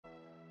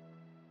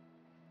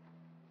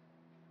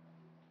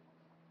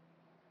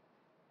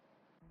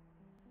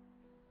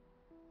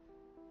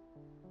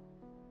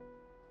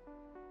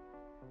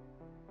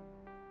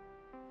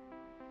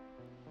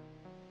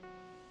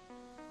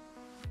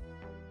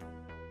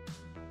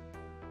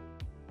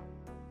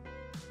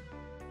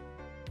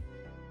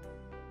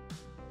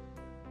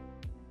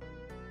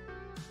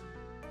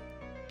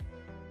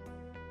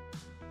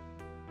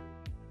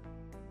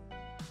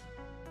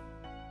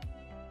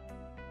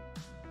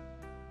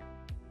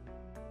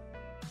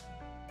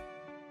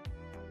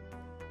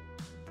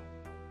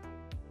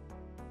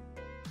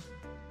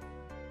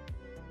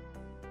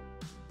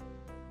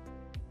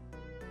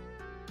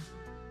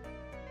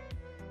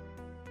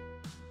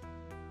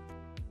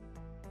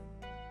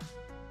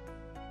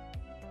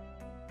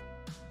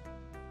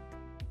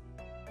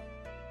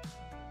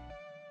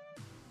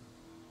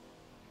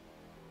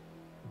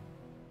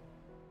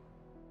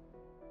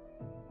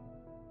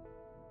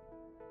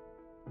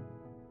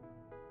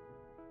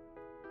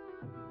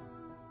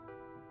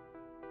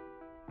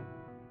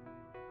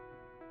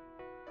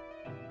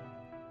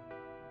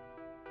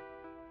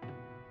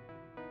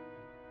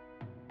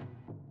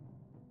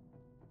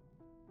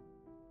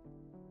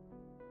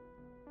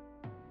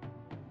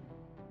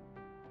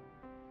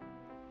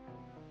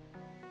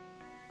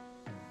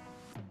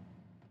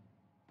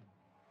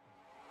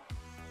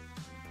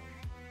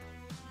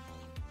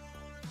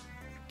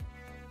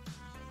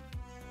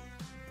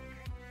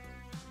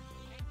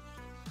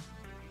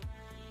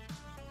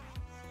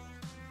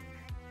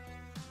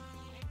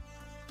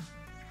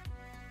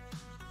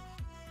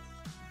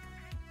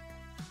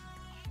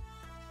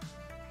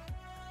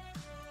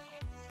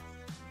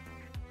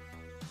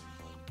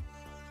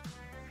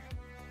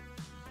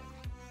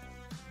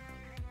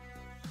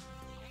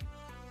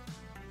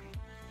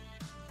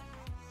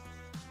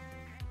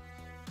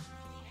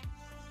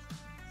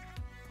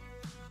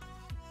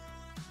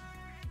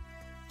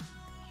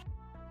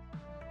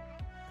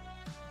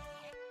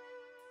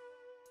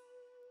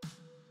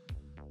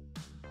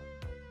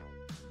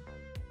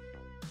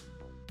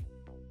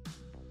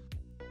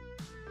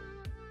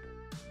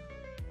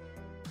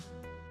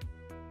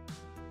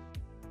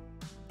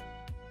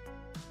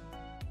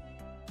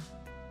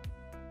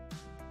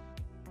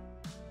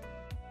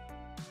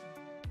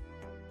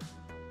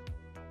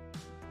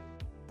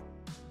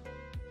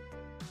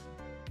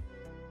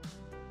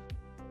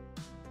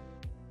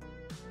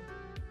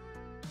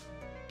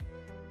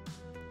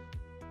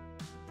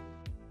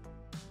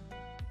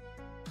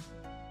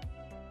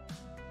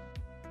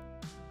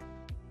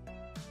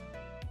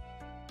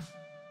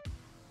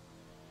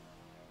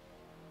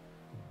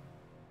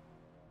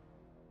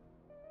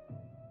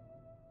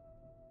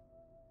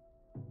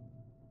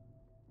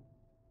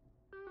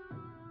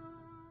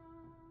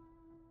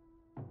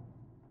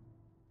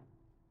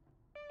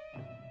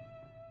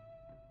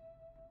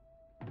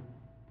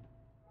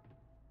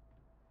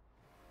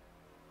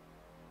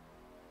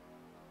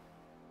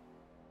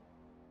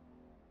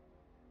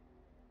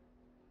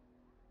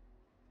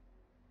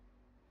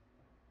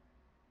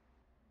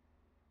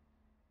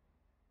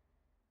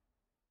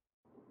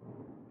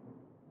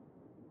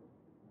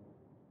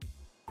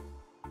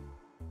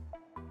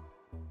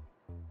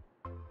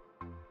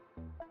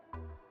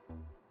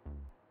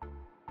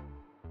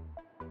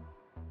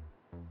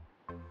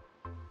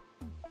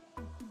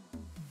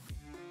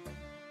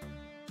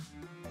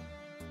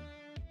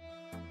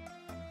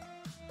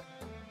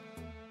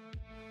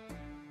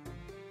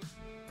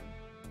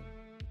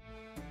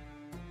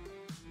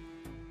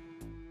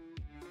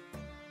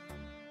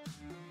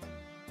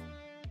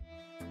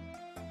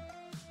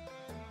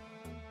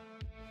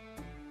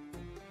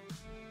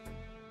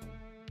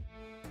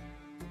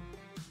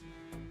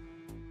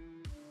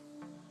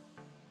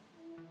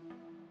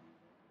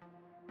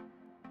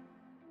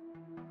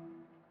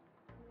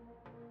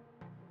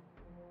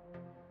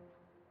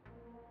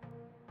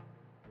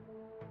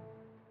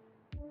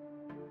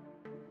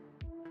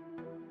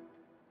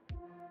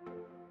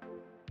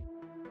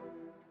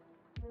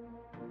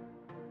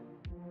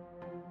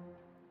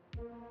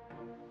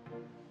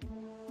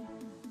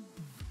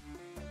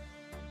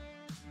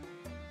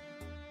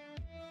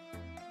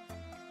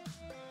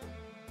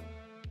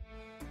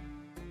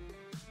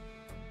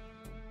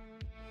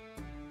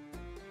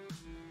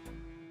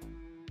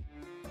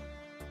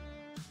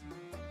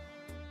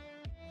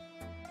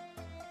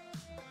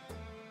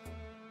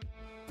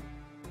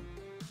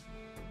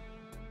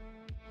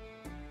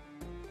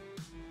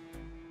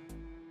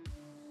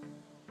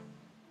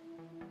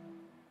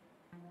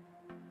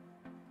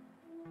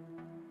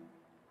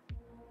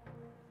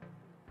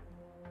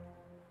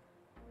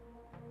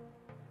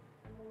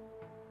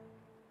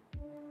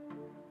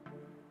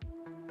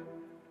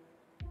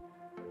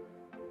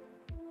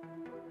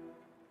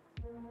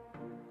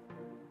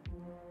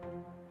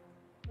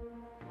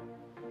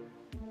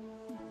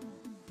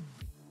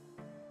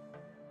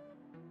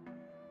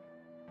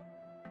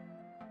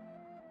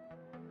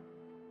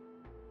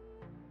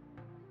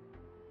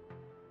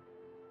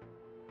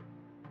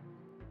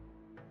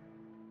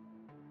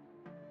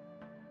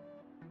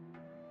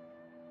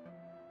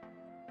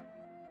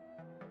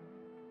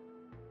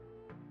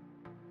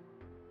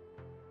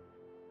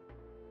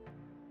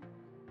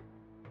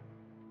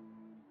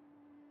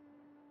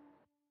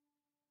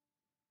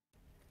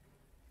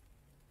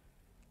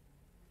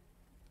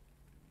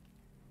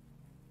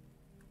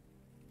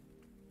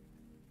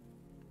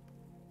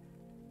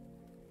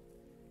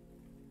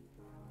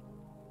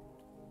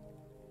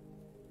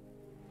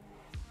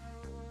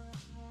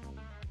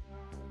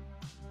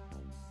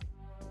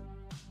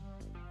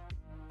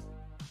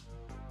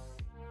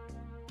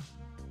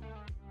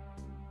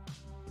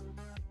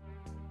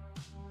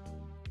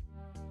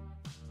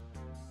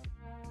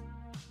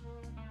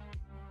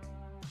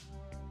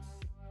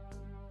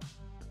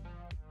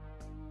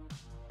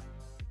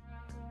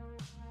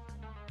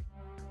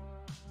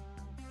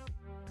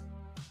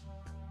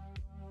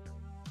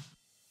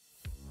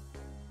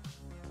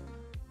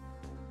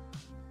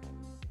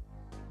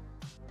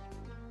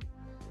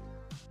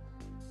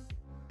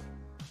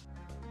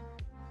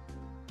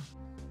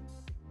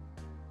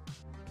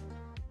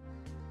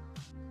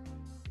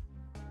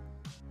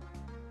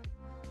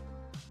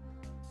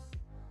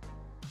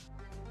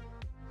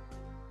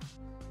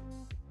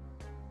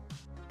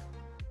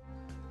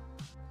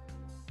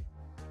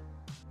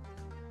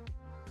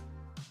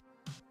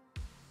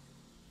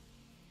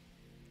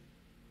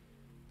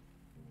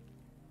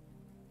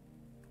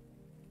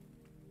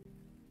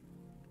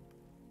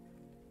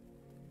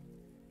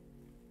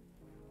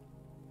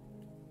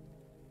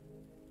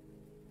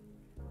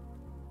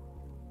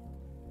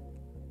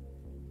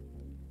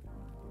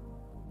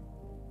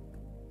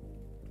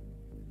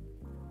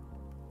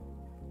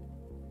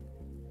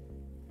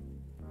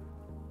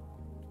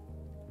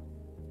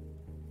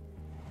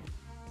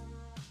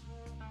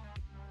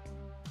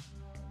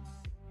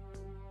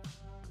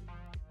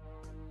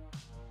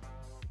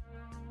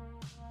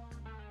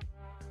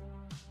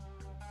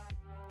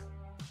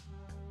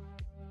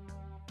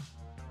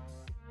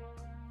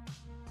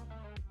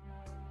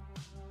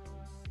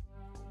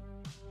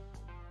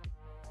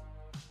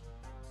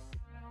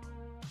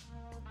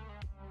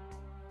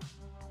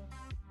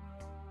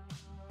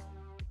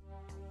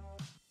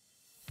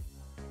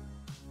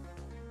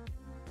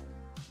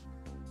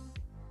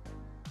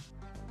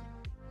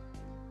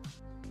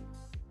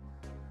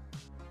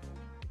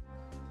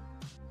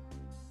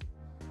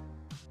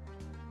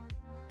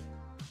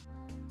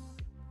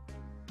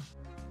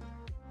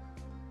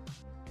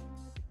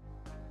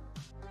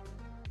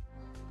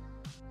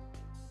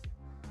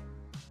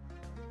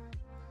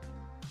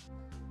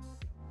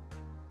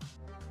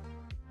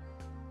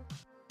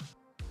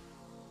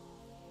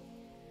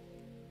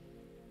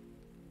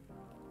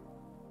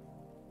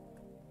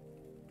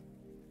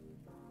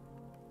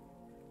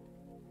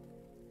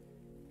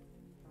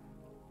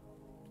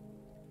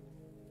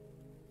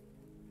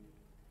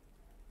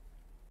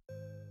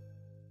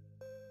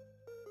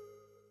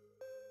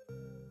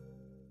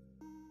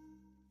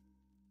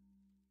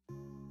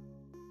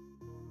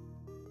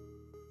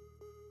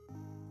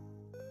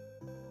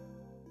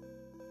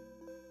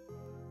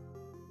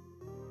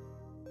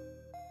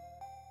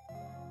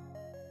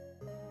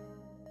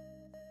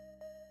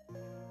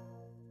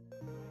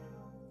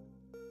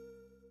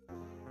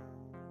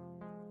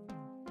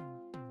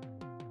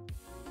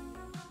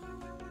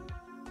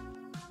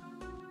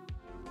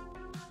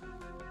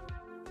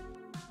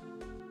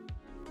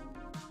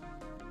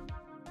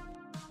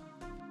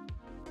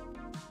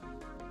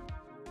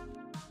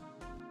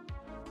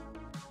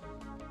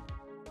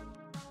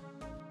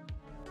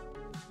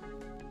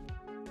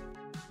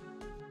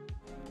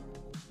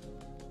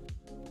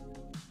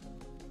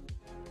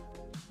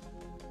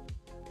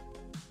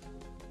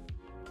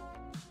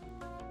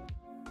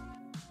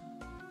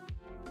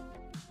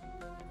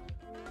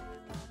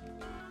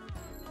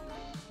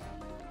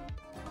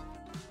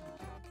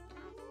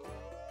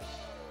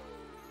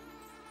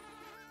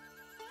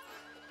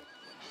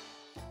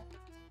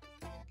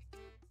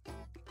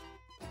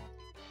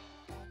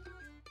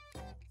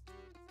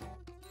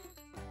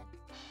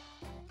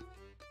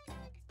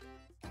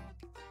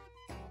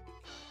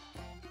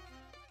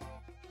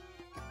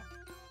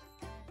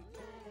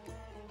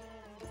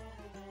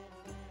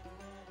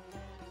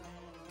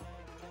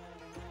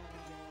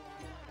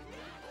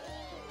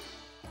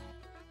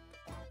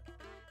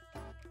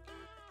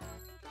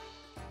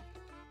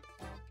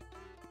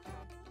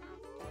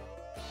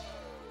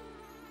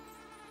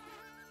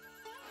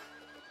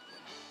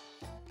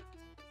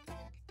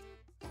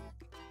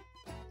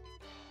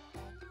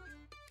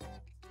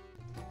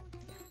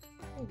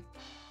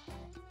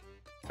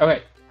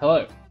Okay,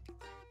 hello.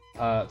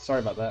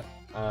 Sorry about that.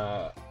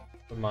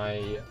 My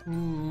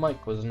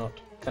mic was not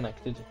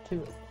connected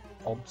to it.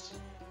 Obs.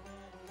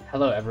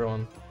 Hello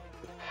everyone.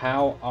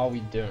 How are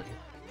we doing?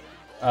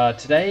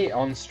 Today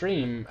on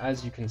stream,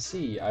 as you can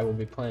see, I will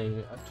be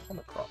playing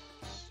Atomicrops.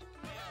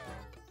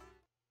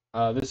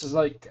 This is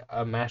like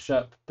a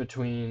mashup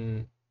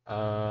between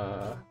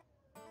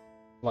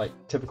like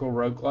typical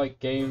roguelike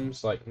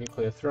games like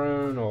Nuclear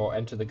Throne or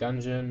Enter the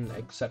Gungeon,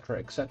 etc.,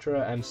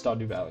 and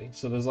Stardew Valley.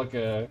 So there's like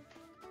a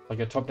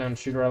top-down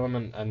shooter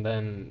element and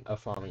then a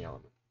farming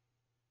element.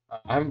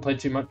 I haven't played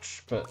too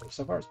much, but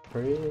so far it's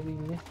pretty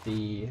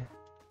nifty.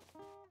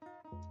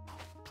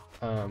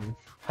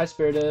 Hi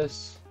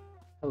Spiritus.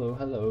 Hello,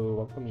 hello,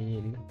 welcome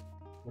in.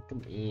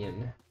 Welcome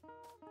in.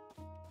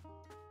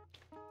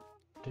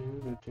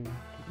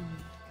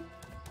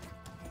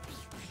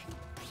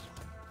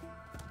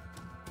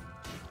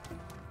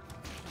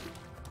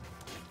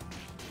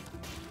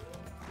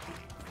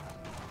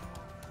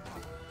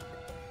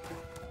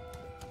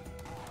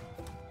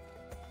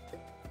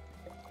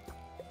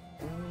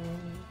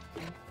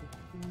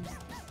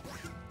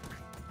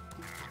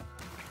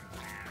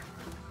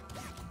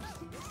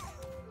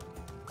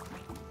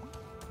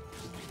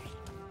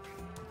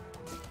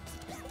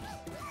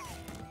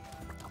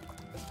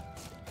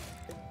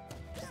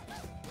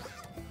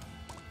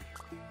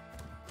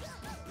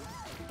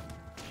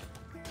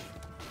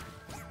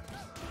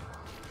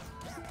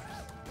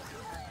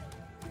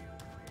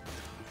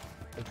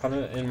 Kind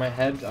of in my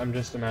head, I'm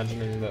just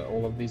imagining that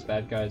all of these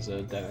bad guys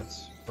are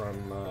Dennis from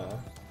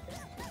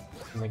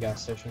the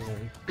gas station,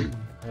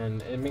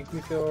 and it makes me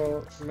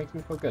feel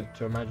good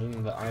to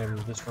imagine that I am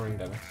destroying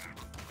Dennis.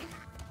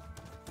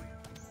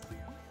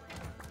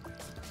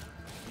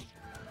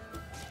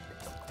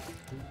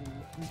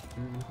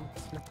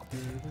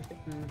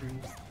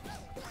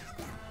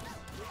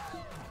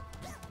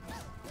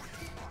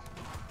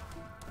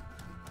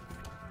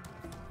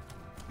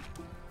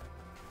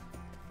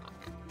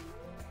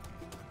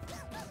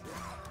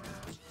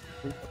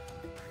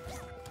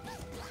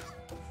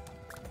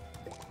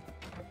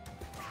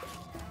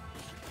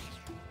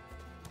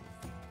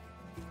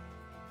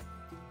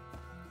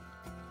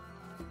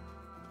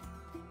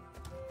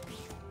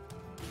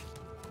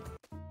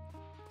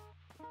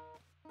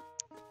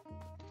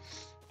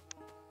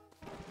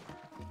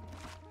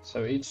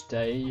 So each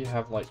day you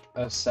have like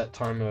a set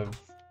time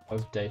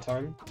of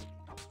daytime.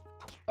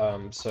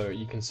 So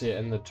you can see it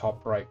in the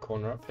top right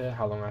corner up here,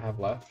 how long I have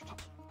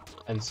left.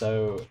 And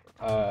so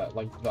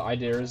like the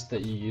idea is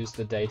that you use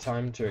the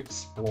daytime to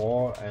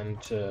explore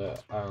and to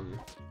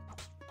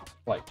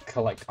like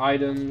collect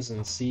items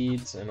and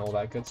seeds and all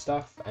that good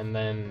stuff. And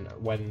then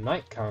when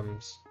night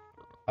comes,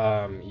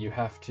 you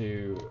have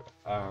to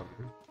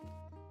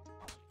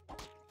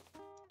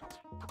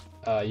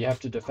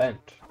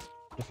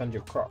defend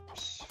your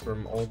crops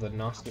from all the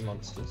nasty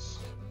monsters.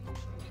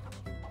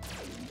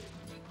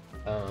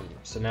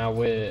 So now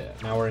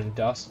we're in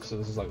dusk, so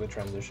this is like the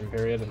transition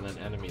period, and then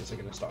enemies are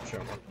gonna start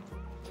showing up.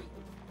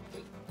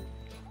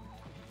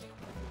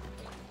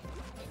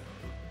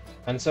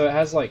 And so it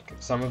has like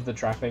some of the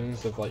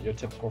trappings of like your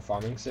typical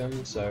farming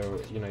sim, so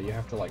you know you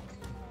have to like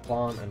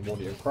plant and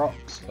water your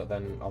crops, but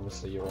then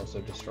obviously you're also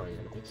destroying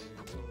enemies.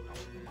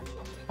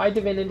 Hi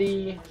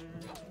Divinity!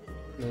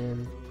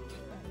 Man.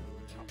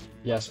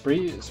 Yeah,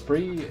 Spree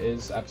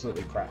is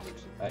absolutely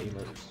cracked at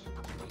emotes.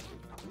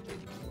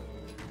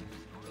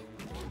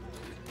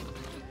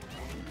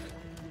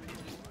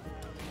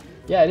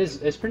 Yeah,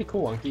 it's pretty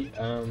cool, Unky.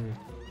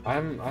 I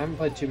haven't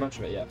played too much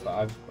of it yet,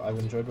 but I've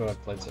enjoyed what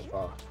I've played so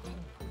far.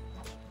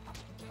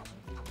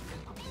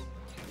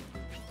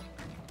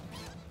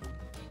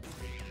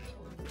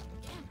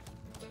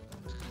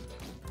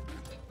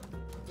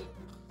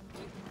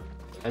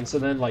 And so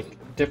then, like,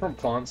 different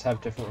plants have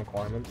different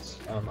requirements.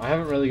 I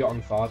haven't really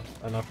gotten far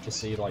enough to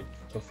see, like,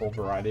 the full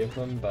variety of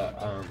them,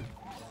 but,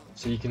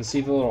 so you can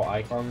see the little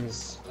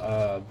icons,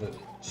 that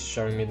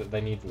showing me that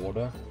they need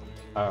water.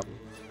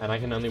 And I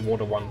can only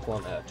water one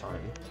plant at a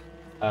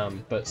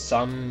time. But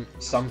some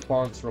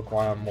plants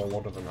require more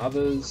water than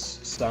others,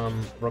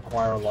 some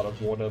require a lot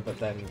of water but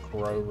then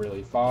grow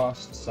really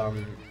fast,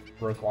 some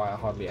require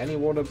hardly any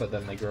water but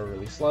then they grow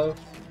really slow.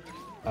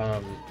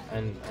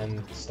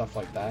 And stuff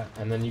like that.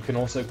 And then you can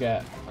also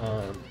get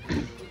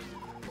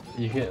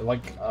you get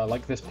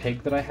like this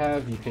pig that I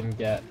have, you can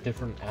get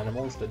different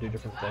animals that do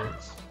different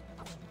things.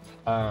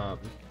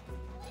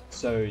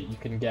 So you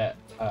can get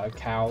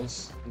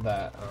cows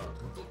that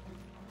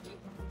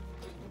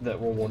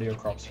will water your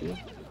crops for you.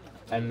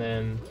 And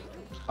then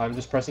I'm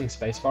just pressing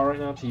spacebar right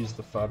now to use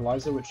the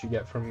fertilizer which you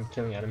get from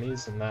killing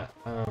enemies, and that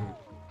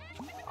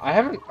I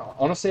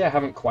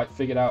haven't quite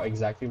figured out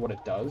exactly what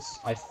it does.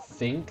 I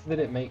think that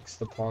it makes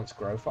the plants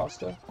grow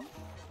faster,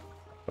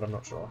 but I'm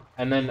not sure.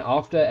 And then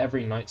after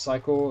every night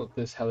cycle,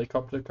 this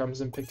helicopter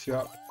comes and picks you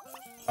up,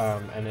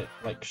 and it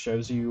like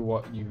shows you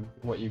what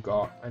you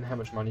got and how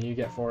much money you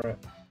get for it.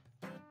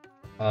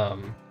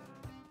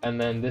 And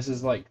then this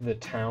is like the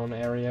town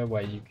area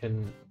where you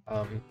can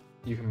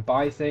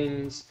buy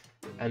things,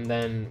 And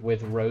then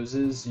with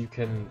roses, you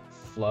can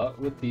flirt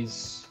with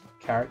these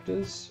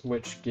characters,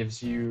 which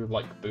gives you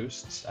like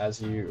boosts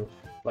as you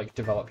like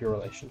develop your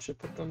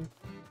relationship with them.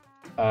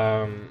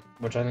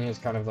 Which I think is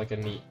kind of like a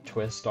neat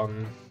twist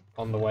on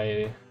the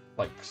way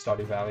like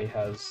Stardew Valley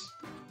has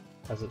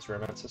its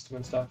romance system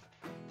and stuff.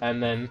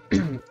 And then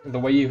the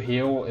way you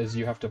heal is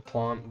you have to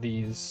plant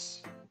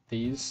these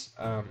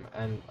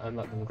and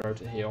let them grow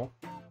to heal.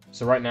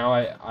 So right now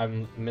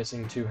I'm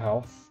missing 2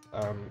 health,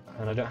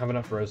 and I don't have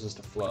enough roses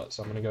to flirt,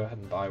 so I'm gonna go ahead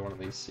and buy one of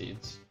these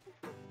seeds.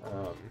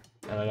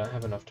 And I don't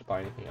have enough to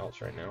buy anything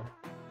else right now.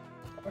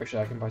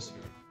 Actually, I can buy some.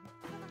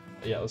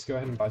 Yeah, let's go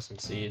ahead and buy some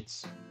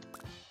seeds.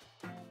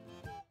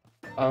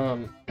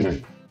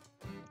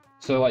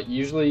 So like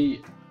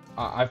usually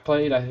I've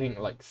played I think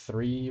like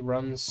 3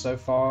 runs so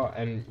far,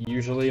 and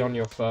usually on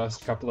your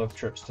first couple of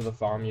trips to the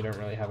farm you don't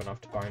really have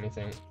enough to buy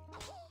anything.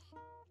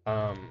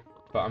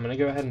 But I'm gonna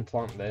go ahead and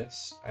plant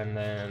this, and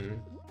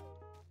then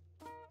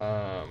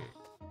I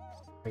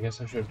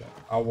guess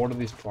I'll water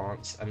these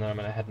plants, and then I'm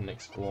gonna head and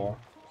explore,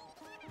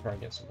 try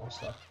and get some more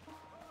stuff.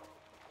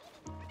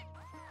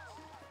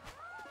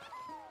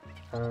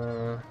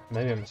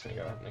 Maybe I'm just gonna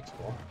go ahead and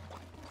explore.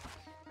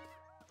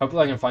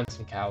 Hopefully I can find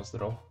some cows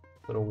that'll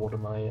water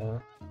my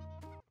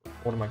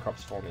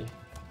crops for me.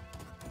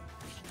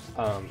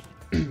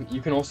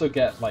 You can also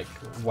get like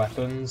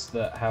weapons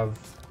that have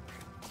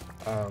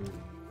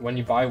when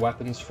you buy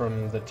weapons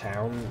from the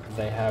town,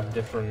 they have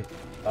different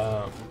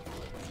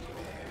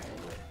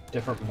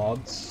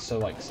mods. So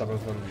like some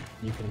of them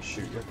you can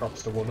shoot your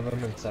crops to water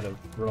them instead of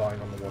relying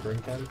on the watering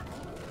can.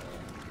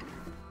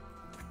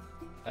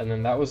 And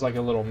then that was like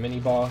a little mini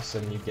boss,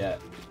 and you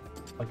get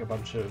like a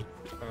bunch of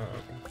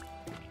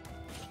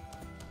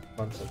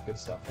good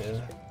stuff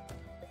here.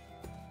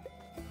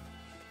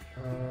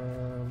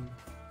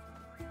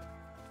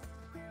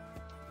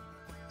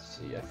 Let's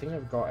see, I think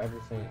I've got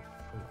everything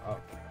from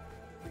up.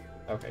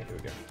 Okay, here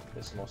we go.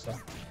 There's some more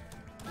stuff.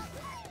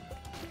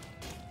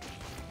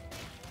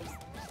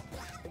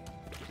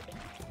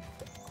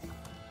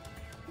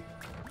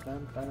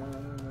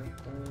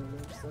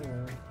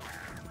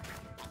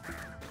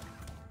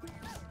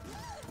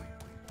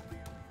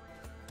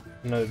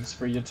 No, it's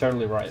free. You're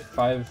totally right.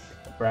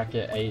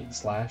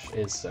 5-8/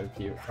 is so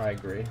cute. I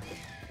agree.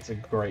 It's a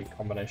great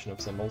combination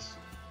of symbols.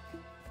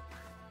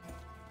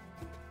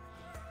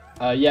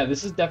 Yeah,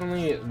 this is a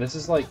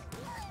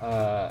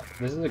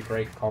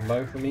great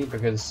combo for me,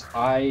 because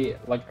I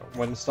like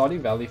when Stardew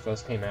Valley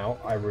first came out,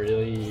 I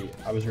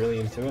was really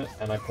into it,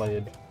 and I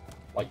played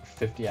like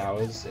 50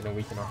 hours in a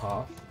week and a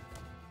half.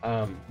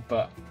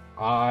 But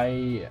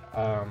I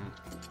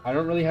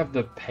don't really have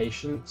the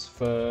patience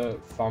for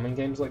farming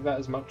games like that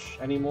as much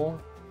anymore.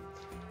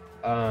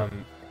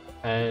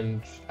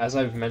 And as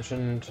I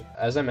mentioned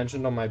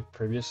on my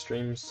previous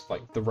streams,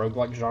 like the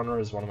roguelike genre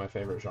is one of my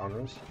favorite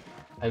genres.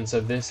 And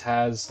so this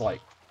has like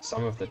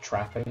some of the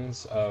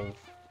trappings of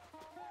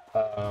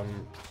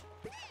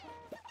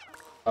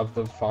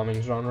the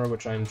farming genre,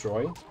 which I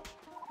enjoy.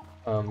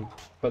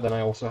 But then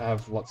I also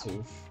have lots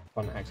of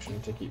fun action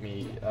to keep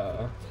me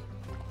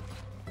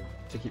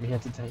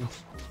entertained.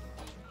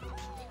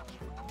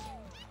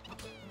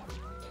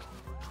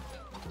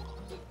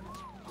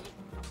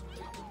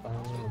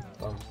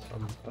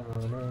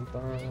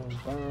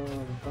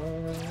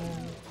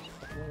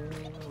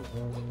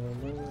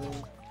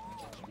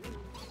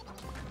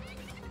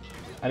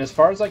 And as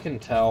far as I can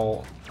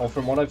tell, or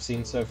from what I've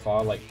seen so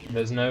far, like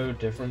there's no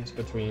difference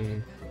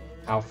between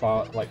how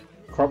far, like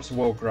crops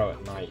will grow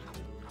at night,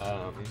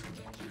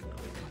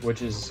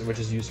 which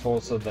is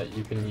useful, so that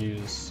you can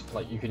use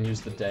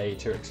the day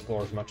to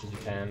explore as much as you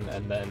can,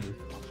 and then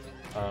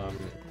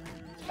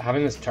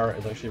having this turret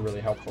is actually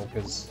really helpful,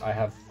 because I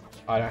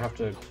don't have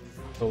to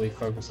fully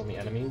focus on the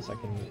enemies. I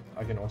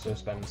can also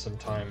spend some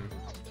time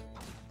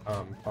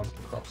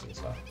planting crops and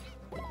stuff.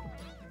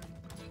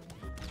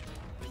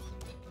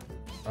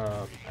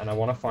 And I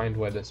want to find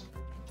where this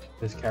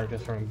character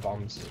throwing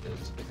bombs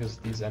is, because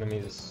these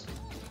enemies,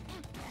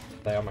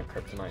 they are my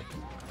kryptonite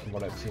from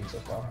what I've seen so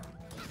far.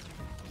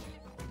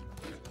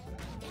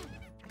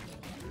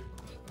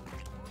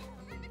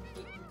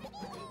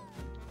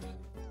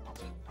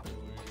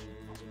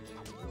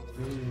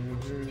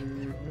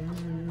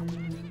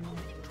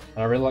 And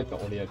I really like the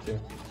audio too.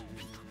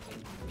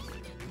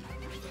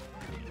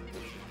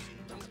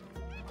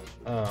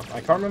 I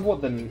can't remember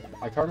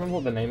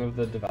what the name of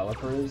the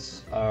developer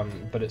is,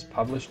 but it's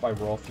published by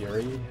Raw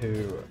Fury,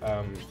 who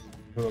are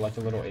like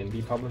a little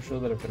indie publisher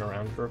that have been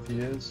around for a few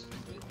years,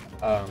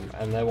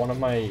 and they're one of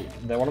my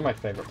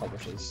favorite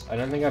publishers. I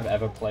don't think I've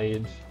ever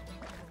played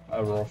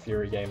a Raw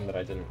Fury game that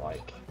I didn't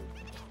like.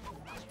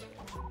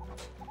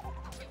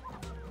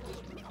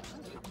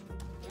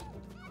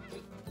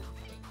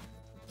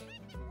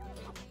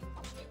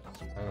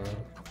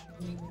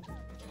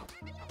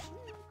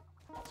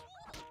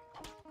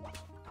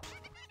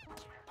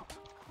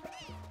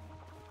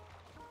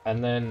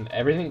 And then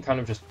everything kind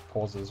of just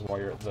pauses while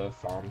you're at the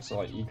farm, so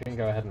like you can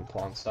go ahead and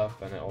plant stuff,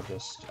 and it'll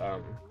just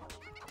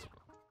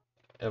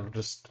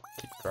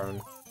keep growing.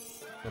 And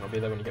it'll be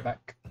there when you get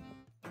back.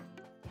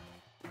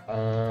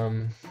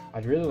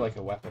 I'd really like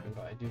a weapon,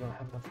 but I do not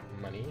have enough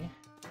money.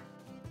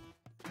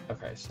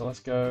 Okay, so let's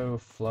go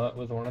flirt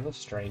with one of the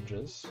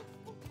strangers.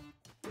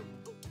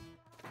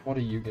 What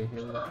are you giving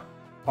me?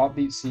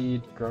 Heartbeat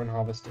seed, grown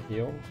harvest to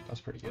heal.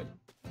 That's pretty good.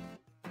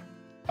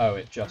 Oh,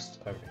 it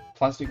just... okay.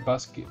 Plastic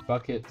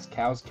buckets,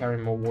 cows carry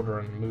more water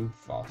and move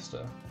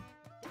faster.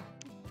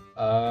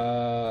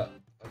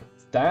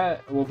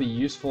 That will be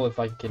useful if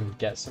I can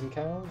get some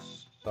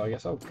cows. So I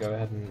guess I'll go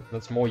ahead and...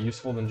 that's more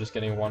useful than just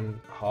getting one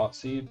heart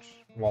seed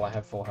while I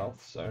have full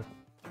health, so...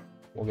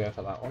 we'll go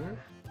for that one.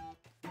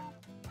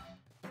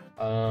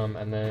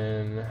 And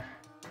then...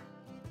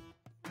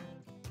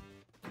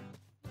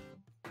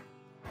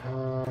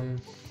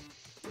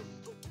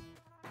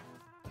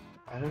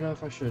 I don't know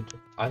if I should...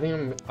 I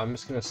think I'm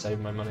just gonna save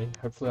my money.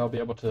 Hopefully I'll be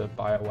able to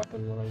buy a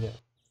weapon when I get...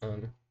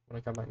 when I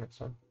come back next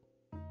time.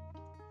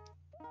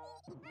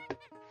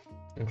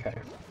 Okay.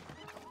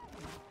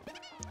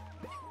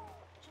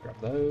 Let's grab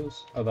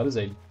those. Oh, that is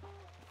a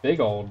big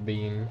old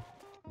bean.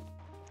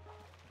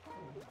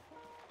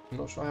 I'm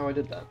not sure how I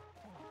did that.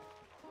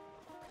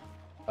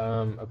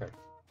 Okay.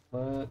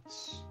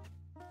 Let's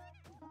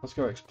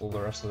go explore the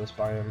rest of this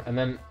biome. And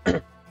then,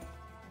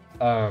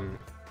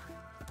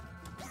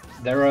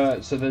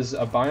 there's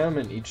a biome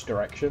in each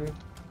direction,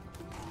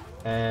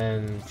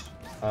 and,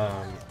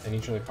 in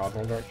each of the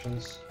cardinal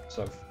directions.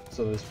 So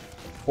there's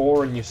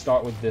 4, and you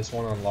start with this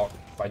one unlocked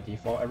by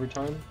default every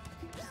time.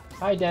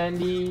 Hi,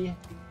 Dandy!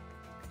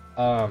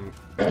 And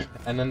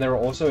then there are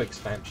also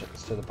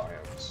expansions to the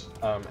biomes,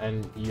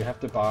 and you have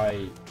to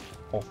buy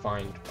or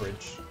find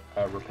bridge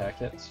repair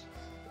kits.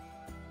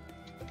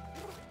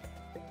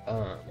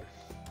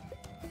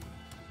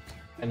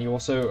 And you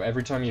also,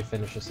 every time you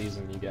finish a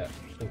season, you get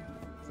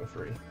for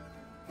free.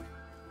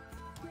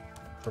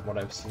 From what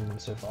I've seen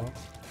so far.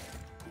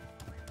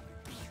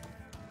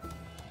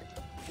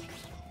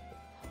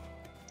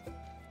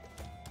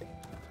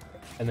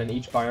 And then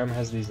each biome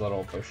has these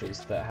little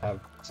bushes that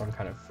have some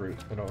kind of fruit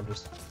that'll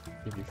just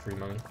give you free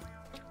money.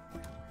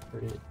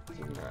 Pretty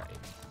nice.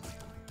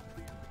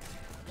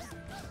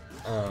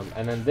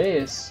 And then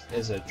this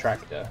is a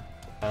tractor,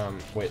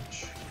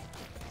 which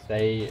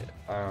they,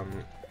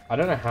 I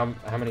don't know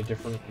how many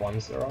different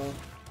ones there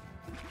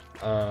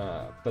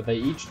are, but they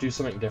each do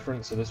something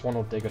different. So this one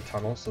will dig a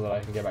tunnel so that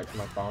I can get back to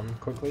my farm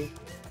quickly,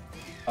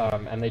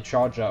 and they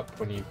charge up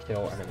when you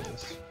kill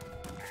enemies.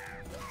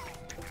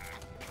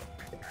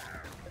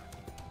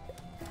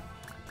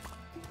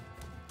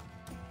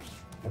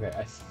 Okay,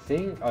 I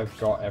think I've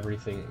got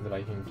everything that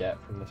I can get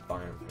from this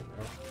biome right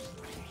now.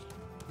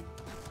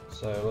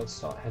 So let's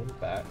start heading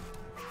back.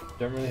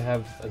 Don't really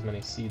have as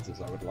many seeds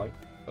as I would like,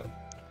 but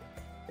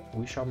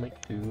we shall make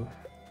do.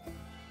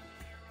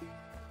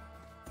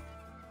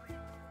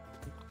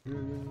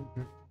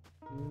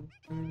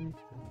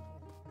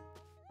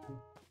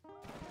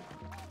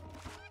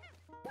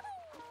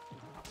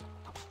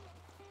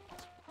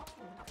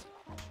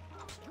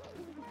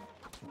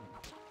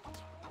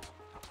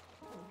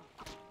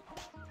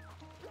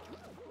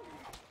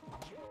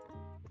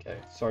 Okay,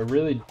 so I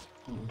really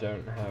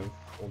don't have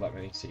all that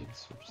many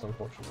seeds, which is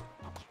unfortunate.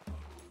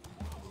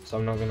 So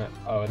I'm not gonna...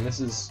 oh, and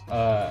this is,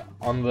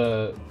 on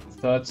the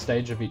 3rd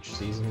stage of each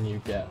season, you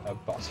get a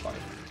boss fight.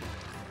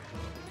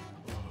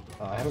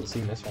 I haven't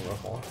seen this one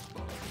before.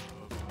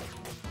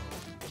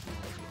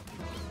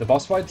 The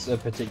boss fights are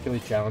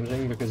particularly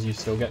challenging because you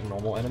still get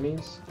normal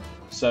enemies.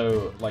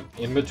 So, like,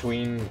 in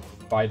between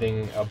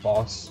fighting a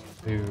boss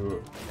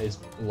who is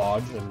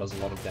large and does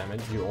a lot of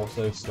damage, you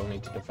also still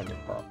need to defend your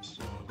crops.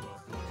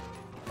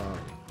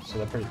 So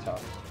they're pretty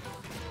tough.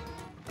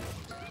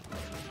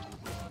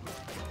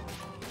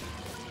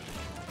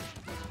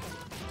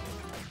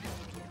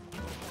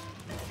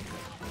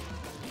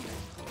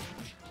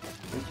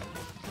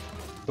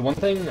 The one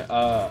thing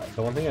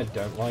I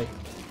don't like,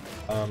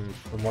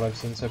 from what I've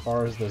seen so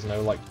far, is there's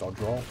no, like, dodge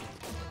roll.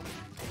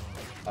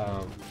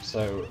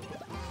 So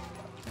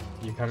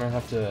you kind of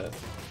have to,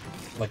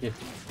 like,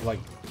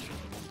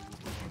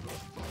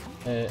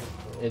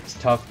 it's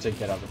tough to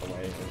get out of the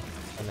way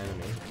of an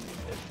enemy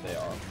if they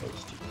are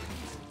close to you.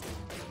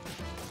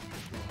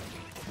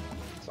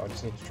 So I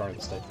just need to try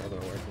and stay further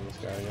away from this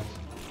guy, I guess.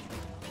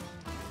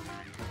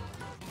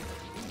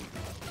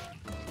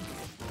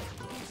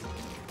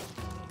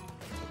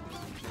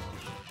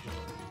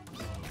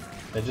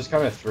 It just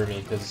kind of threw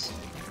me because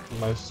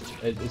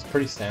it's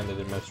pretty standard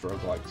in most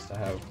roguelikes to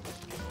have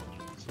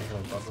some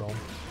kind of dodge roll.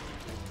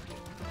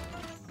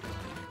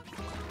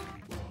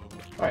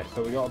 Alright,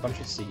 so we got a bunch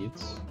of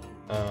seeds.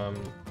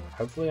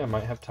 Hopefully I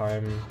might have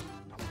time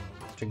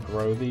to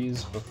grow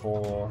these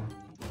before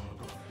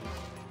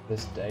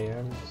this day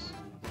ends.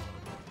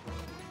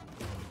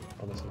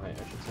 Or this night,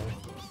 I should say.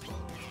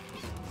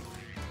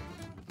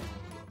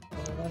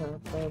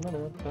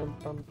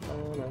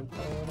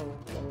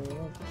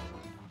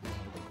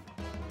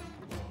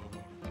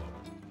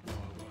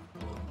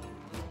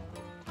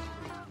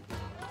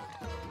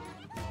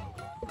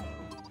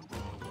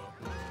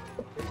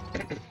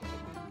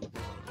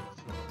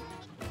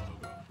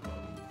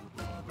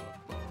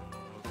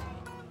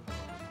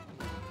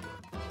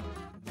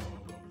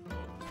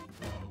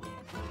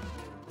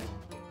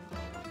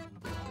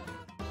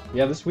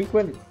 Yeah, this week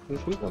went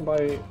by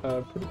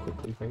pretty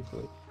quickly,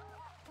 thankfully.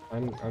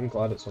 I'm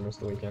glad it's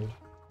almost the weekend.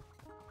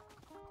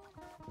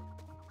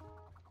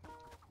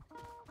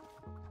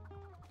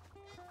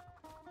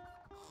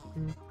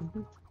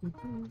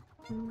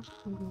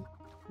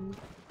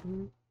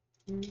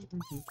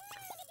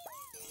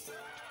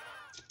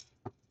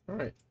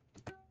 Alright.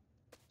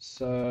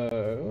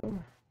 So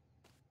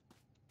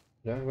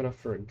I don't have enough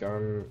for a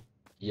gun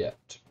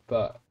yet,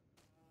 but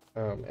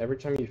every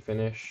time you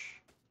finish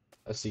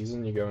a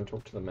season, you go and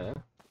talk to the mayor,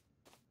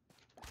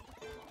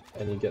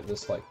 and you get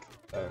this like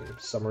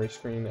summary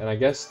screen. And I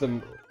guess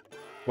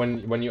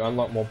when you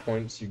unlock more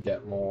points, you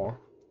get more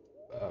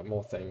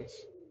things.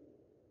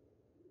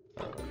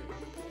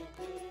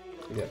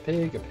 You get a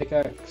pig, a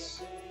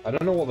pickaxe. I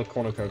don't know what the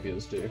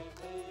cornucopias do.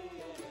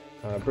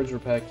 Bridge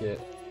repair kit.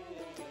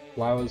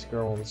 Flowers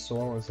grow on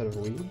soil instead of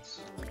weeds.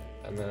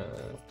 And then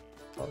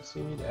pot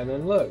seed. And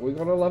then look, we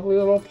got a lovely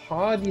little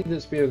party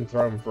that's being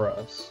thrown for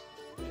us.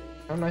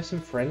 How nice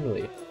and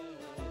friendly.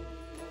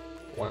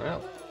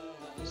 Wow.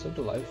 So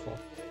delightful.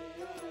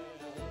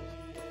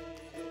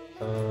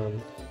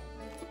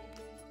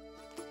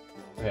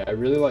 Okay, I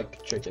really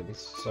like chickens,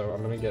 so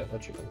I'm gonna get a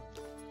chicken.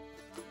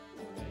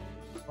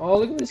 Oh,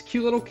 look at this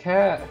cute little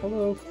cat.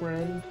 Hello,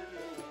 friend.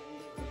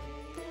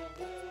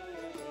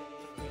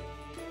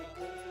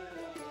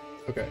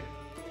 Okay.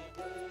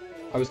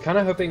 I was kind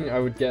of hoping I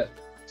would get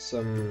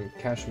some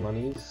cash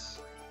monies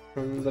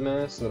from the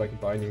mayor so that I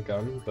could buy a new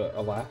gun, but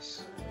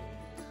alas,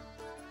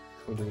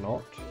 we did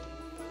not.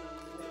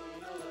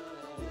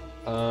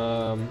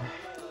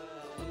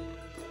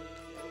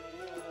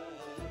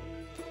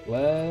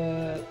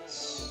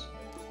 Let's...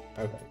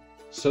 Okay.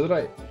 So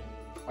that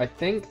I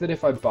think that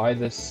if I buy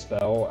this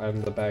spell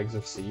and the bags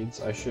of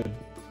seeds, I should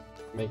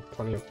make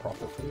plenty of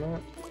profit from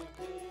that.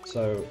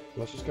 So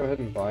let's just go ahead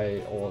and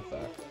buy all of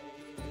that.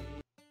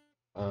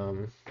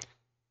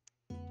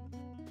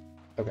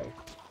 Okay,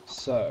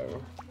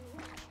 so...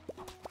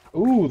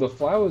 Ooh, the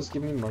flowers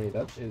give me money.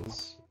 That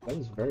is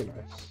very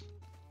nice.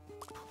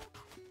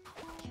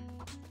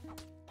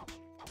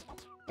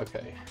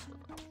 Okay.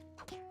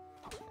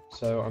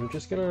 So I'm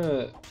just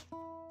gonna...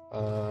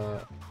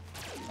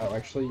 Oh,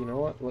 actually, you know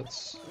what?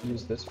 Let's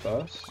use this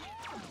first.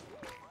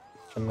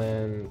 And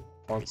then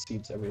plant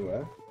seeds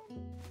everywhere.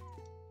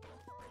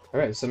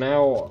 Okay, so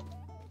now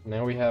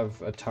we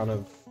have a ton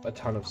of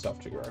stuff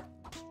to grow,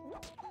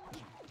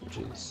 which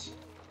is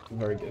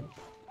very good.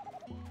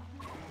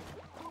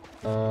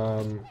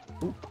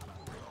 Oop.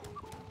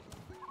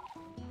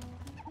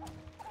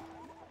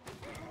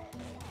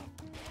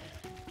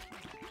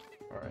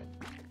 All right.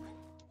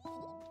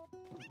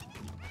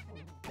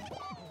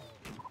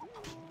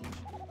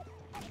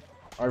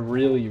 I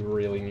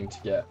really need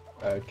to get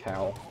a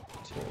cow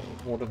to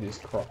water these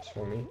crops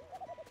for me.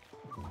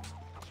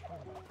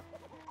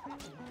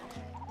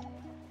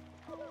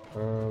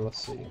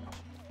 Let's see.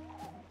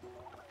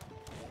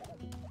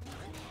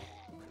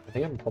 I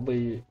think I'm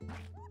probably...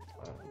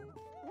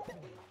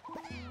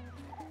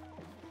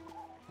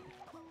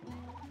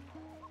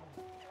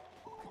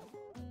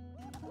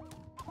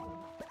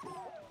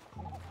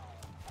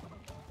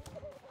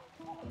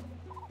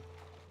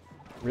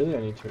 Really,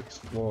 I need to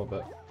explore,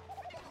 but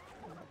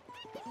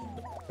I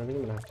don't think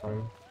I'm gonna have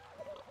time.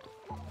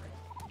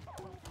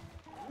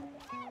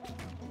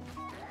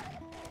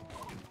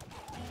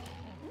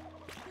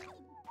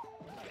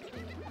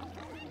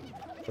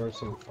 Throw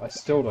some... I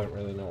still don't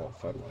really know what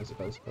fertilizer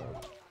does,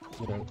 but,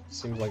 you know,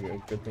 seems like a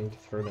good thing to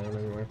throw down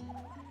anyway.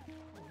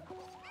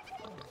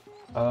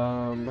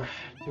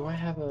 Do I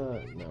have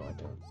a... No, I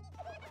don't.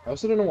 I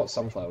also don't know what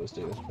sunflowers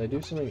do. They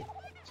do something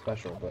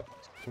special, but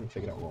I haven't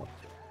figured out what.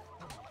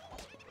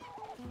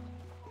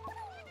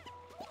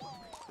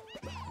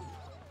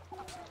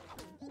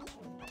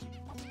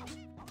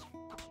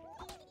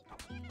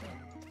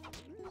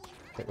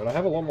 Okay, but I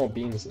have a lot more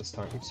beans this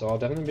time, so I'll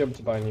definitely be able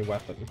to buy a new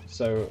weapon.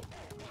 So,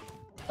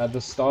 at the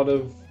start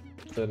of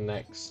the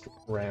next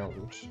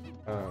round,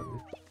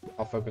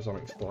 I'll focus on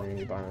exploring a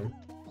new biome.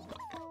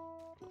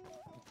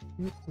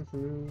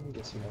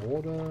 Get some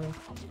more water.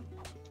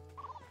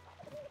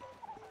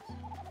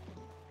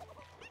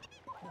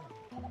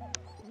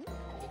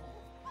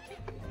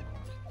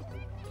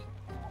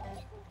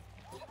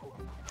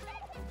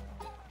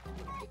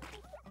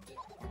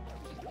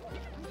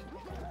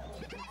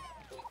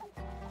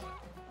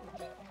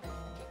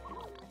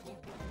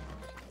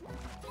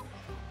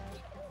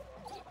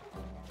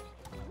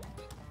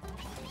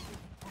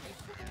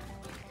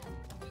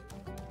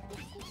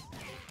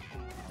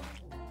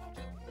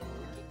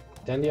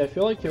 Dandy, I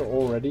feel like you're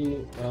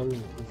already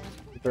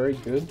very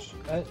good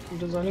at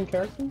designing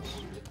characters.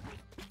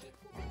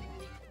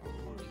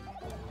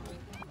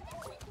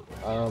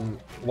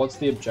 What's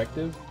the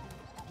objective?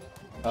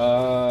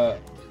 I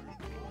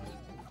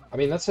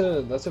mean, that's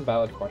a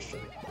valid question.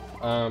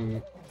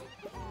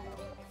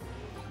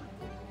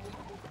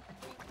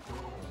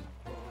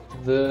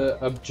 The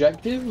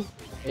objective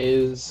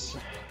is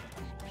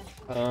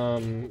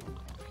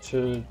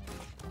to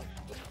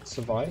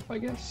survive, I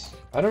guess.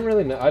 I don't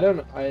really know.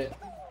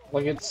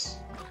 Like, it's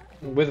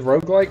with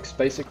roguelikes,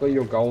 basically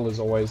your goal is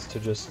always to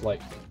just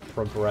like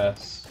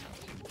progress,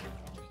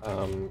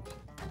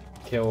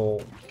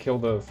 kill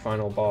the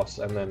final boss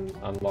and then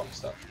unlock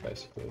stuff,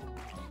 basically.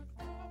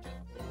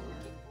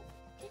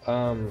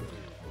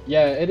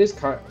 Yeah, it is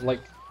kind of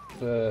like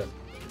it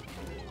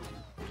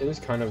is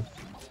kind of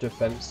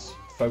defense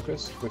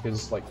focused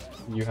because like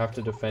you have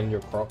to defend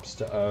your crops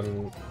to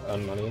earn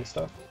money and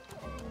stuff.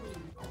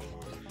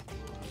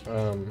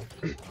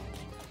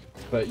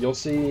 But you'll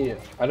see,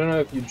 I don't know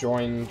if you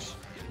joined,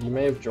 you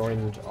may have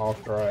joined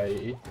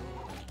after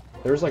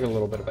there's like a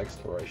little bit of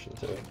exploration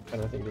to it,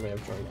 and I think you may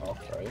have joined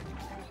after I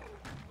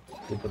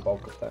did the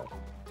bulk of that.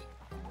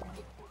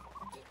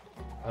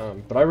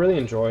 But I really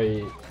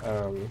enjoy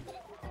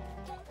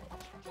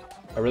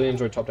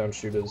top-down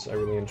shooters, I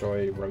really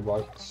enjoy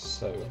roguelikes,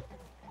 so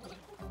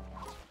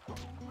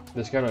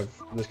this kind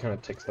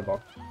of ticks the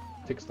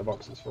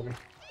boxes for me.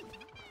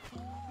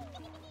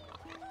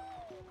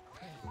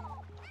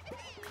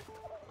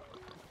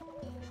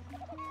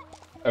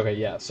 Okay,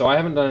 yeah, so I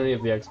haven't done any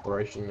of the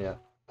exploration yet.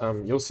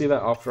 You'll see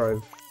that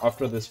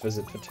after this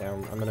visit to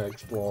town, I'm gonna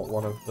explore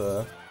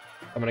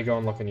I'm gonna go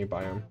unlock a new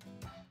biome.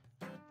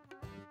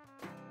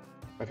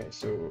 Okay,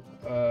 so,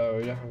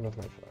 we don't have enough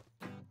money for that.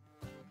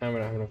 And we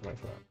don't have enough money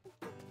for that.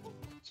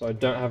 So I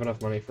don't have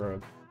enough money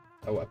for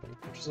a weapon,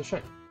 which is a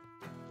shame.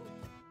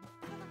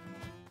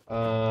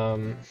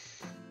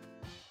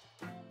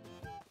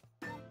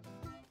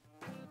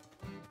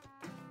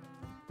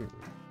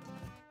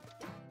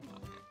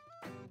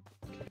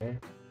 Okay.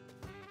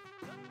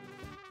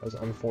 That was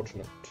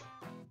unfortunate.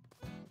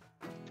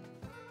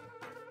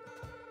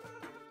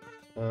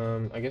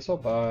 I guess I'll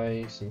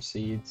buy some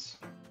seeds.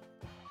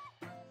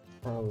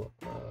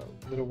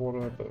 Little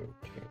water, but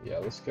yeah,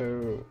 let's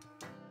go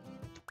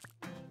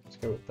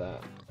with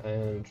that,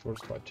 and we'll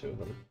just buy 2 of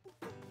them.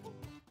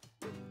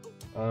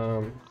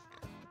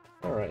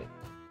 Alright.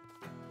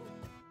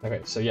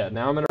 Okay, so yeah,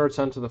 now I'm gonna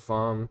return to the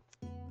farm,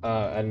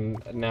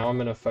 and now I'm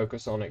gonna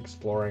focus on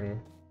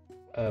exploring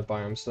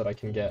biomes so that I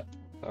can get,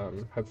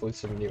 hopefully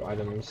some new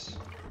items.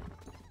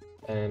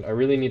 And I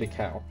really need a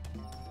cow,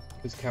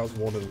 because cows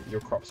water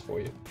your crops for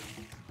you.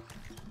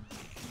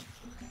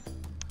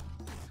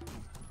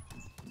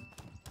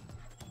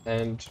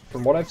 And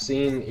from what I've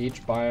seen,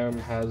 each biome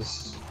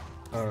has,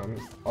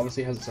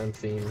 obviously has its own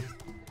theme,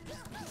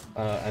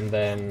 and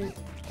then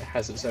it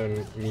has its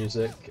own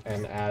music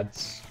and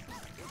adds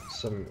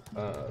some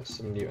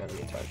new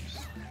enemy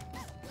types.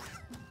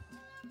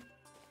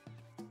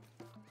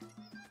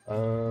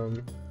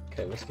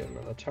 Okay, let's get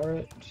another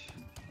turret.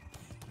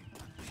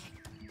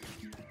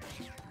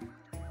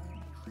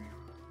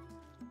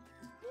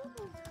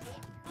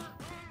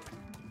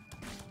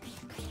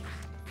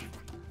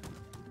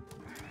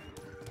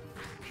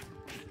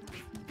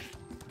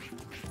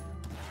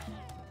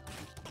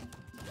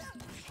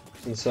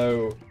 And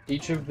so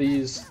each of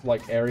these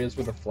like areas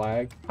with a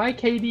flag. Hi,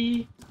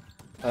 Katie.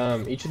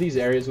 Each of these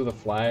areas with a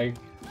flag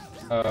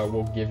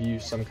will give you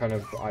some kind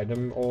of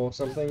item or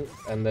something,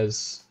 and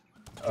there's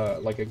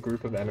like a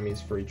group of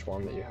enemies for each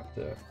one that you have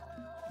to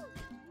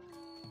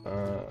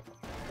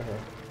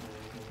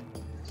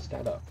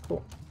stand up.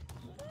 Cool.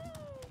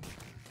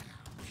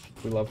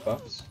 We love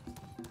buffs.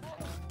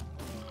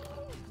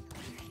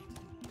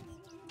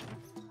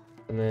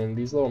 And then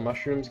these little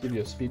mushrooms give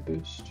you a speed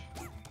boost.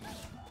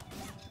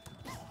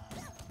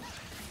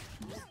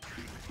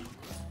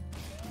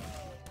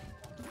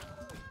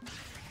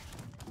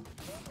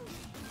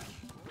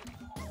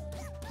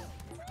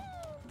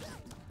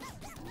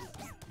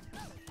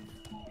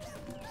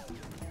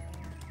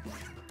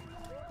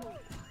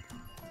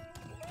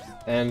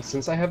 And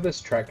since I have this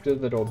tractor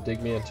that'll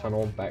dig me a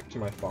tunnel back to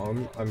my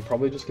farm, I'm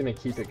probably just gonna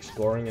keep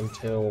exploring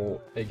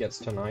until it gets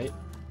to night,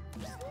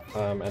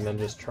 and then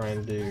just try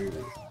and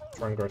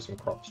grow some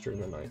crops during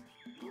the night.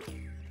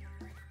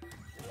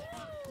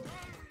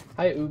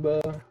 Hi,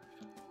 Uba.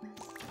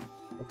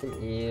 Welcome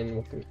in.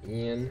 Welcome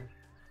in.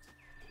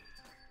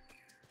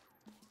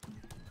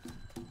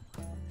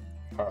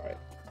 All right.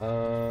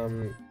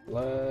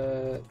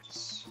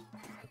 Let's.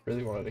 I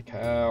really wanted a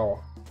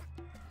cow.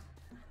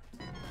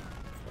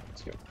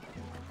 Let's go.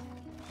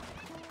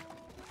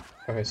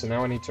 Okay, so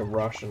now I need to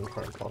rush and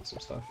try and plant some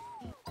stuff.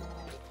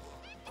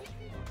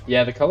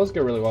 Yeah, the colors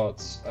go really well.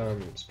 It's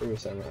Sprue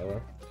was saying that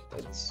earlier.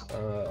 It's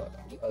a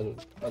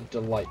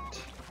delight.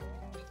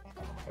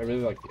 I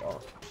really like the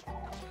art.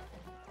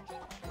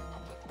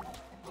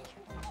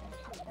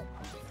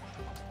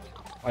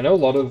 I know a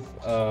lot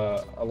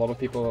of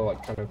people are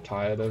like kind of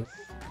tired of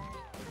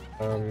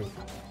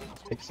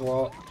pixel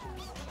art,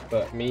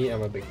 but me,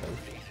 I'm a big fan.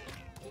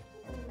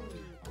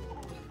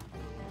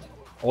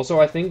 Also,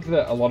 I think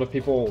that a lot of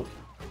people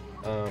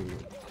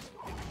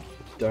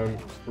don't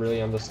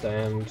really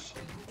understand.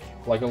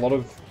 Like, a lot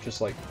of just,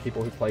 like,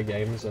 people who play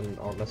games and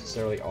aren't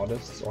necessarily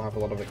artists or have a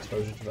lot of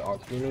exposure to the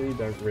art community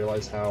don't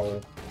realize how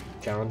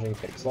challenging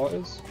pixel art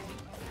is.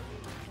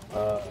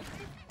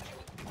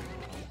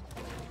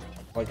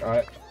 Like,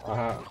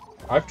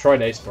 I've tried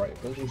Aseprite,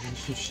 but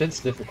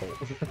shit's difficult.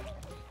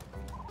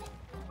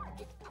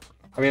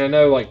 I mean, I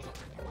know, like,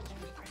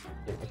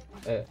 you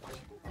know,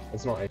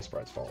 it's not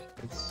A-Sprite's fault.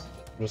 It's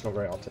just not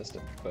very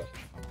artistic, but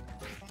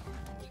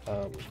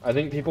I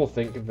think people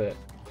think that,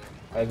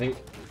 I think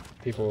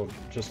people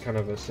just kind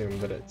of assume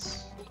that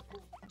it's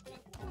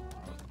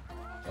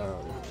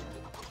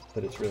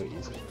really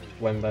easy,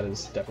 when that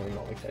is definitely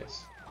not the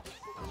case.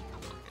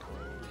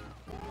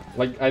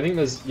 Like, I think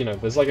there's, you know,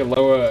 there's like a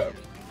lower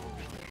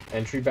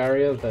entry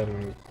barrier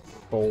than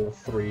full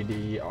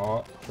 3D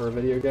art for a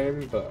video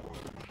game, but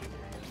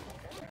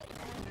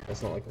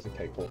it's not like it's a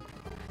cakewalk.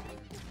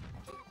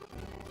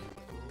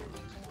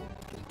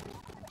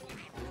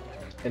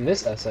 In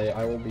this essay,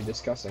 I will be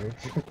discussing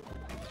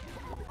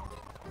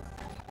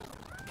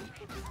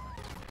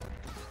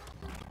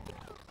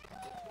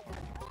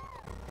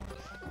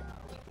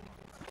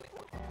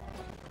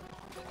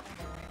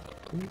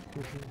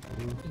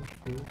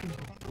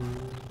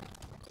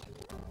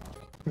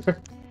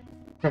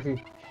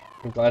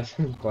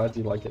I'm glad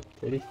you like it,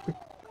 Katie.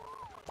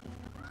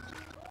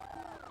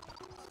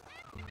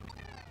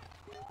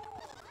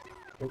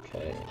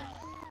 Okay.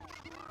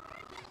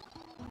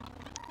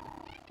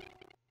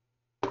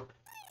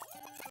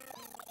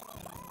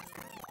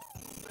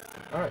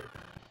 Alright.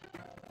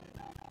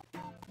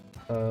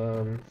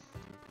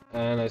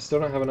 And I still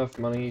don't have enough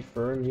money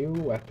for a new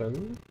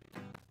weapon.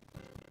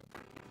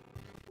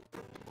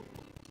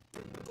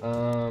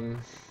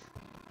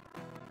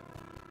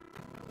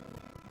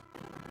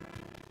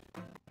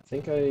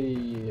 I think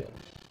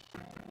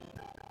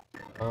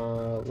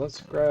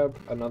let's grab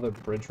another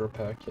bridge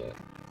repair kit.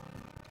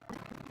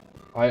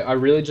 I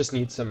really just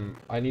need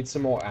I need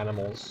some more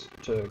animals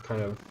to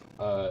kind of,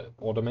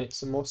 automate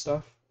some more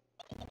stuff.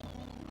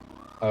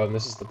 Oh, and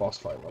this is the boss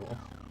fight level.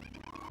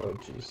 Oh,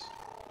 jeez.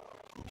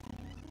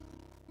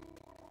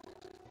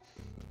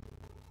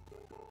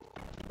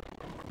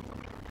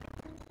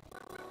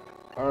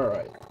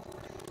 Alright.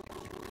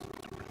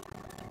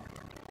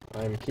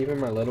 I'm keeping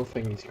my little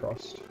fingies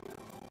crossed.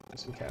 For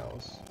some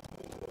cows.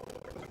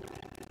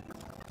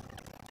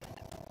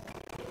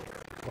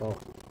 Well.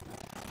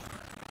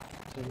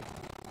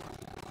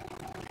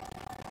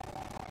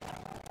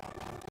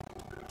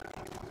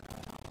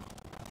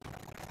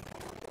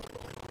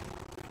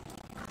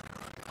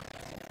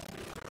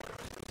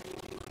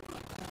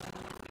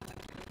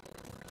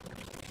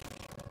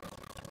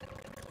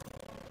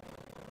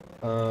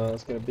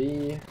 It's gonna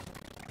be...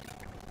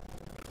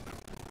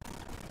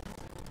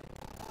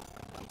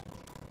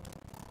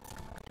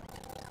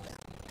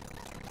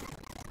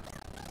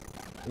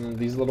 And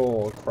these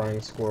little crying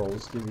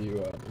squirrels give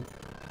you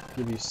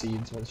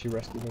seeds once you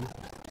rescue them.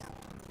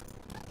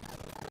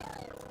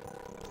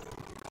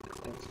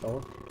 Thanks,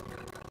 fella.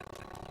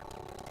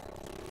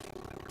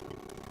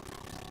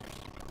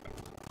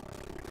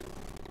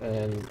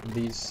 And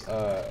these,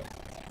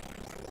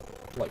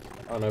 like,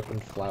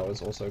 unopened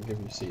flowers also give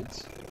you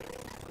seeds.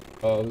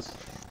 Oh, this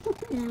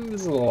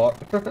is a lot.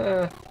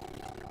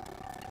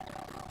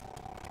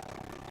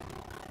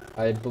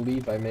 I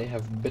believe I may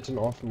have bitten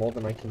off more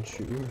than I can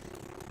chew.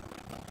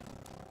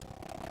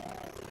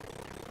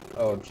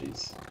 Oh,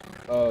 jeez.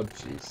 Oh,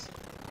 jeez.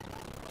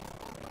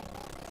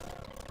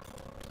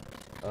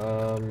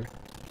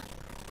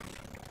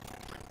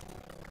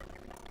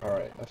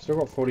 Alright, I've still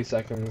got 40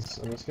 seconds.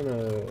 I'm just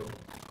gonna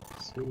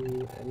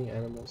see any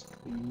animals,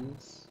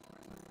 please.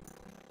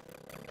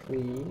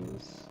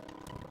 Please.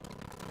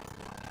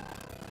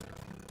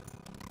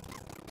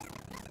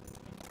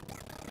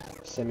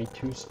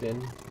 Semi-2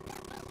 spin.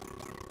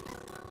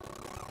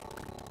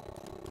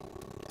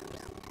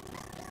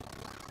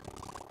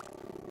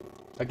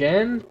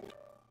 Again?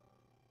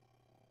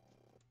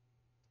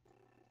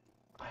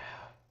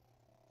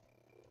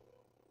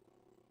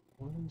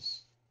 What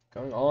is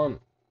going on?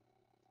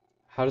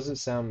 How does it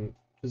sound?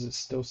 Does it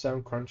still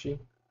sound crunchy?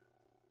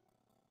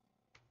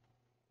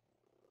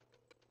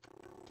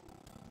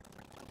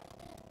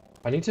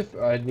 I need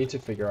to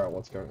figure out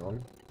what's going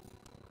on.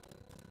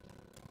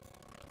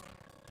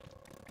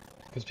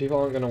 Because people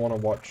aren't going to want to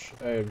watch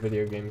a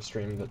video game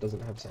stream that doesn't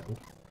have sound.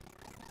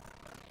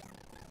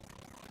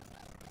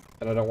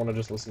 And I don't want to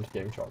just listen to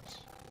game shots.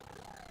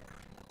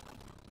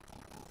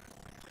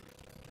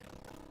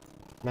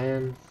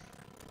 Man.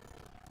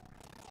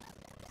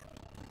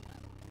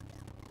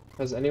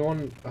 Has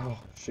anyone... Oh,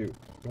 shoot.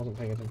 I wasn't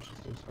paying attention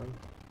to this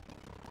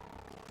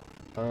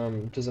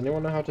one. Does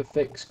anyone know how to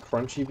fix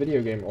crunchy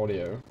video game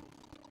audio?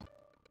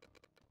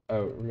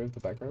 Oh, remove the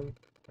background?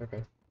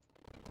 Okay.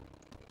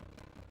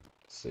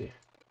 Let's see.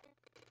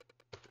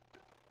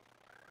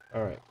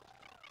 Alright.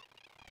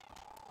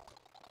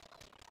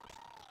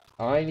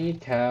 I need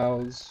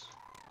cows.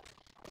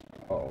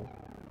 Oh.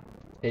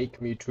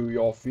 Take me to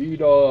your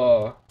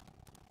feeder.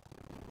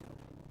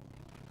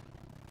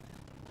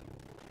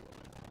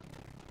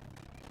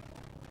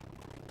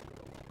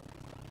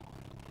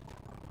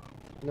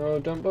 No,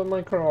 don't burn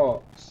my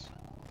crops.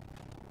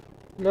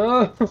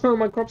 No,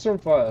 my crops are on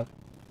fire.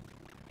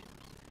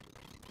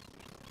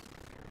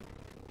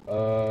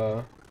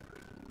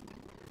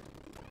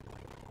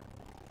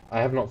 I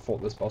have not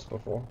fought this boss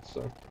before,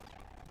 so...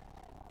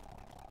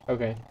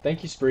 Okay,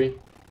 thank you, Spree.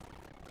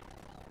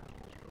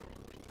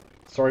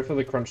 Sorry for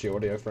the crunchy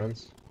audio,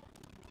 friends.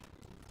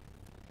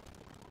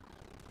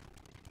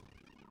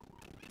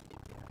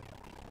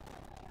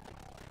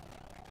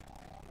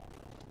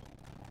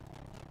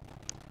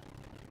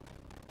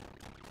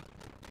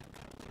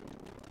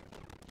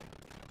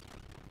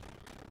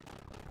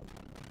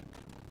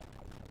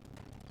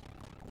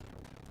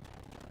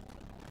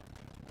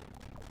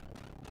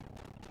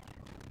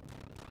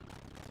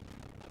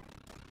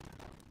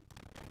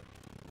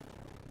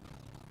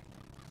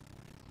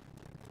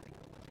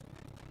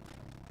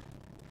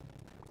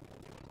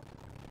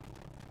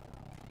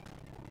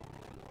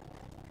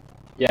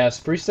 Yeah,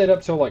 Spree stayed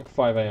up till like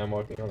 5 AM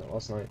working on it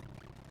last night.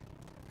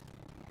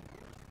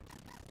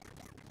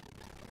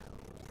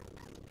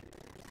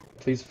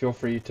 Please feel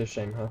free to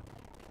shame her.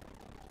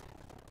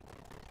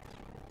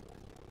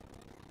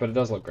 But it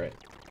does look great.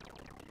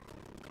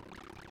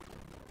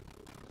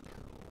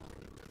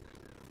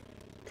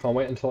 Can't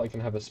wait until I can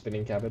have a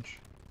spinning cabbage.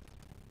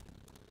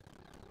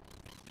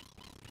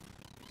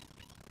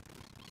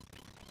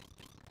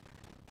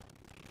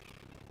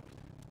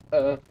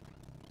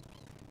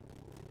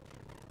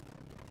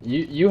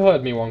 You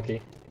heard me,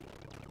 Wonky.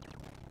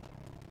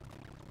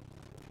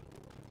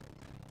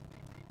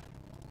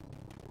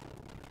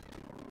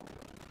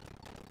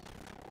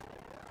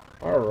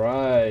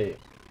 Alright.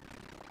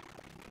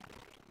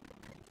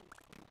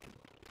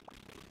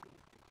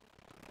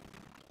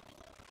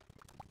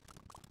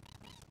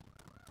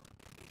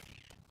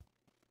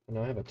 And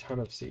I have a ton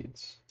of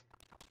seeds.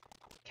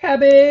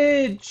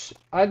 Cabbage!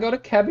 I got a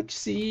cabbage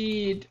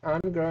seed.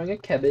 I'm growing a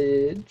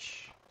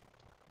cabbage.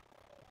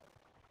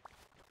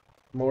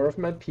 More of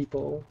my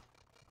people.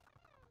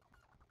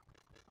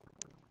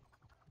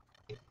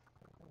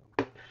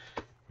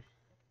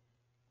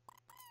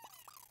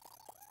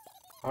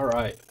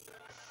 Alright.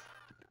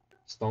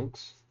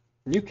 Stonks.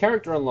 New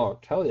character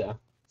unlocked. Hell yeah.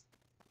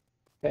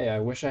 Hey, I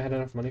wish I had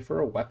enough money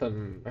for a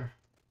weapon.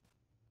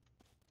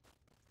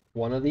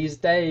 One of these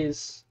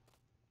days.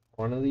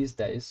 One of these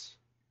days.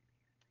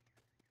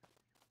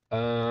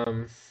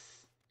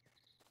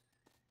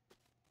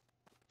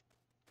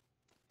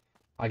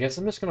 I guess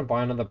I'm just gonna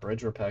buy another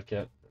bridge repair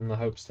kit in the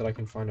hopes that I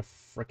can find a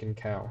frickin'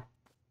 cow.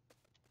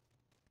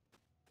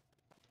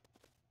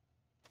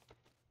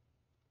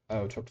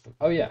 Oh, talk to them.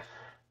 Oh yeah.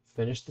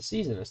 Finish the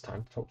season. It's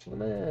time to talk to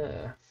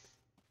them.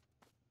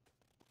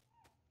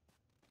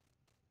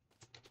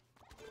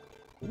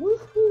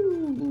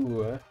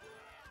 Woohoo!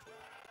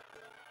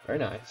 Very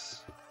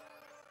nice.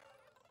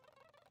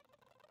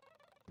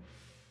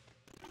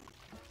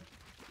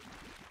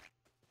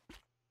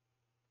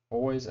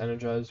 Always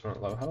energized when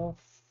at low health.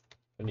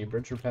 A new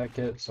bridge repair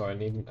kit, so I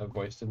needn't have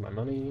wasted my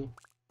money.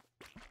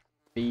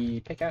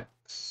 The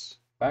pickaxe.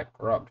 Back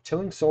rub.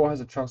 Tilling saw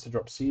has a chance to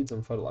drop seeds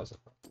and fertilizer.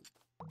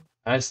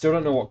 And I still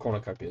don't know what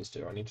cornucopias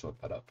do. I need to look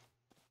that up.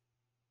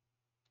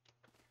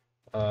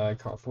 I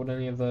can't afford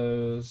any of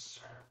those.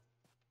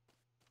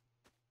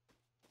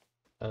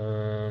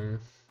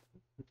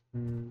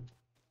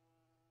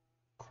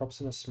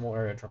 Crops in a small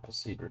area drop a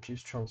seed.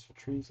 Reduce chance for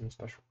trees and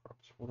special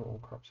crops. Water all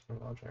crops in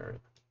a large area.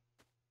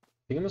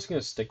 I think I'm just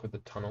going to stick with the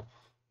tunnel,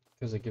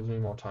 because it gives me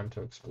more time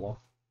to explore.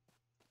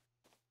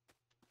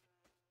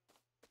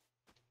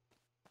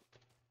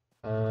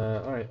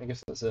 Alright, I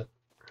guess that's it.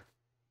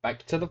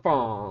 Back to the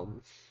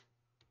farm.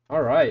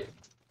 Alright.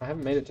 I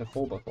haven't made it to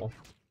 4 before.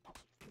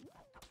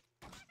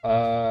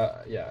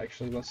 Yeah,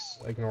 actually, let's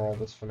ignore all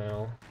this for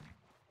now.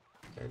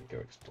 And go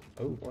explore.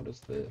 Oh, what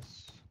is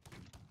this?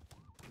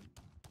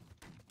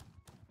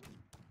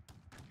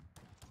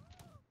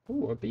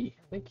 Ooh, a bee.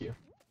 Thank you.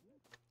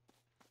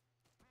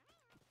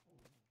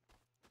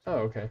 Oh,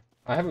 okay.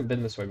 I haven't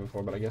been this way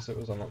before, but I guess it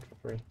was unlocked for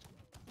free.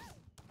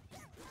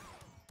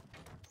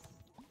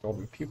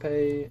 Golden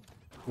pupae.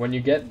 When you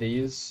get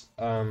these,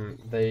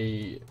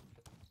 they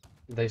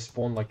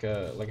spawn like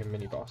a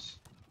mini boss.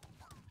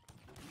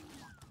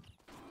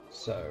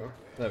 So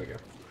there we go.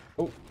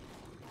 Oh,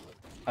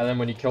 and then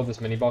when you kill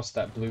this mini boss,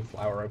 that blue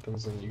flower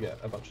opens and you get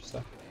a bunch of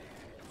stuff.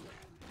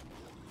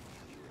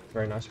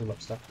 Very nice. We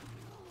love stuff.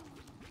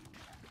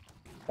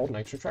 Hold an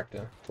extra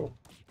tractor. Cool.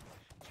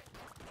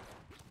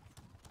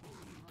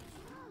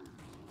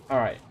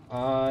 Alright,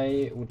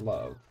 I would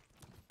love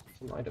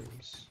some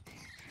items.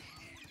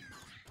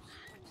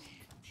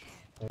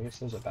 I guess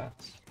those are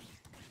bats.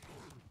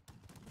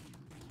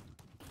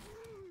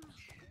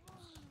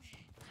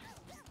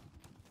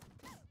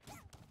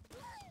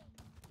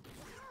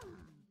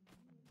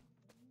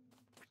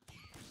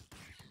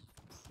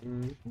 I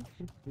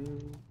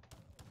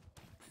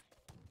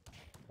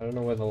don't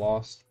know where the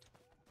last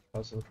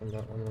person from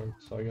that one went,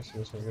 so I guess I'm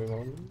just gonna move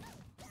on.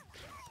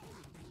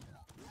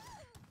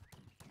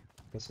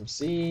 Get some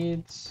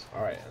seeds.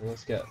 Alright, and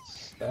let's get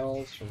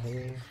spells from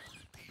here.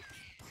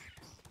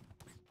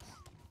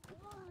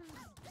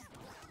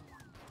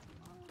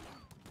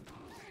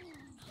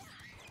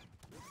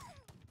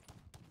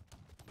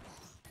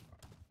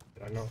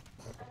 Did I know?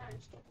 Okay,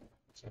 nice,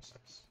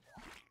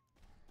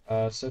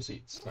 nice. So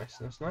seeds.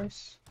 Nice, nice,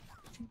 nice.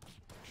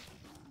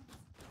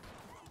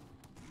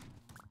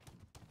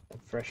 A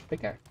fresh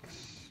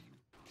pickaxe.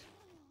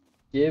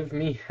 Give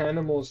me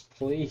animals,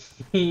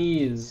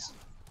 please.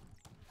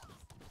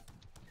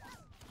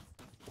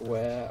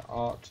 Where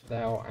art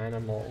thou,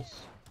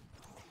 animals?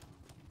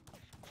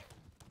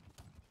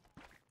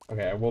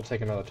 Okay, I will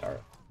take another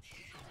turret.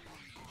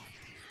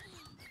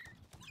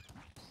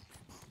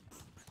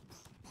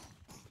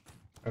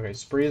 Okay,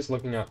 Spree is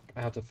looking up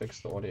how to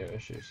fix the audio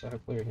issue, so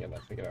hopefully we can get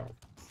that figured out.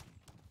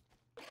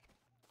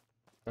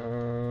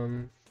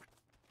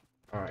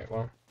 Alright,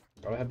 well,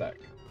 gotta head back.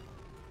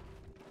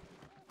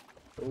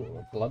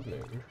 Ooh, Blood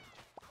Moon.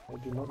 I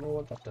do not know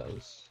what that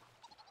does.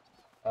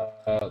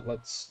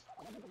 Let's...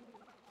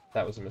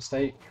 That was a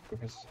mistake,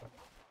 because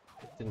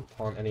I didn't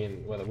plant any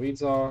in where the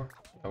weeds are.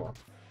 Oh well.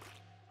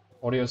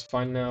 Audio's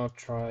fine now,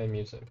 try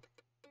music.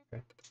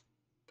 Okay.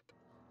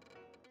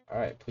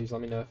 Alright, please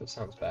let me know if it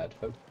sounds bad,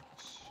 folks.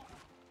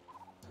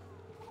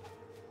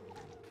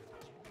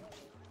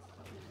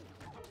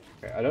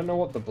 Okay, I don't know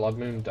what the Blood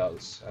Moon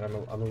does, and I'm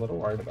a little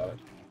worried about it.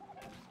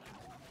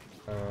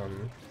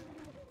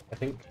 I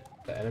think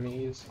the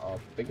enemies are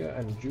bigger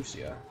and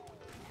juicier,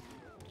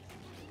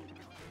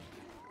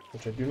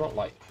 which I do not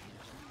like.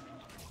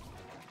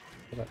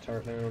 Put that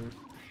turret down.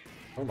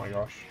 Oh my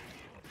gosh.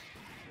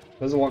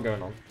 There's a lot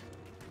going on.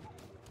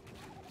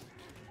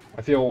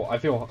 I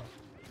feel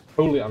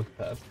totally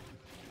unprepared.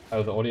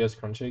 Oh, the audio's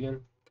crunchy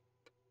again?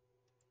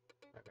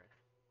 Okay.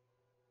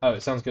 Oh,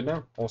 it sounds good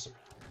now? Awesome.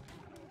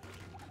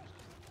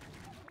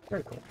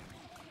 Very cool.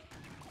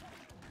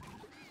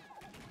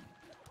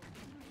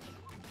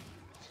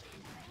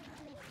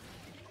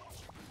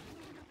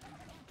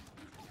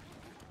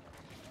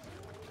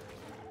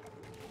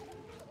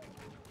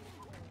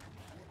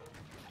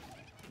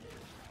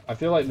 I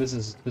feel like this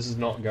is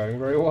not going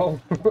very well.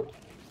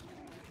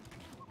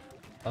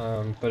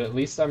 But at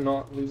least I'm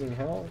not losing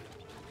health.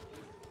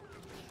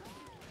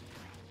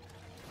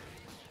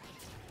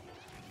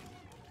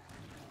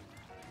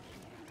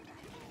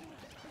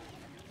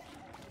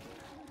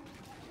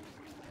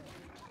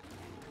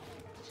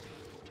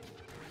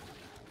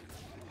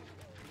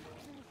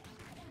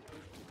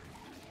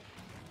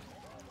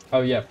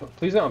 Oh yeah,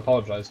 please don't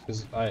apologize,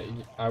 because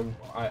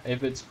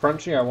if it's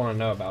crunchy, I want to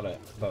know about it.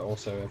 But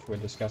also, if we're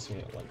discussing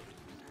it, like,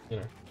 you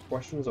know,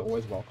 questions are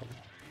always welcome.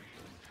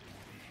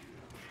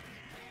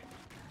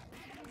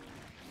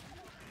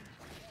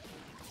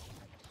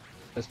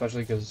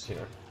 Especially because, you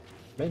know,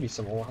 maybe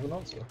someone will have an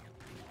answer.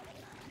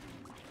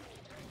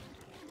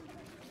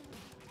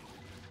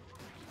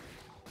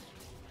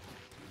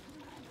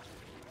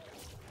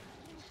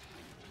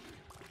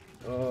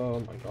 Oh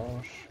my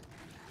gosh.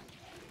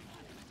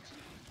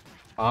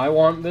 I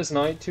want this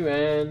night to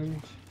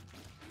end.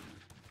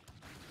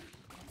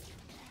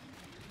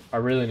 I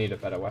really need a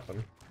better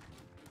weapon.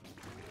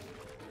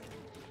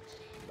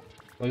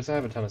 At least I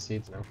have a ton of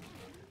seeds now.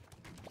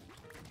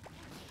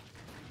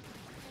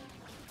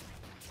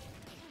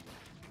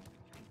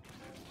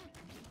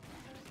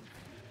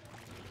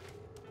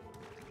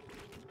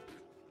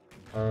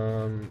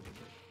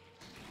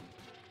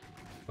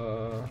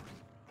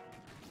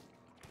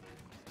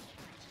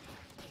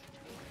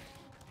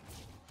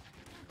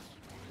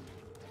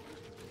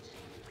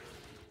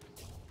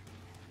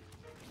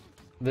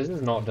 This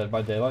is not Dead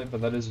by Daylight, but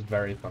that is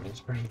very funny,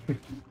 Spring.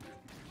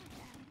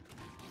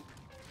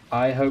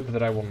 I hope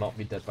that I will not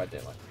be Dead by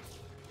Daylight.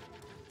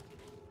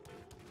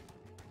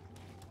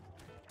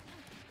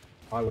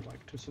 I would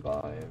like to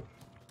survive.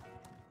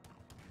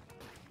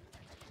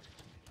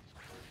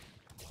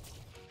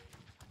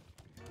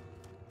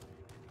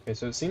 Okay,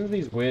 so it seems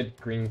these weird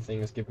green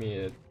things give me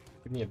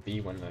a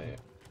bee when I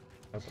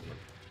open them.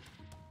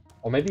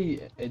 Or maybe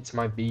it's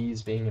my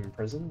bees being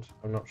imprisoned?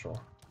 I'm not sure.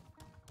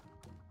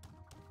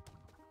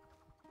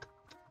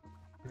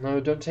 No,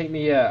 don't take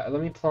me yet.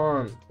 Let me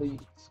plant, please.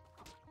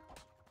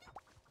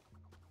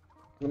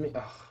 Let me...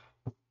 Ugh.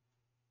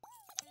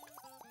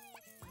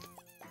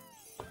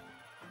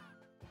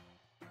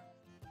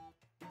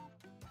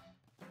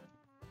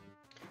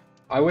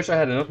 I wish I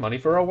had enough money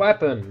for a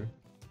weapon.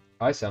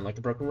 I sound like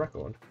a broken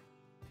record.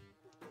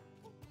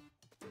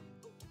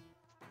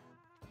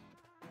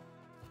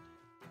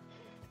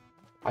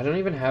 I don't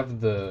even have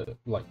the,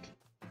 like,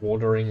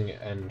 watering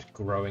and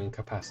growing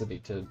capacity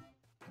to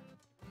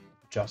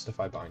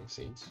justify buying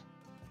seeds.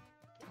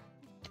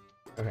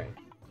 Okay,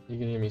 you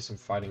can give me some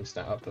fighting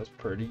stat up, that's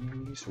pretty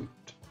sweet.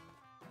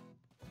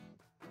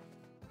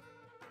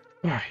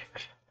 Alright.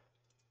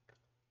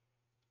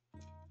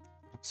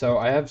 So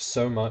I have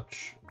so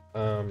much,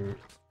 well,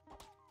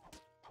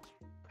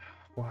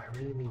 I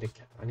really need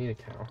I need a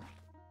cow.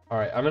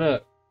 Alright,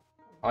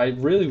 I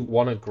really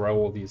want to grow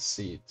all these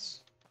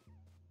seeds.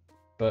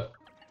 But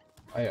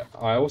I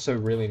also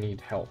really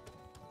need help.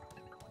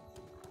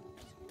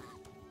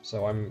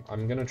 So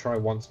I'm gonna try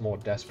once more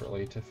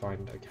desperately to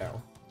find a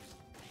cow.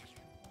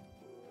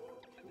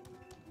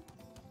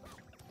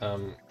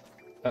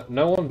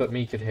 No one but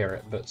me could hear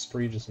it, but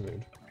Spree just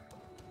moved.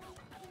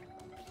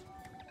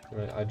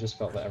 I just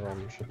felt that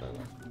everyone should know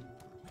that.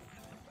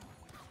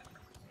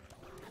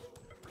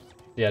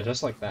 Yeah,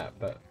 just like that,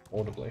 but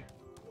audibly.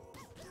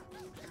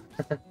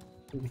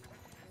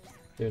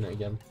 Doing it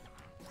again.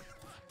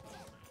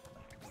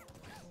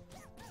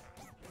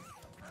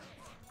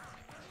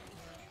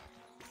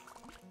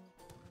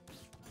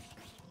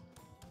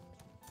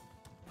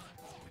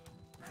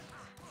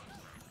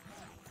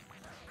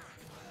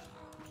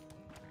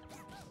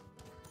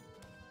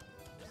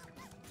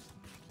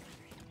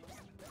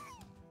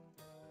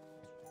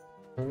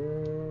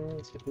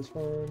 let's get this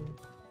one.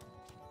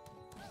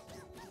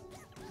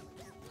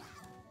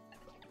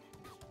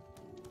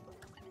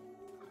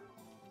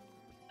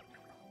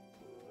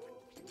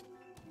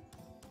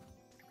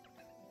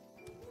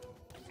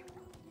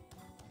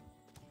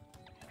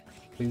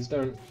 Please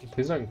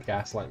don't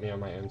gaslight me on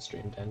my own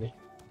stream, Dandy.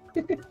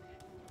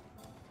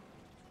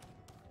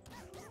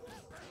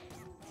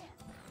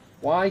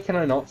 Why can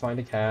I not find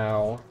a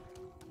cow?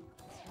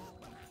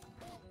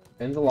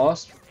 In the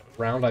last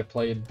round I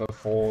played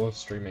before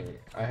streaming,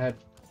 I had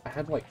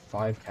like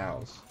 5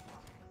 cows.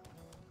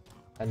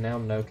 And now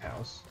no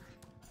cows.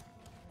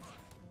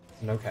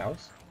 No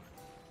cows?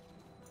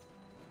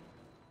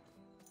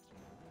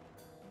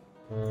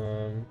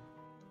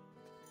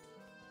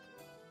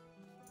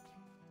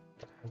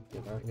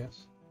 Do that, I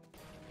guess.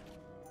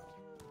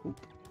 Oop.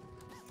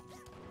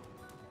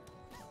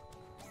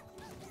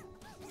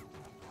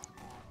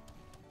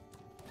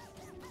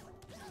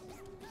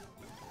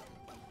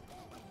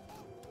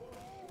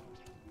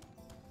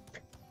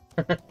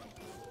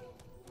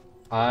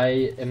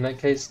 I, in that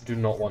case, do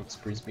not want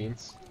spruce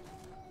beans.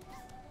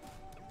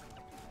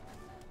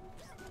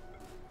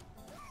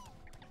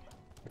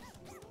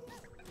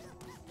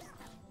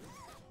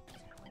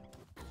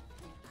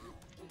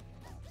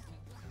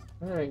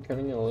 Alright,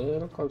 cutting a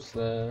little close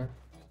there.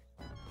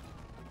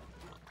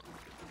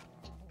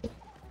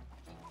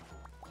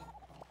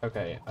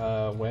 Okay,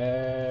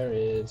 where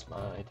is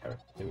my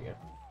terrace? Here we go.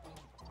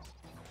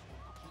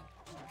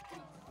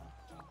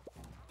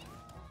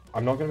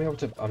 I'm not even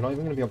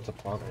gonna be able to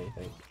plant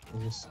anything.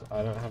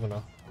 I don't have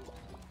enough.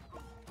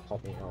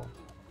 Help me out.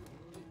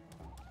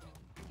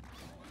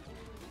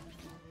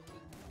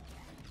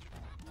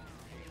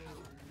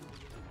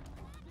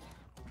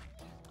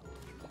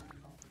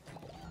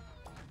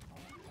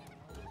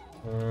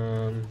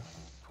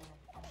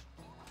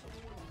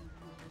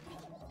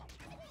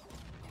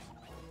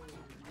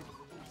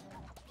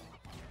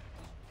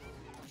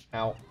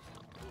 Ow.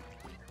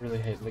 I really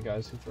hate the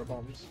guys who throw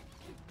bombs.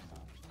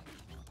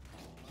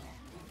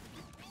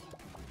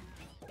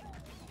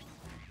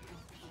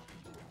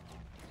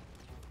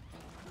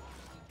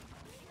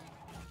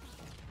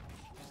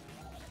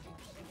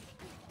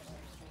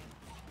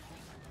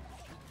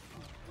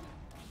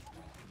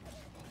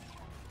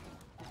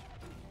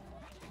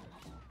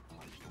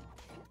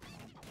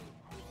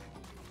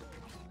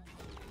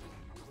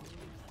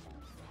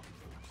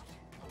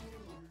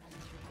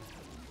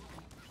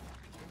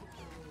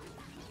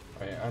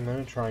 Okay, I'm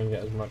gonna try and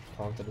get as much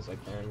planted as I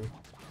can.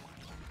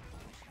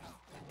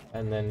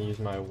 And then use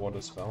my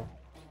water spell.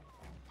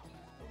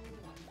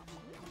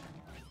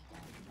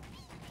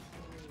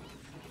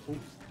 Ooh.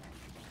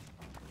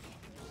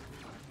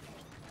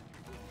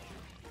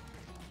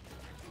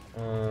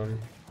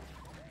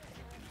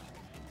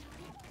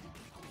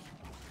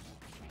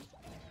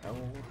 Ow.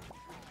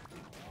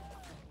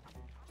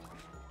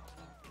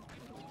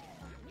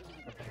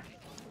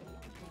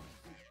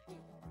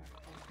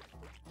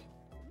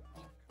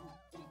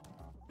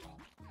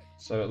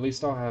 So at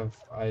least I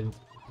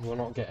will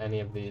not get any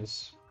of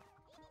these.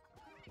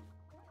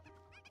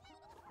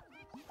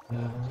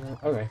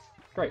 Okay,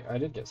 great, I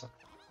did get some.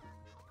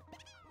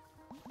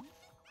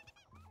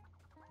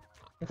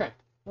 Okay,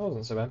 that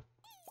wasn't so bad.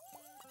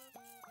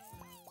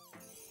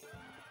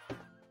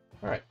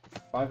 Alright,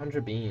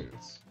 500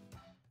 beans.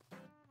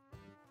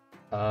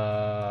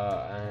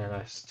 And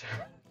I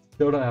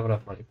still don't have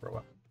enough money for a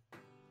while.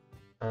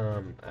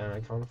 And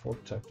I can't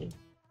afford turkey.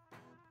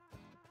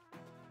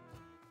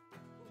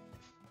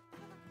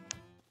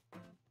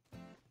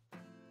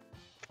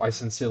 I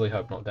sincerely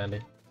hope not,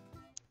 Dandy.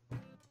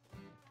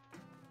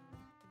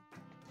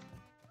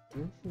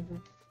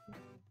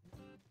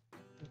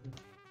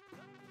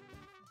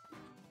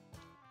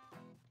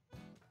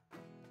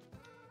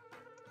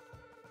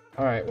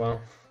 Alright, well,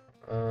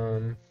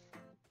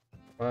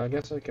 I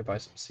guess I could buy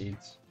some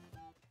seeds.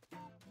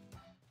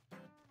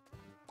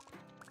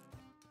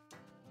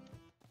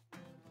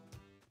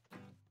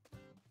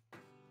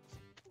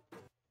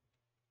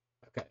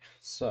 Okay,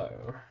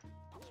 so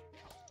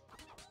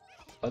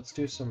let's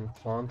do some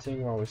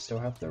planting while we still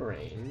have the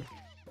rain.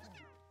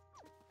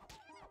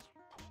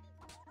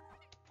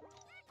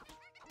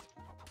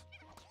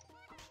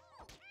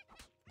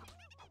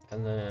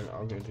 And then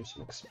I'll go do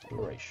some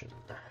exploration.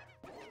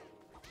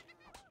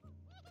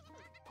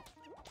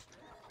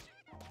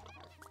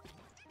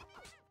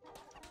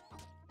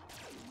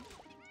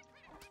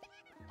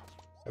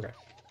 Okay.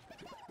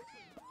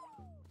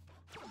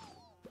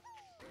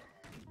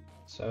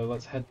 So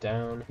let's head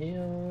down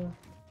here.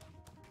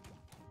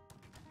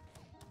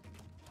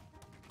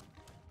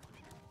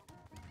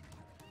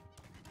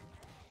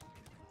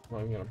 I'm not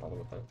even gonna bother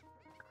with that.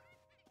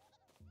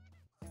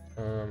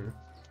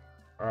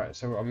 Alright,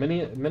 so a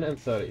minute and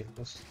 30.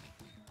 Let's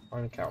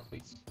find a cow,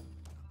 please.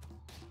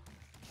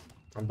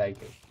 I'm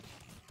begging.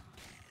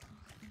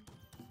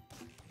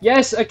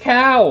 Yes, a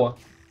cow!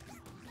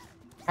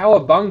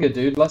 Cowabunga,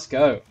 dude, let's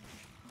go.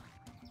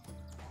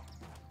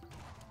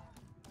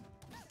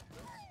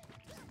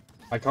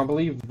 I can't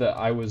believe that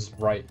I was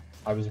right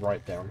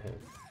down here.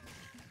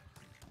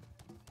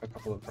 a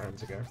couple of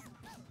rounds ago.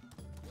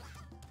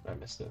 I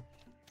missed it.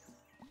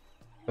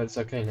 But it's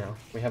okay now.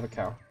 We have a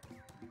cow.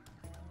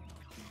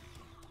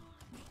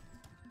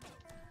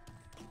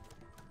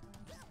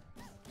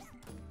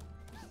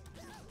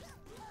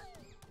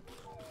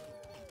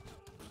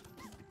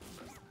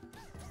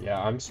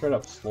 Yeah, I'm straight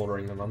up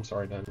slaughtering them. I'm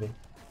sorry, Dandy.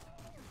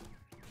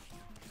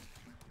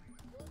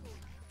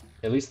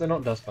 At least they're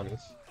not dust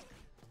bunnies.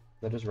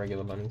 They're just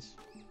regular bunnies.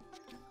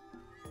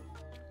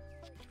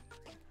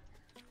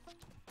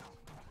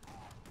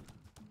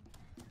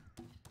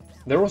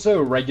 They're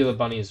also regular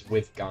bunnies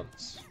with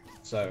guns,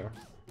 so,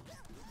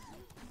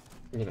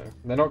 you know,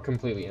 they're not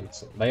completely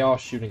innocent. They are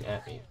shooting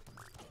at me.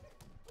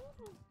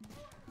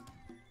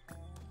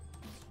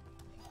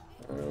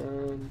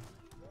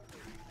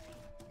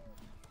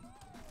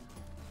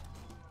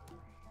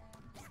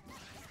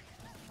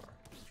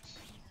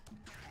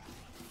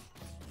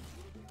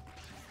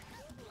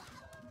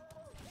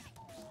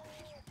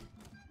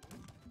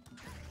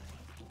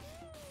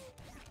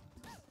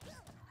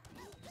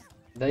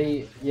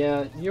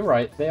 Yeah, you're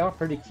right, they are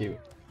pretty cute.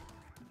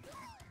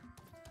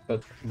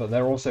 But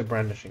they're also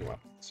brandishing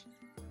weapons.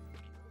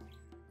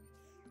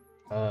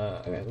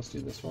 Okay, let's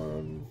do this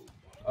one.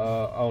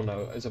 Oh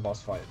no, it's a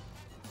boss fight.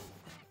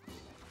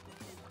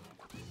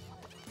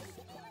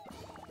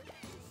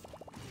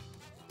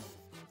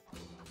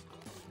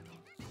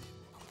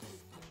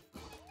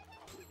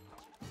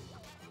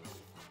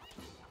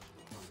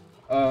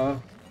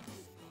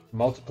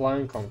 Multiply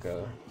and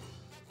conquer.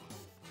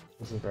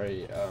 This is a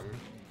very,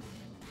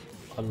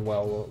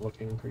 unwell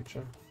looking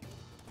creature.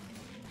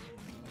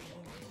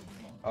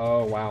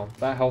 Oh wow,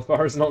 that health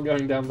bar is not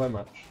going down by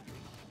much.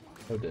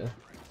 Oh dear.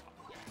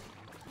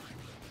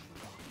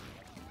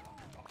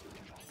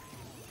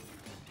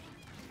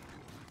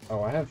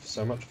 Oh, I have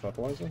so much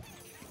fertilizer.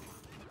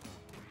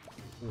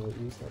 I'll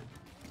use that.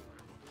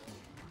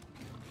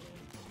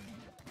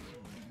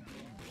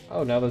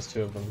 Oh, now there's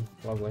two of them.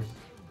 Lovely.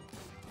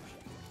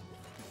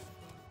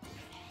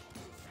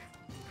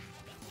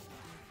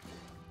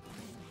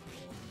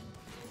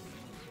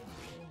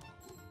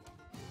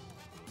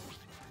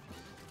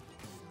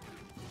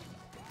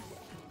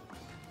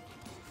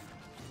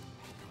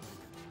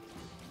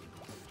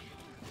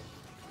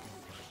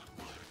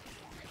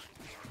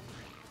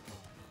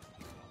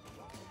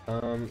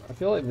 I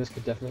feel like this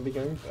could definitely be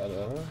going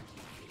better.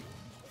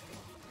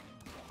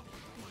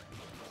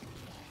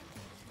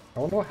 I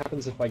wonder what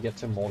happens if I get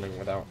to morning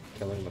without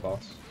killing the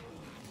boss.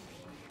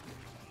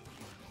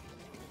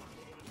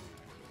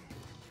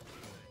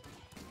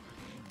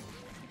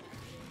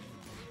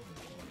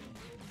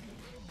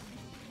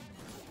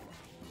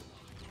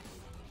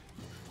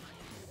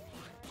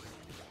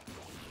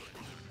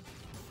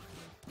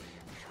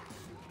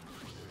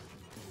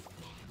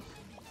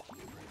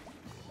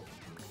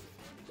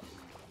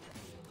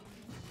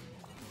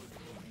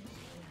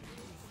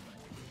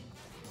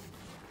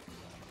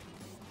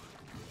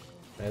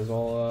 May as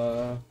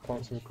well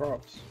plant some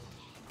crops.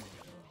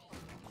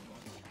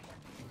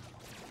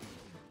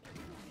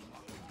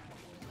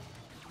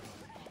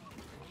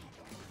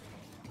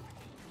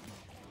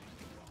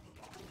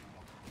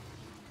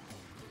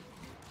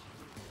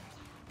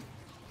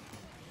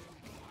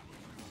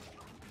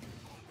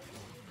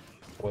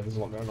 Boy, there's a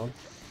lot going on.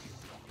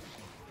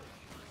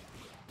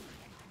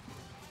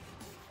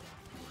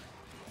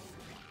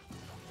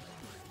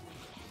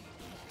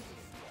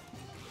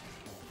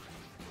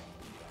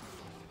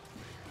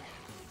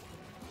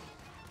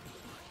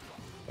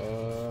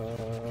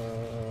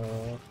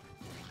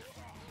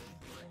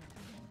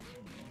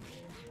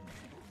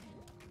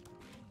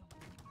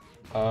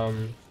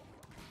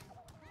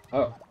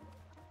 Oh.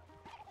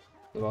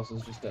 The boss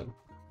is just dead.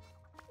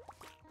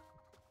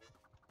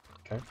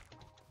 Okay.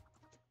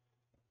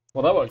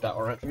 Well, that worked out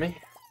alright for me.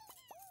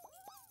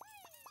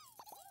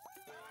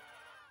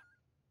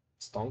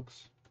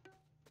 Stonks.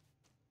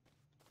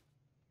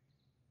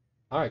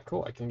 Alright,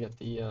 cool. I can get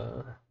the,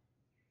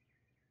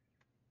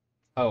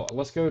 Oh,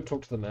 let's go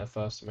talk to the mayor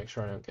first to make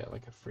sure I don't get,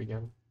 like, a free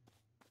gun.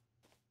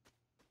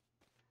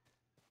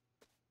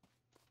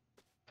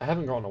 I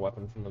haven't gotten a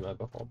weapon from the mayor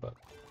before, but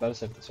better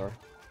safe than sorry.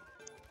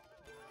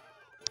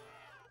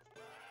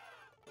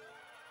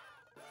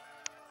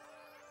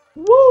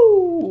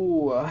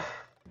 Woo!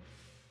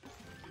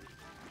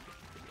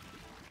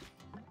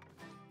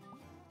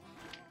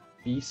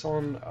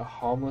 Bison are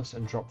harmless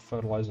and drop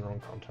fertilizer on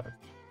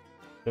contact.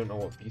 Don't know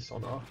what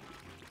Bison are.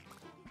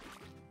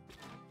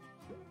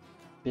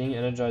 Being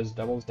energized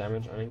doubles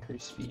damage and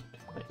increased speed.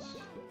 Nice.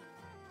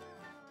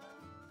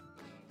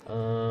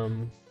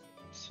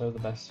 Sow the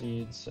best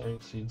seeds. Sowing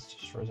seeds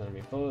destroys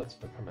enemy bullets.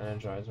 Become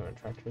energized when a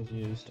tractor is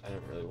used. I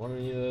don't really want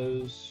any of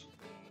those.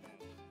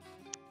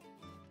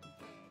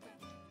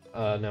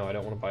 No, I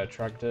don't want to buy a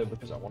tractor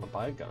because I want to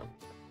buy a gun.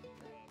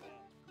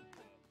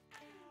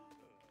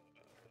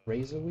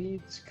 Razor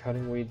weeds.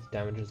 Cutting weeds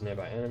damages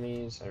nearby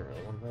enemies. I don't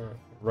really want that.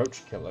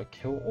 Roach killer.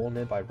 Kill all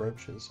nearby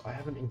roaches. I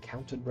haven't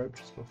encountered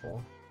roaches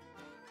before.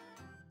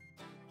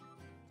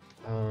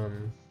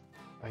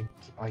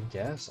 I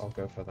guess I'll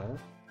go for that.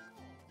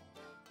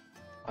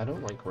 I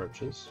don't like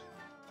roaches.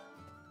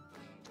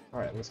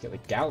 Alright, let's get the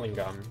Gatling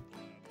gun.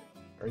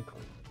 Very cool.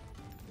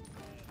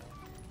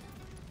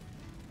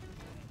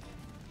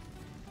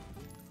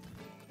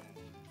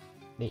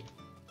 Neat.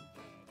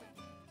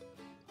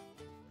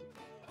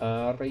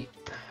 Right.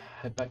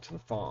 Head back to the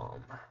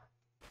farm.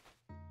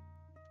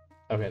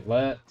 Okay,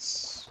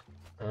 let's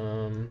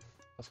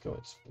go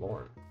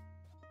exploring.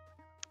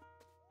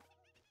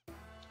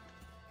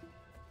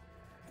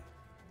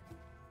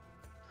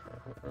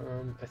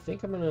 I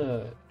think I'm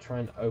gonna try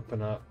and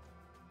open up.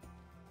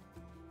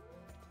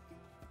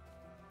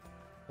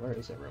 Where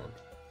is everyone?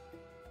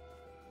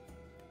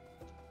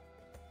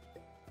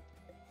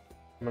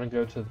 I'm gonna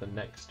go to the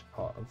next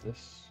part of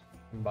this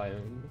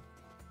biome.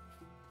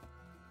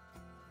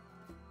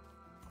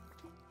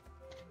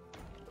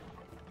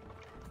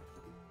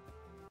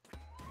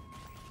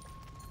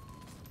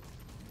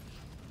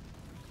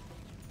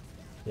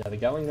 Yeah, the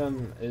Gatling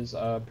gun is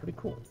pretty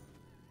cool.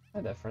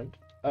 Hi there, friend.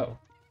 Oh.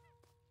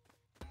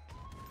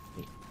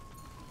 Neat.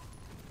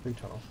 Free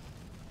tunnel.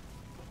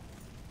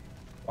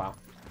 Wow.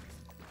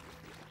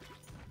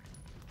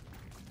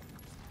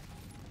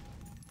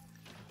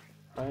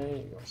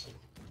 I got some.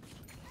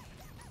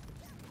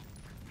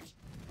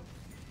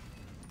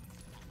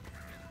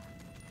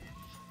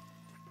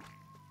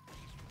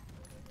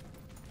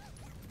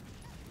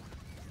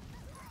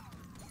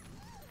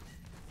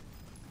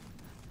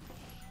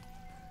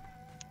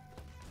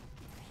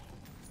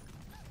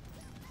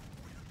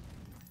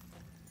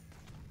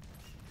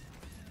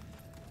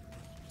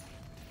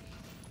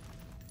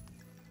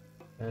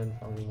 And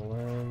farming the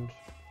land.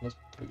 Let's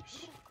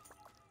boost.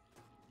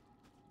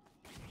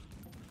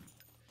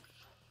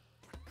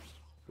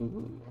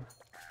 Ooh.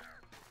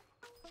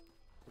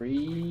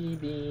 3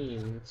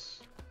 beans.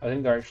 I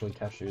think they're actually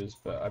cashews,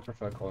 but I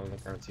prefer calling them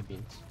currency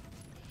beans.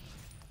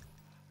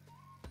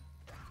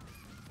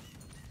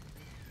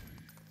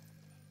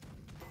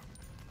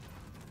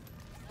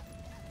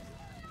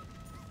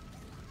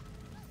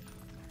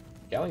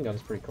 Gatling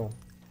gun's pretty cool.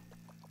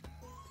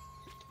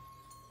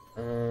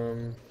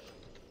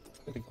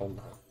 Maybe golden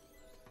heart.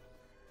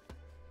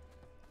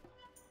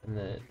 And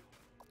then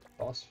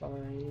boss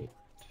fight,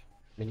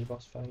 mini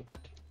boss fight.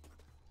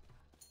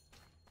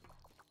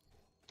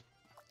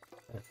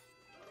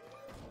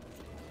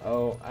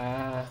 Oh,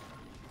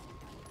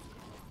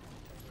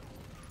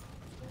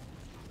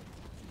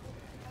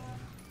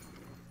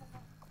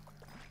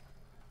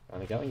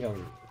 the Gatling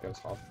gun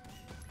goes off.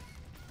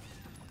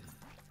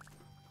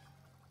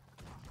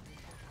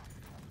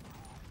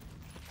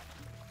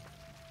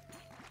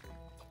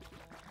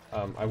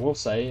 I will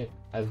say,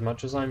 as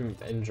much as I'm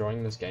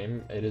enjoying this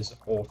game, it is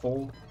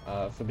awful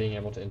for being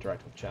able to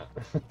interact with chat.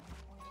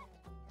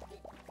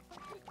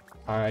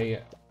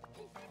 I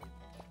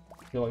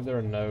feel like there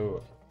are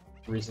no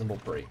reasonable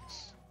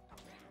breaks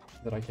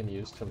that I can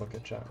use to look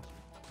at chat.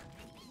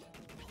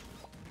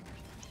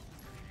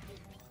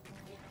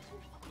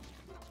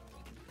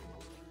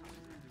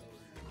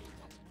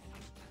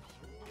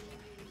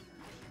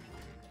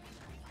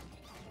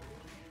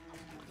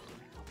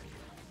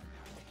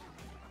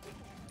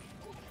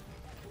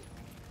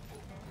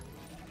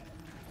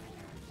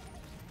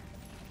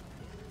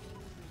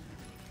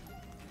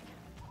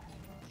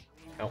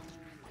 Oh.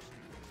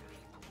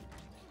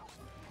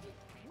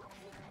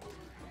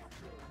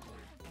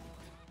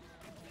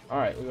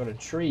 Alright, we got a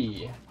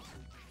tree.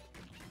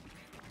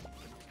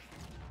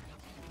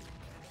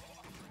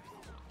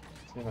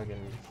 Let's see if I can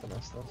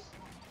finesse this.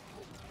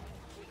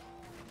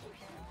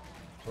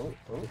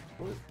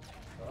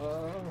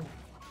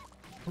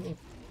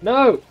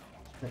 No!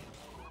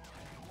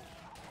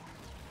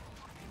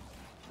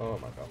 Oh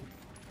my god.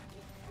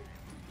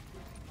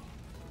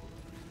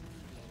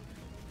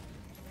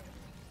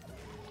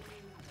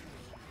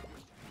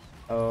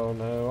 Oh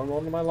no, I'm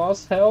on my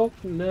last health.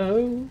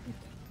 No.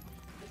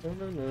 No,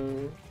 no,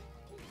 no.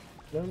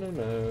 No, no,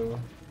 no.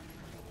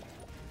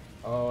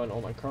 Oh, and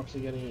all my crops are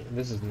getting eaten.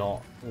 This is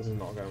not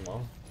going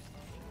well.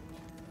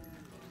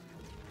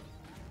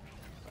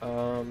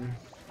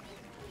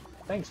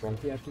 Thanks,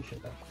 Wonky, I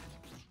appreciate that.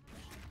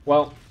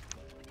 Well,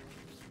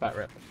 fat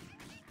rip.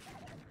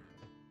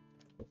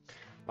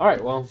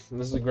 Alright, well,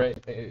 this is a great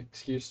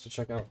excuse to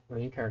check out my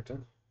new character.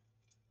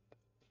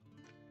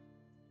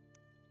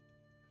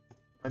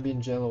 I've been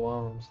in jail a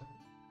while, I'm saying.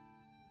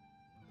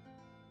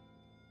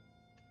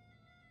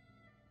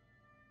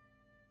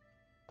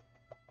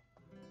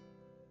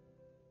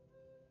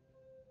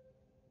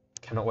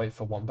 Cannot wait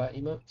for wombat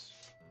emotes.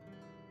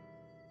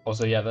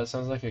 Also, yeah, that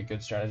sounds like a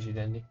good strategy,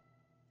 Dandy.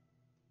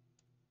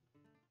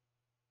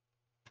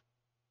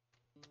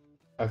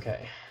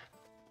 Okay,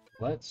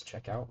 let's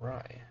check out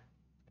Rye.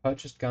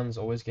 Purchased guns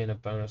always gain a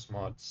bonus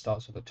mod.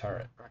 Starts with a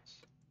turret.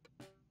 Nice.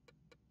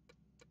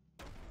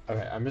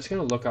 Okay, I'm just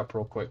gonna look up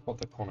real quick what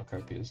the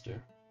cornucopias do.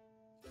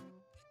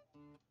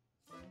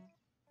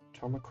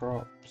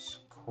 Atomicrops,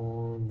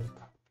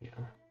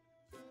 cornucopia.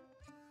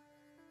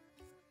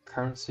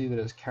 Currency that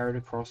is carried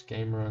across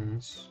game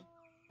runs.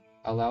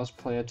 Allows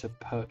player to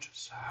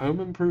purchase home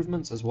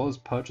improvements as well as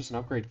purchase and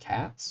upgrade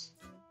cats?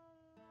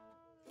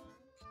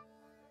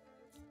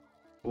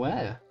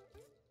 Where?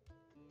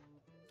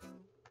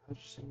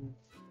 Purchasing.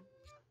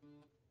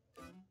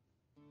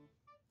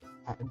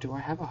 Do I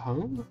have a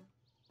home?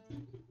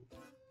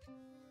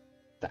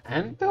 The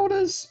ant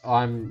builders?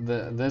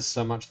 There's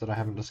so much that I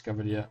haven't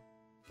discovered yet.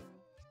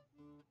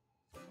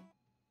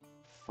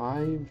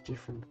 5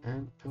 different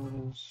ant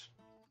builders.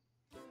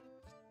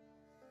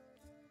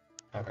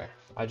 Okay,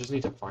 I just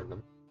need to find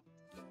them.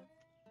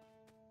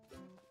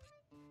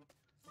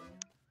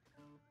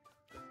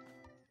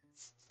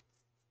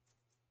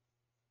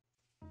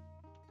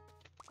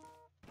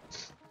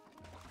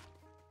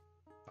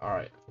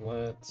 Alright,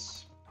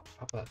 let's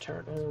pop that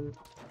turret in.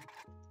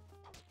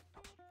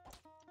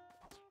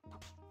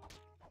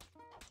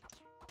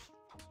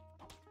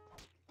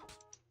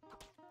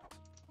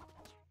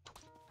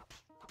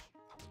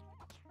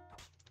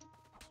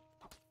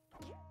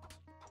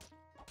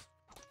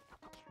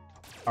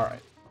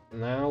 Alright,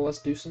 now let's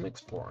do some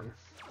exploring.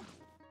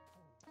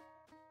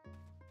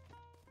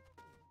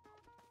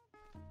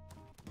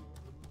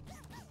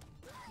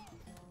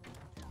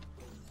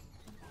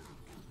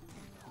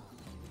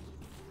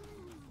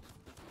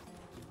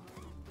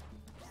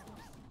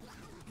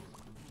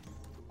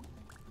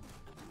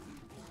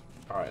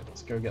 Alright,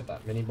 let's go get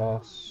that mini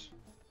boss.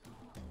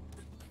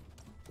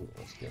 Ooh,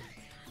 let's get.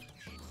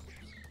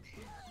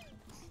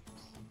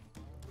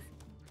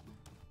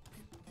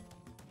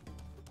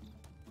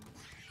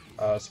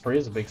 Spree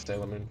is a big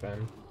Sailor Moon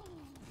fan.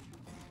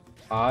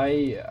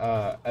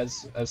 At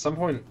some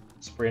point,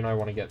 Spree and I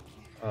want to get,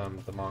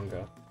 the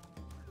manga.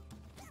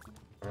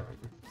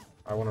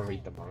 I want to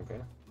read the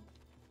manga.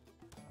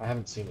 I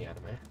haven't seen the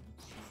anime.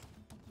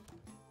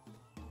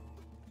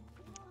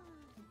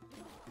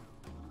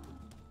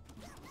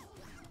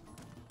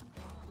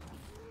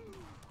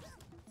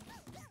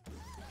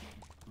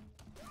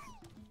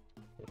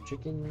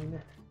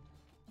 Chicken.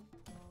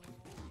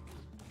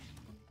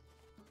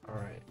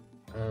 Alright.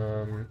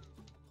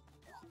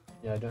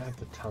 Yeah, I don't have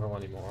the tunnel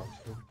anymore.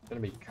 I'm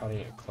gonna be cutting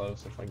it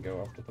close if I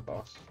go after the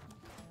boss.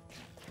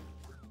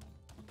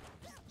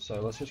 So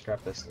let's just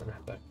grab this and then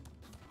head back.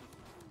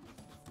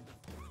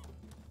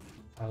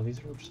 Oh,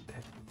 these are all just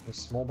the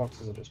small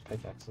boxes are just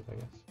pickaxes, I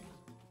guess.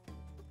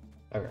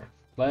 Okay,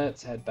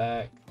 let's head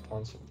back.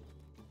 On some.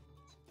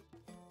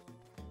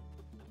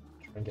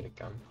 Try and get a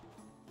gun.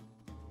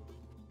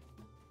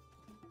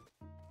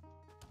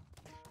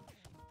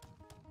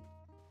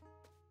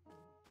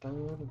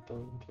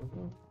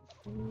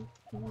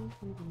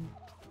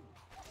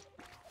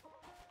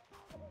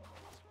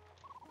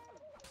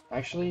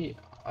 Actually,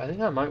 I think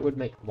I would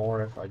make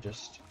more if I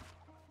just...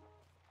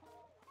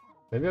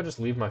 Maybe I'll just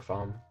leave my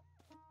farm.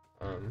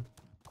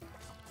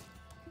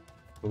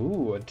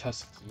 Ooh, a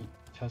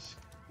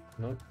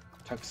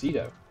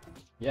tuxedo.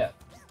 Yeah.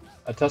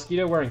 A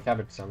tuxedo wearing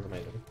Cabbage sounds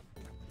amazing.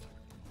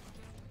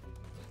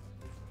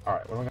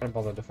 Alright, we're not gonna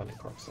bother defending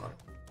crops tonight.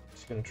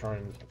 Just gonna try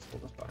and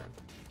explore this biome.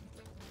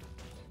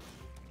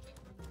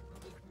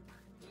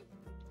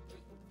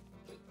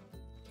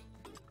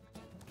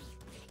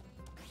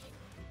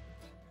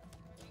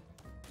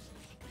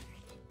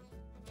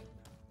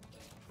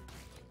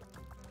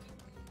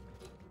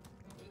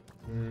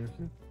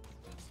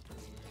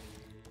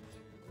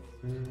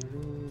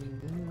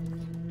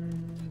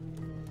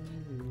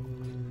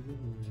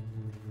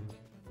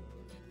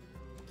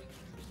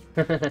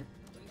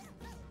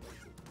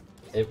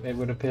 It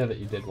would appear that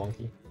you did,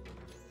 Wonky.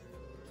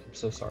 I'm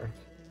so sorry.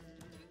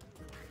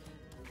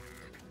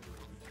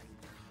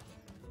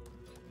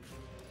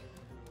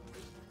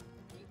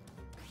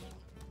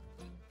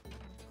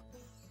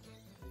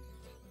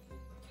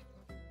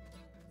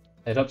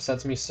 It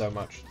upsets me so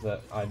much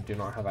that I do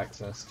not have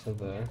access to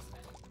the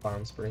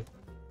farm spree.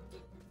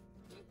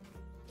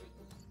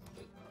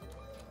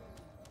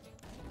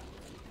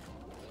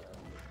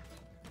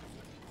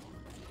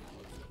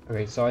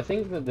 Okay, so I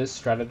think that this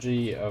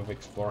strategy of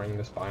exploring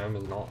this biome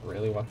is not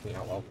really working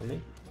out well for me.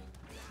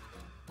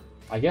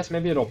 I guess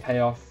maybe it'll pay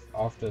off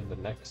after the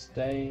next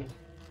day,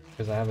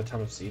 because I have a ton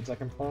of seeds I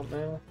can plant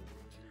now.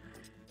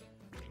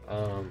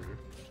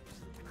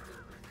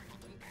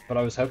 But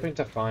I was hoping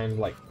to find,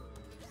 like,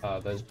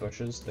 those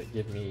bushes that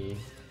give me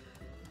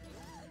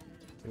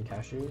some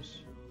cashews.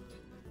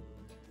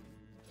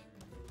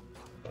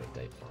 But a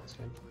date plant's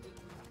good.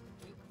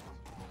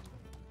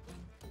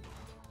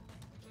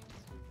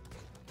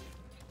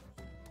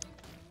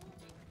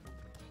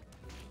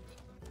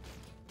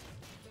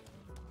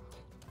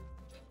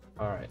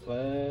 Alright,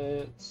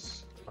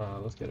 let's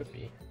get a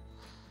bee.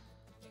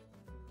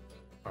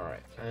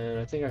 Alright, and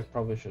I think I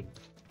probably should...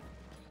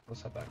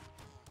 Let's head back.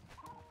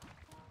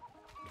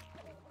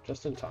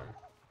 Just in time.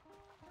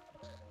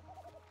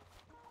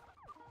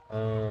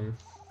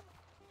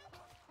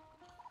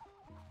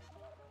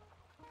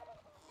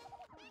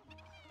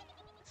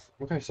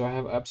 Okay, so I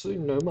have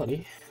absolutely no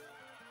money.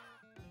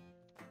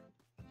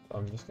 So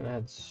I'm just gonna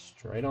head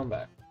straight on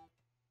back.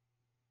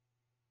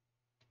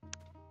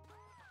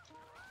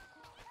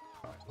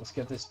 Alright, let's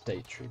get this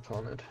date tree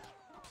planted.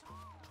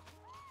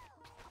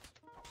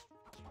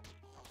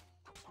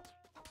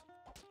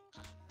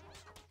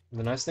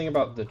 The nice thing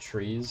about the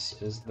trees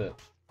is that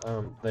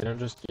they don't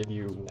just give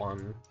you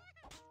one,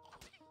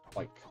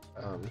 like,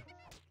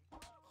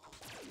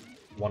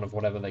 one of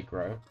whatever they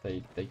grow.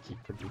 They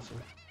keep producing.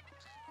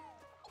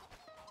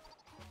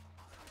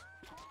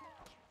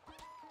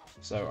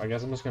 So I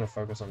guess I'm just gonna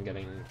focus on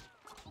getting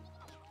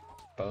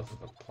both of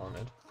them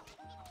planted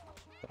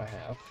that I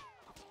have.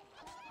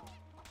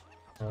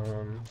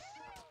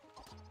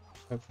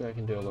 Hopefully I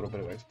can do a little bit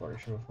of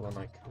exploration before the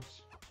night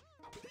comes.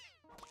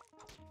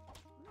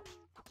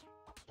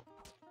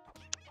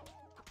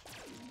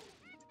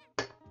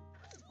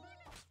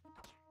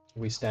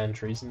 We stand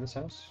trees in this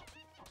house?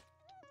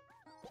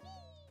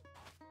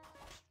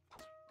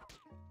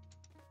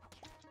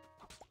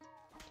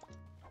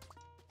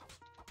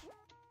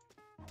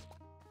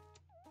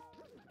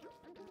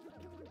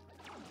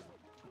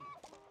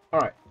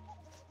 Alright.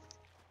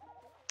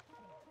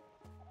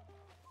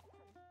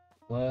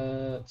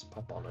 Let's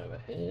pop on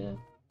over here.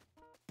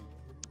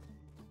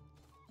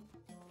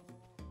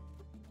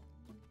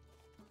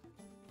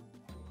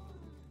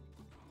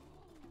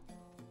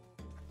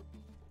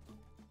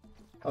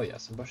 Oh yeah,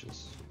 some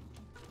bushes.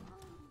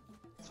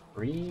 It's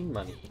free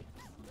money.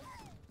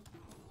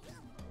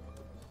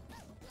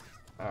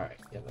 Alright,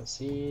 get the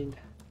seed.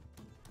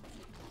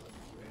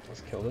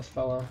 Let's kill this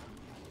fella.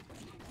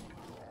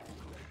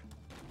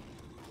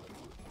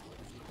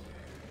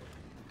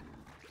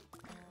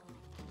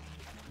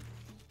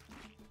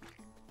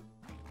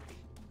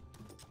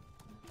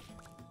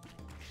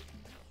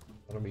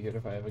 That'll be good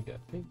if I ever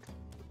get pink.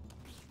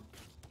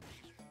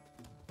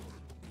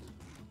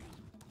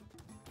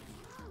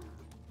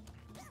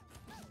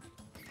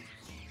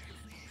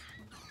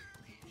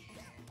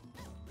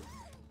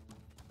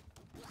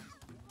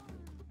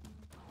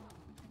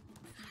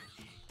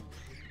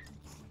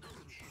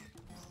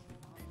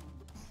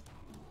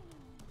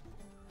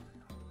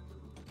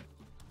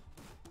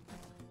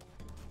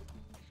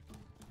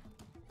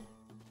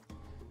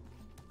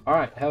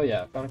 Alright, hell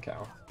yeah, found a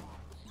cow.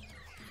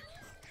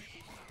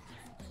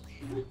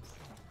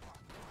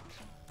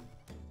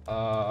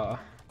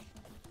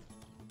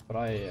 But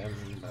I am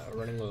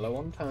running low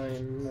on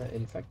time.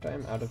 In fact, I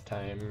am out of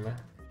time.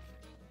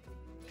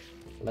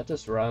 Let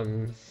us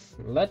run.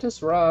 Let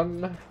us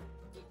run!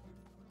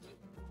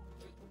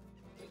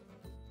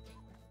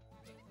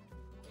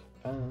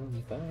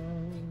 Bum,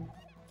 bum,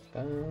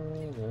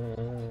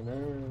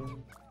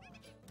 bum.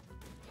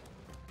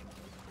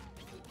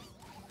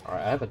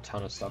 Alright, I have a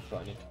ton of stuff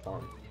that I need to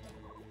plant.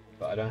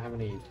 But I don't have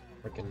any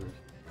freaking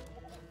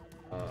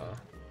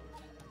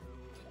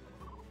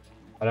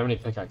I don't have any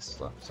pickaxes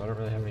left, so I don't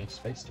really have any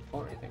space to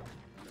plant anything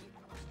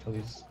until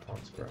these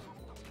plants grow.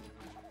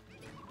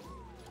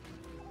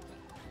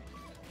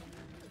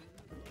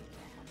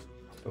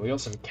 But we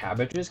got some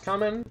cabbages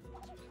coming.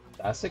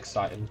 That's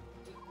exciting.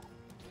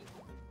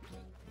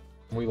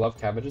 We love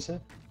cabbages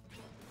here.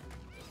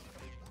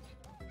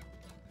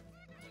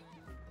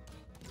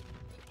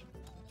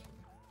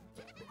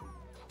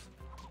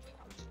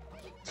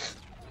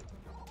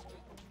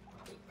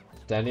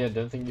 Danny, I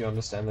don't think you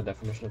understand the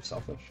definition of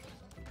selfish.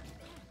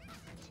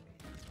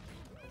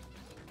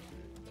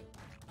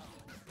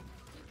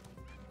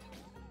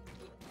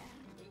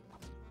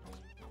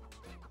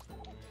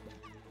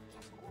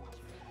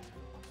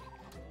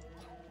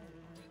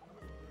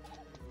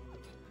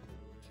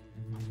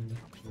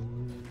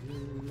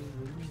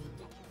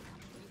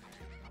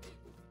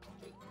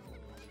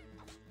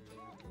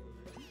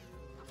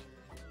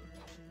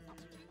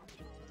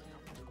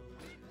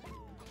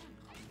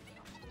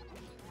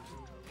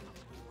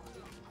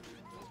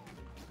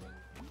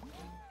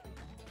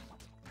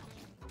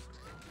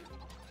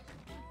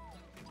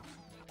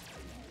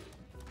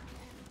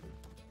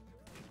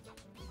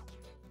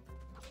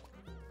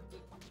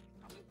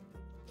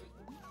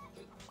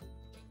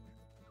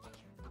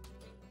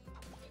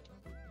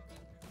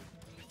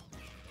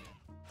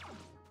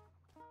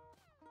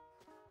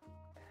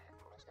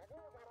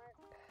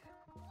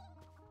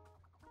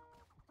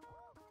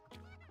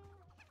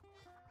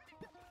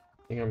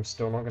 I think I'm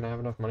still not gonna have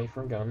enough money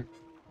for a gun.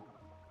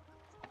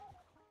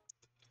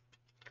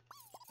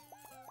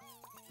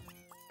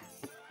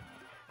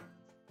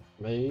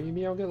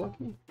 Maybe I'll get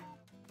lucky.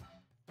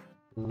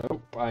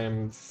 Nope, I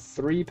am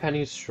 3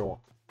 pennies short.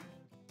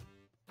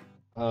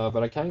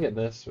 But I can get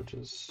this, which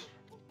is...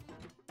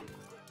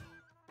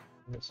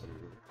 Get some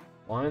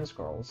lion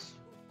squirrels.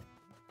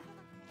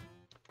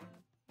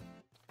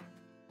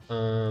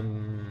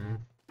 Alright,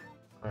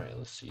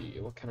 let's see.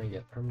 What can I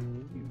get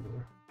from you?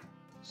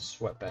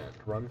 Sweatband.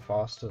 Run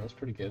faster. That's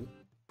pretty good.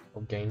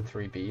 Or gain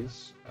 3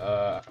 Bs.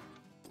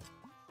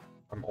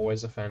 I'm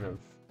always a fan of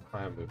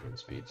higher movement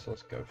speed, so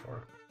let's go for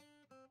it.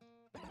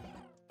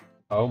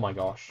 Oh my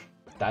gosh.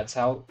 That's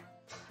how...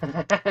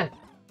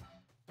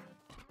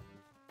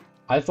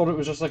 I thought it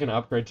was just like an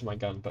upgrade to my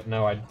gun, but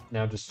no, I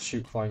now just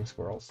shoot flying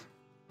squirrels.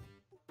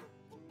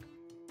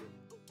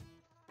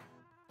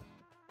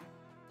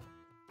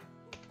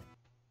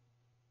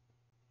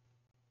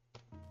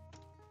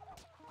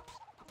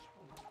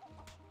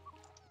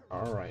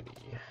 Alrighty.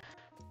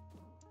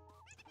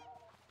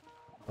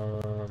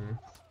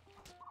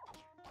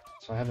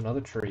 So So I have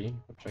another tree,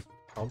 which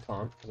I can't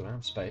plant because I don't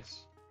have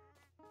space.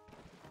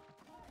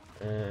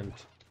 And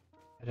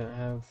I don't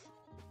have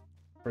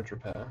bridge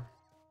repair.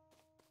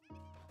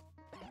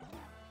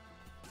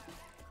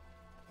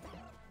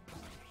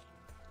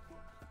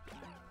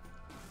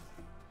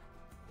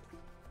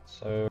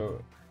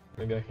 So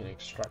maybe I can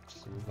extract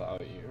some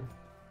value.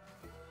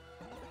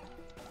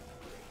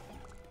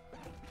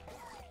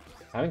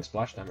 Having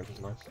splash damage is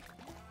nice.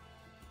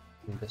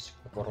 And this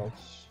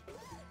bottles.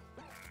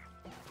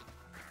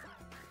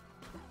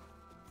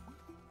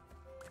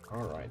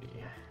 Alrighty.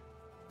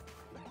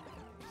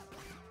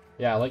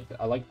 Yeah,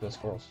 I like the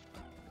squirrels.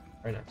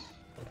 Very nice.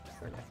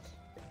 Very nice.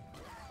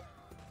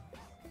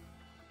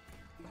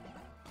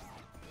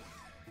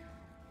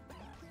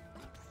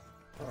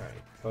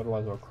 Alright,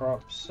 fertilize our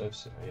crops. So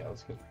yeah,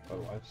 let's get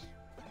fertilize.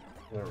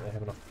 We don't really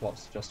have enough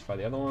plots to justify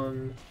the other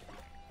one.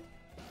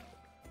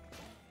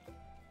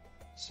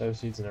 Sow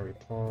seeds in every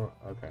plant.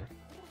 Okay.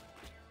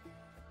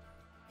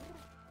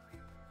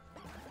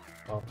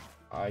 Well,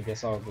 I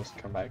guess I'll just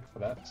come back for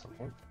that at some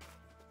point.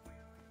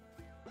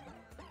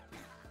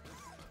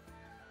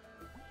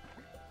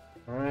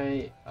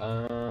 Alright,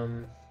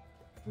 I've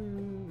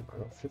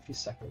got 50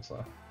 seconds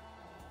left.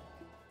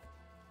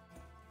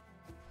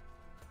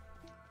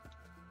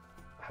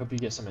 I hope you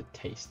get something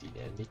tasty,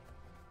 Dandy.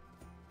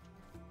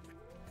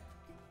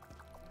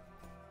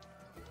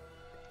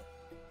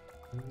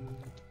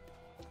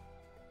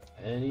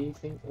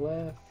 Anything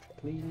left,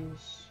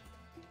 please?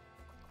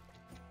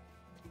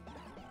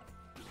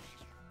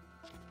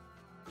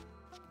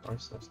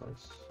 Nice, nice,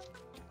 nice.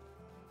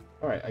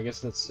 Alright, I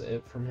guess that's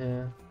it from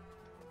here.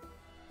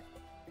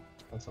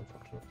 That's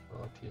unfortunate.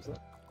 I like to use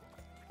that.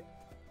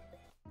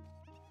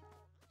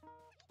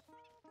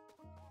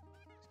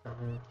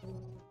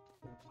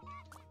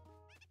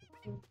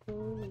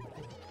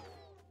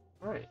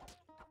 Alright.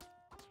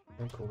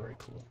 Very cool, very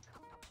cool.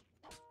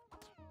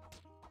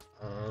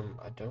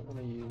 I don't want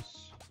to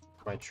use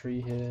my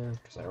tree here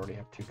because I already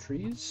have 2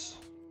 trees.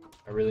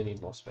 I really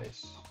need more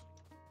space.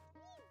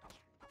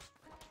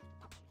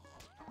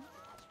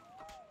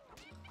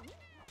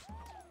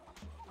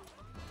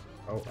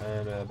 Oh,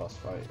 and a boss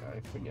fight. I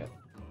forget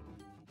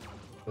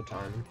the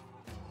time.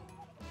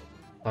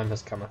 Time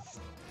has cometh.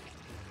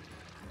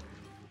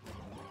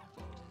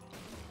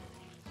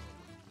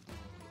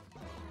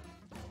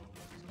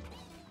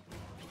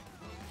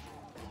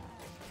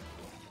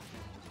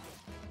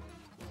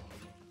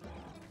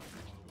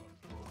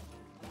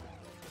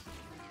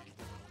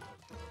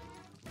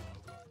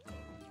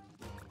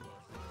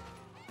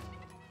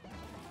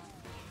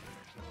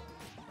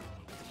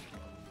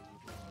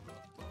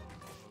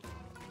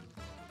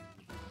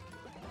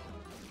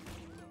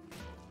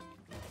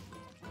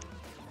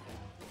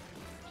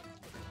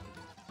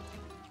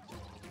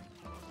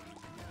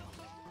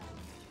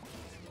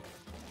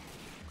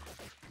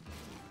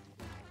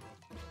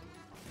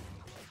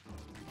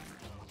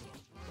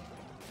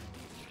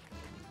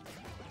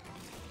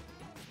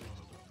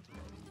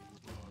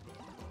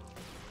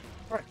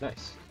 Alright,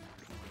 nice.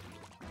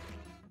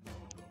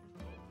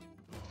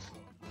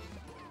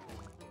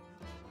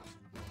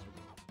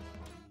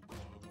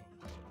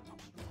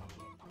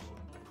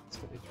 Let's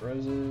get these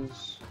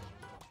roses.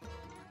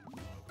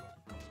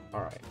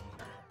 Alright.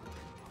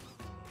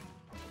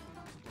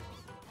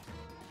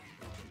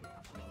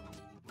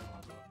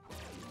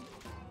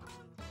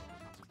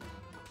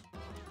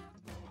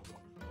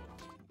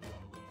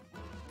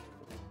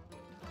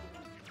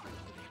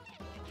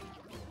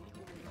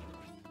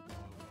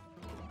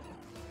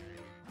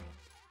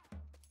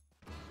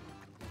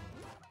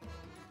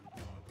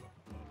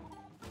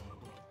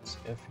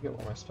 I forget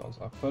what my spells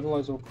are.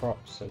 Fertilize all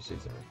crops, sow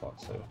seeds in every plot,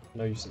 so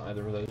no use in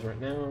either of those right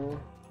now.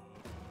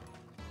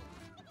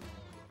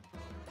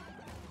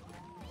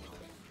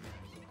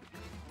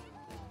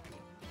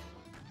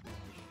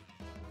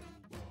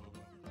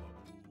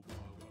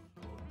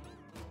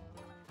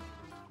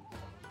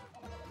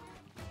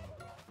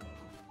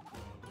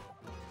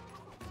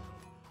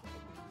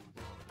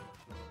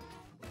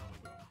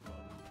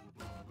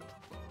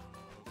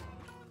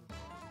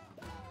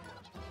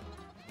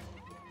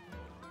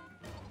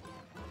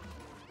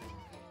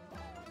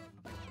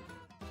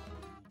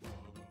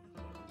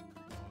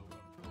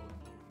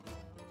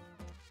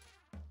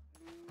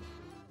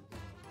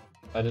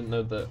 I didn't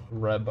know that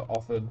Reb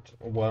offered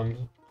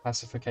worm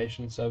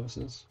classification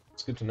services.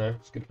 It's good to know.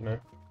 It's good to know.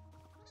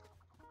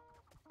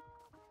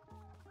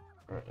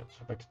 Alright, let's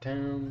go back to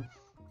town.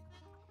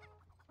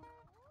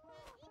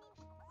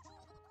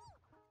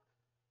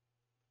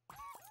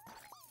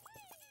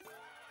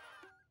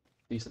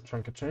 Decent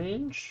chunk of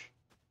change.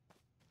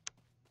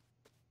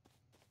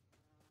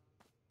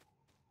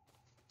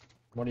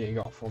 What do you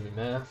got for me,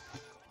 man?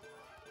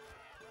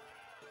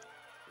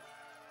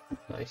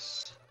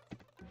 Nice.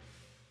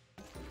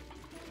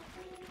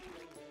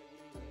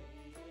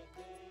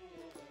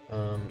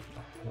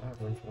 I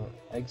have room for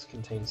that. Eggs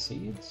contain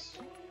seeds.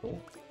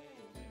 Cool.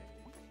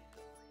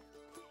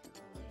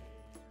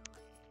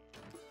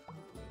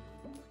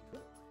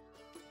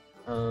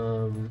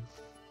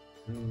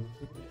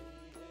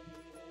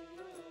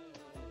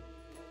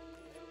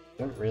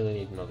 Don't really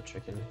need another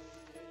chicken.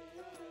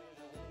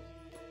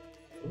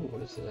 Ooh,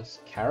 what is this?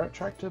 Carrot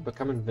tractor?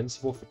 Become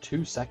invincible for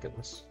 2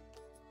 seconds.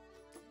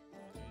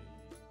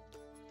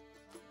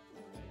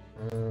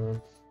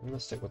 I'm gonna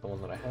stick with the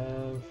one that I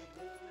have.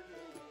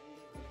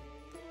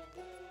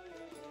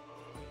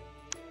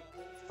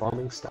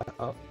 Farming stat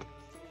up.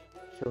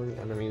 Killing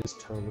enemies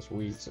turns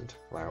weeds into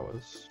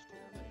flowers.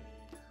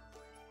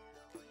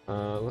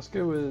 Let's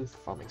go with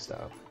farming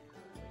stat up.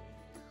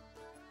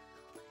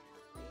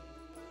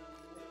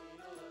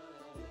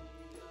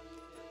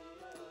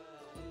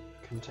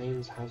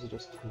 Contains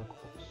hazardous chemicals.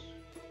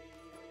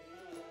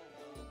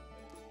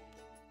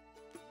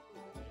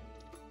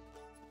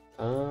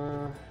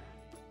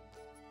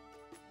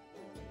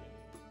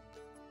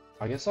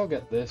 I guess I'll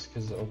get this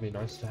because it'll be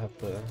nice to have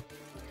the...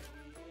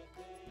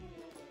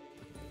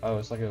 Oh,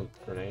 it's like a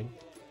grenade.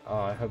 Oh,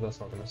 I hope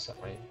that's not gonna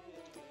set my...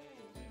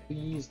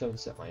 Please don't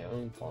set my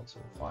own plants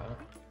on fire.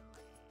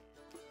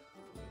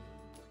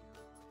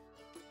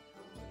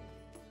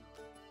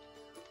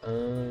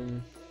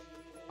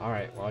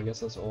 Alright, well I guess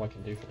that's all I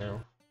can do for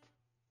now.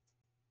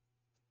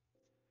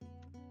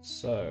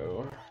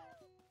 So,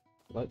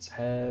 let's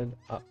head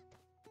up.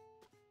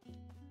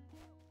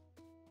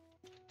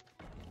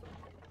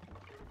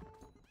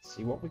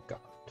 See what we've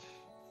got.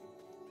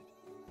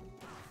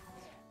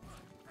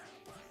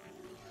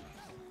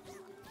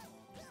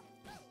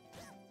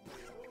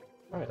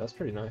 Alright, that's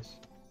pretty nice.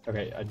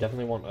 Okay, I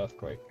definitely want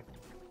Earthquake.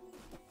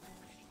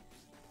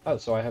 Oh,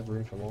 so I have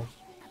room for more.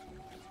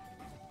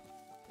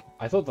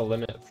 I thought the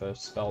limit for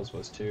spells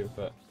was 2,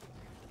 but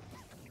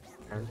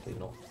apparently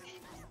not.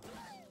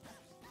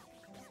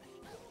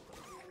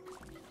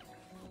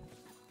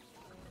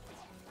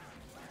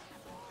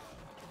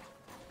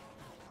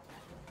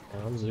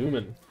 And I'm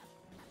zooming.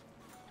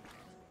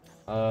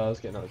 Let's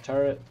get another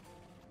turret.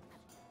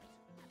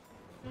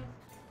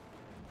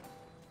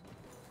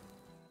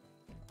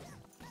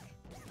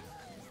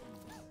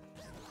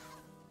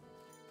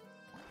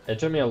 It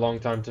took me a long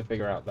time to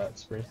figure out that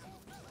spree.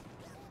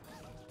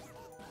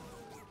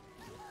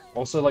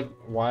 Also, like,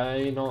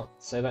 why not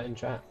say that in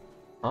chat?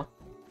 Huh?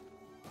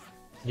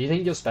 Do you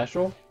think you're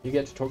special? You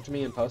get to talk to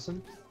me in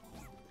person?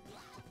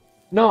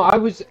 No, it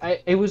was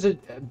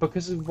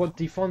because of what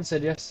Defon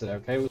said yesterday,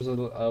 okay? It was a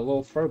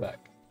little throwback.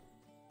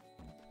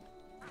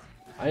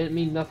 I didn't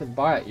mean nothing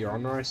by it, Your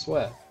Honor, I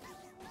swear.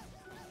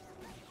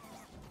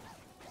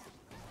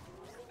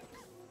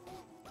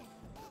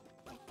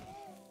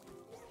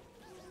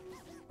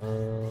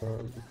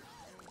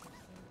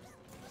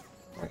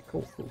 Alright,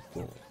 cool.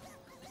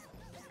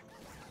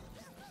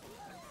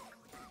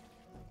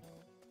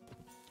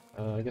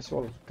 I guess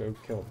we'll go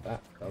kill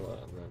that fella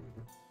and then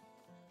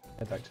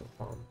head back to the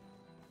farm.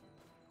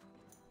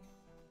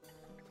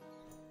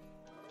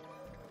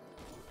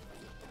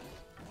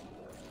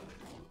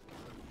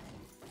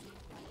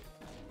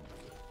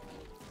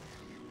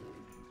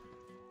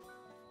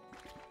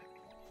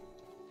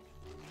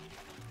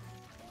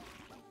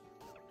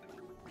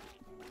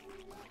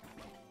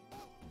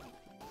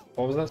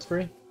 What was that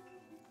spree?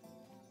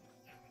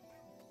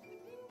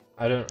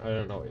 I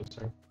don't know what you're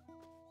saying.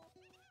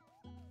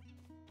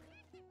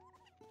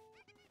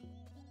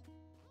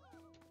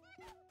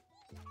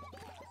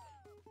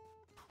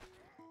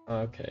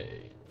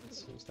 Okay,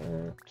 let's use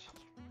that.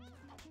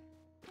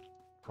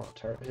 Hot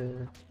turret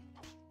here.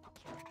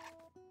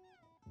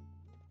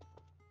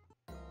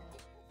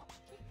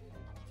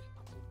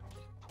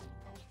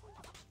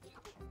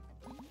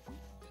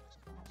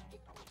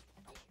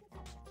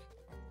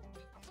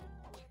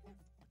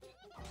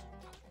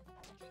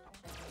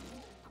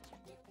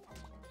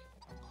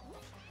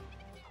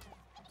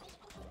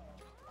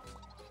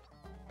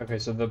 Okay,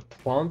 so the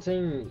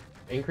planting,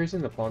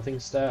 increasing the planting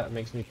stat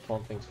makes me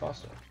plant things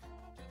faster.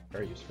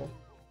 Very useful.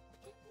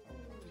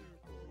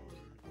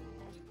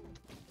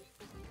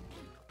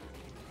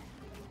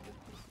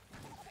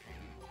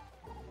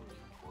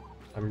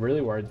 I'm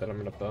really worried that I'm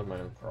going to burn my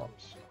own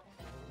crops.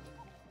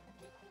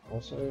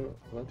 Also,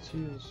 let's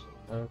use...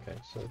 Okay,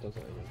 so it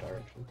doesn't in a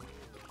direction.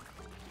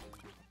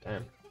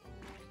 Damn.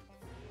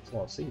 It's a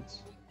lot of seeds.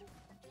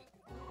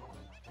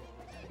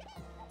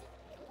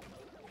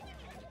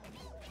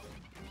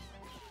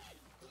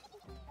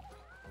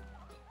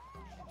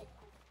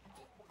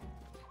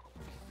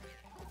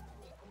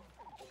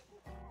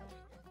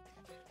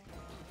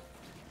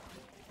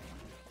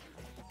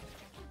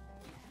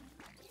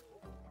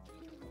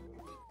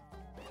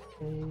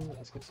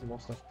 Let's get some more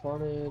stuff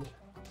planted.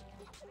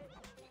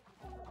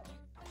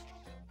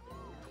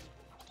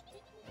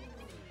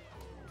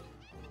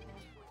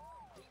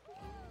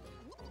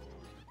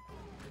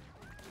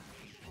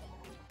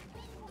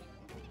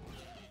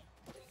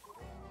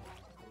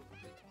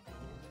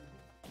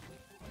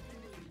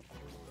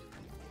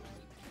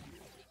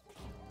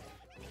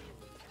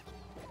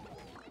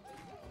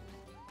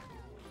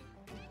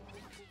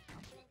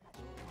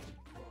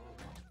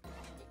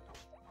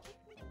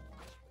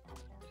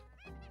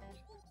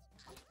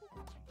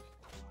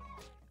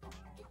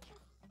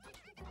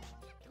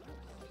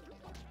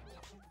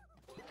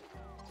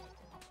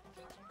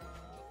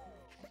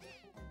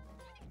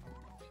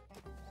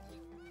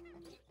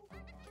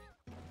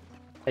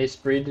 Hey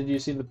Spree, did you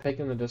see the pic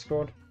in the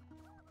Discord?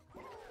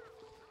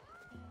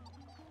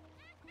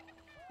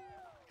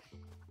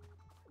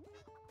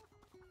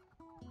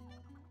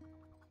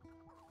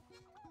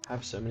 I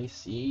have so many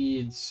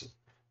seeds.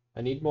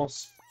 I need more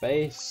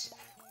space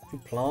to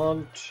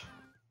plant.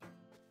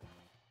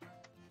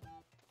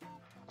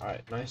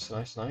 Alright, nice.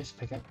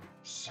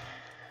 Pickaxe.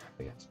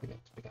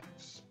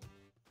 Pickaxe.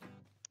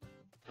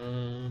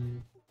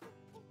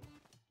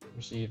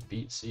 Receive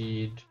beet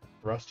seed,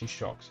 rusty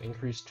shocks,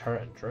 increase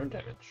turret and drone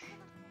damage.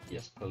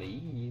 Yes,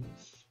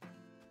 please.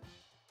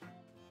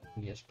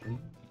 Yes,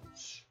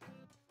 please.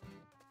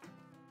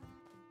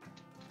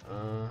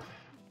 I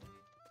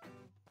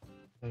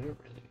don't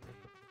really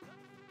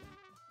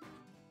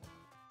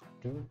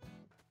do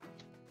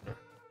it.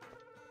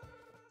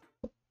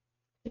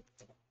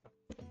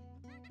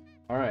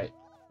 Alright.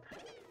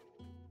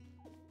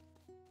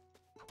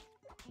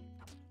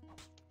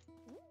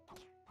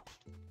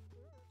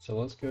 So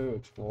let's go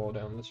explore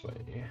down this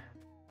way.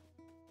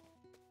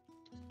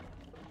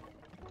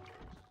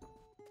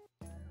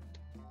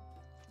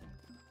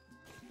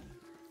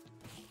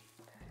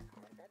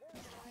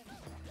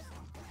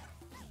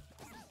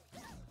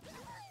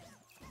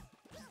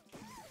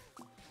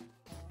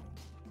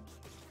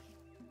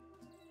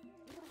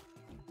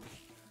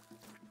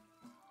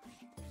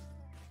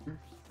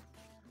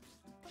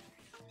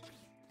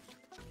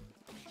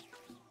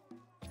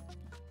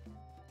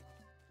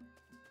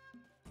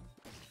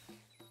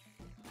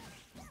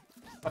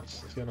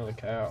 Nice, let's get another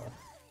cow.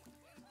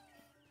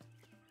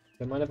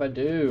 Don't mind if I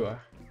do.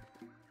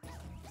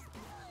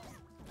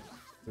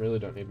 Really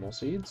don't need more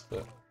seeds,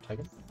 but take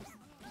them.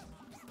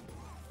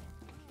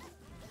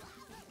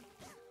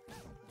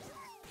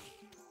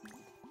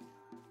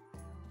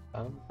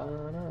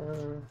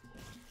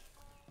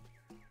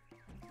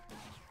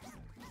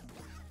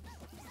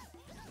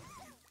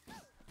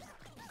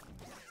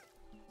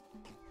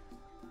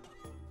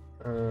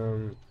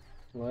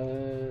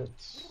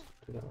 Let's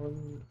do that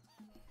one.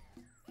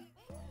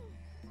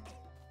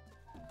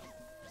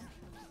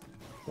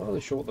 Not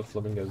really sure what the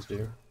flamingos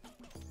do.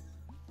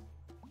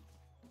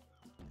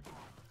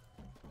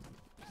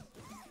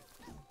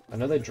 I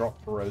know they drop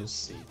rose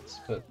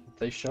seeds, but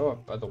they show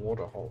up by the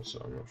water hole,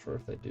 so I'm not sure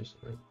if they do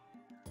something.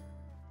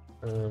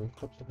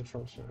 Clips of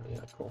control center, yeah,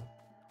 cool.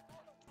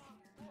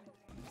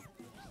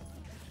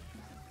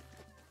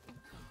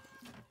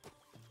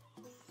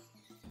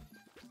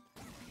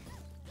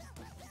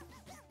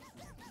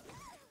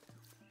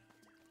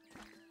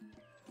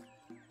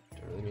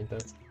 Don't really need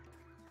that.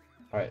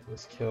 Alright,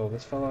 let's kill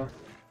this fella.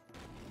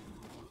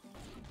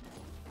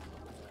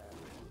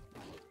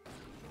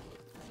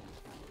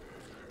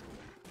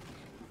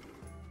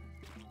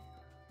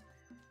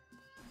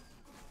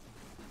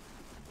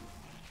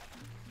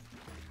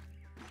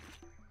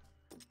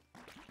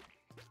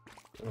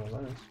 Oh,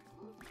 nice.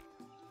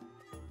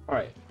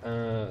 Alright,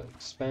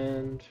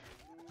 expand.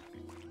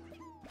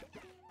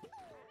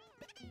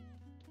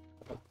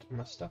 Put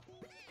my stuff.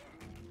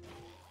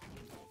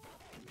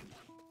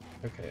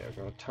 Okay, I've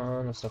got a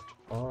ton of stuff to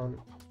plant.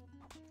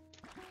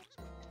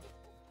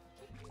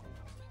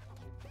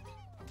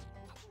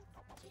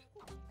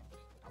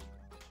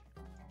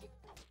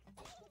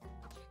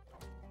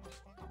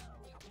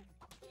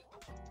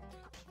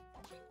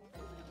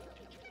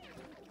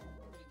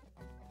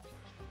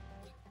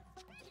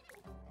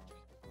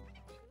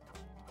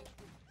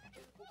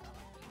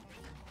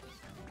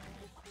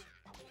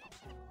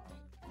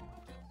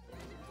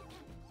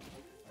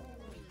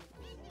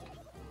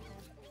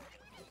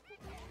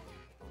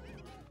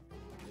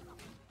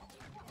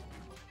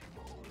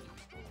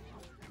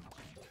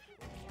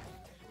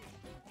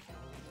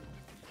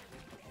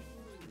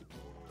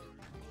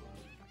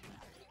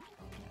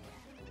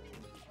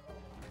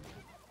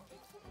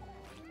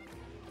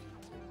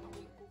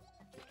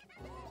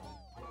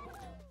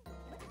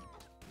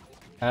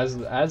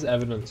 As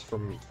evidence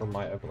from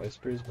my overlay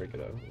sprees, very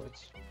good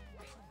overlays.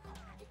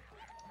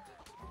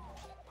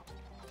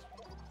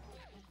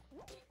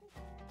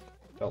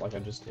 Felt like I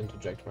just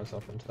interject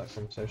myself into that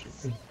conversation.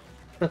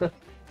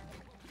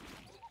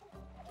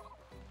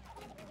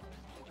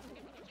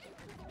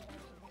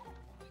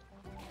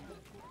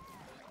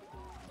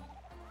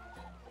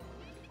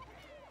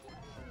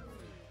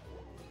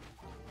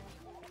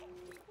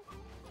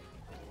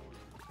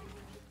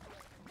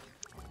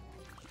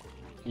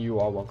 You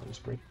are welcome,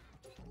 Spree.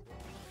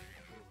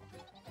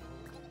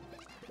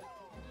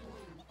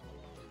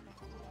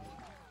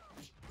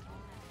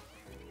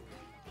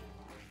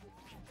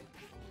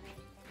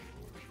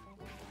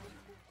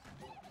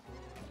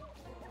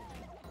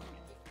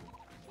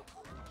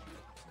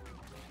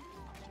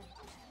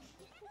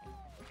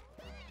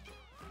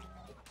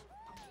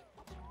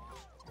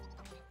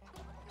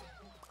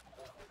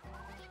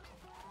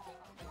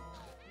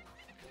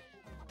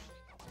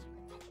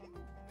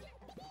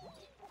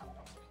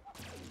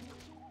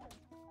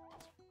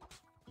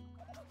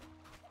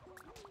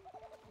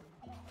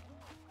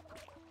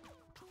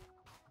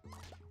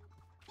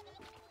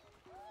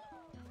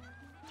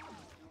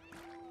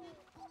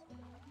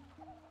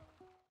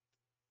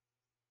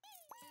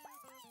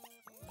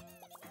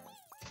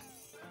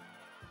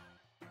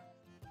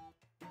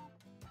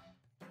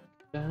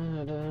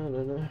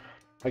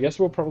 I guess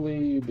we'll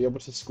probably be able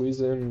to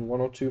squeeze in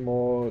 1 or 2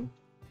 more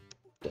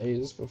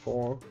days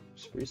before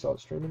we start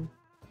streaming.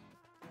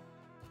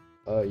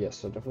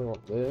 Yes, I definitely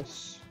want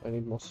this. I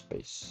need more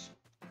space.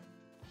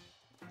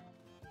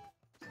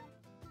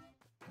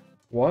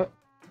 What?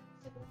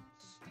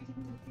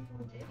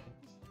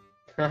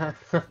 I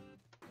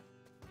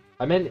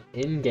meant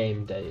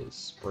in-game days,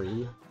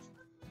 Spree.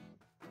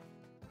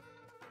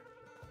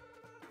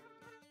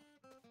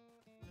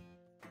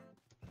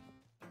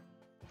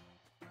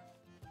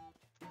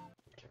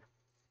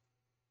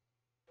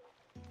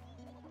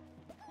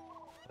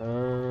 I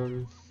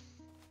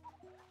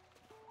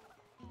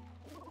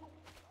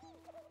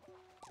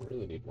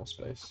really need more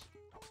space.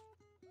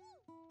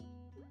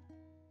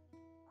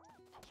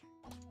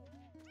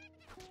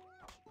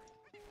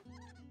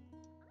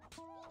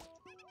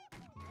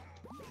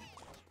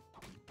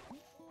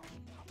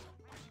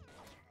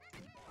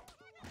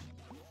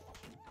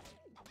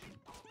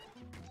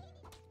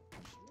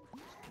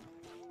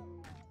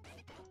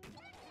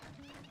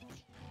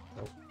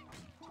 Nope.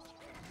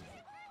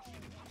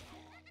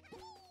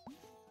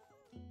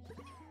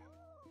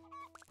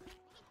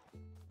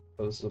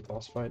 Oh, this is a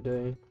boss fight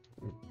day.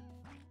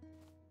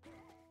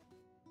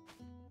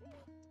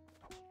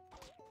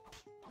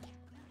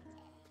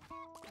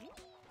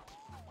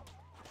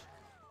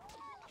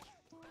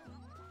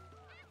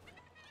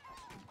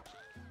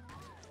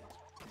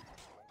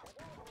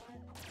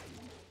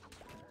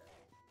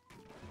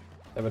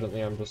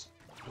 Evidently, I'm just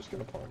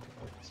gonna pawn,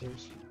 it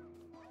seems.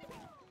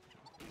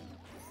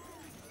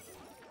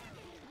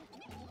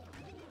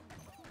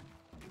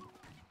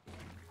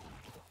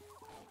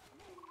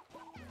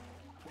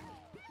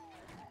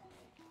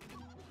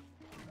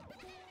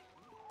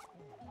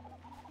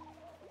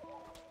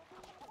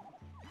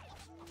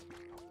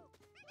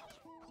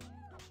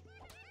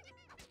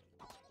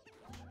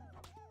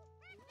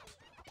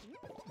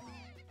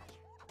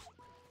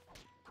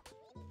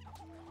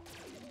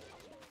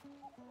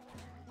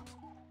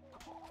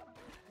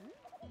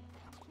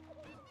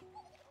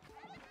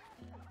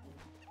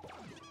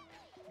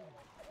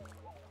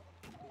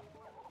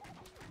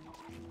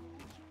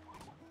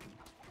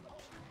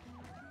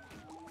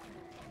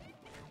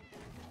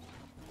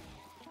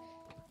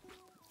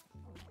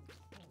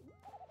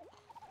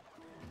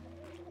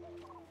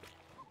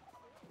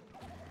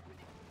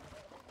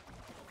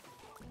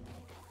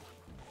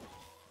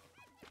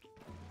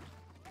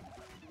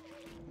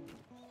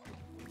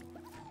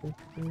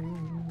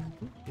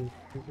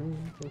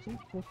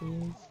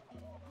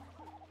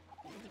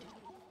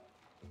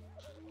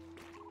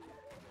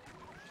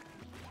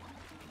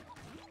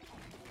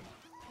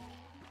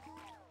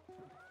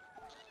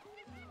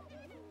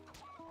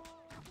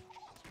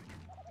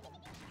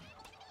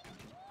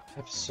 I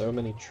have so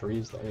many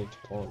trees that I need to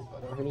plant, but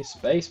I don't have any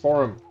space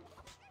for them.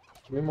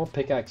 Give me more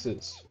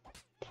pickaxes,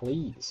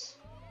 please.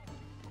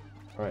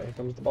 Alright, here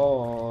comes the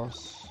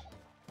boss.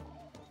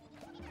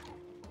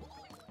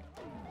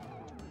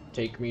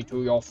 Take me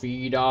to your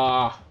feeder.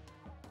 Oh,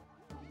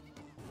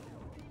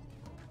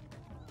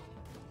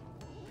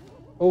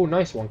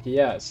 nice, Wonky.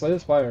 Yeah, Slay the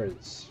Spire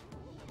is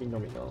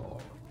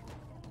phenomenal.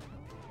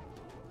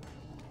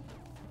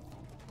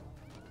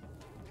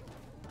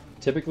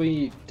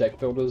 Typically, deck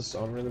builders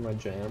aren't really my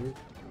jam,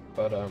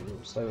 but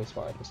Slay the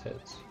Spire just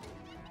hits.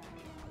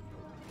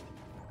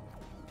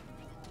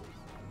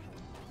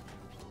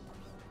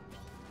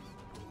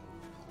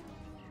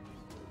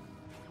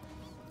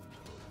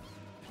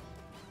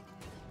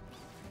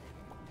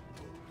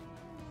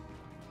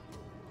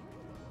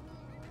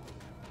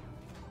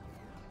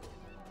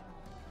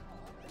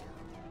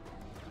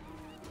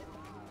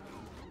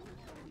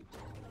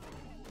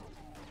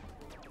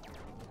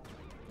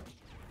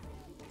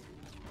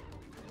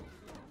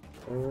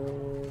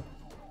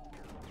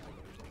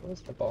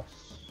 Where's the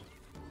boss?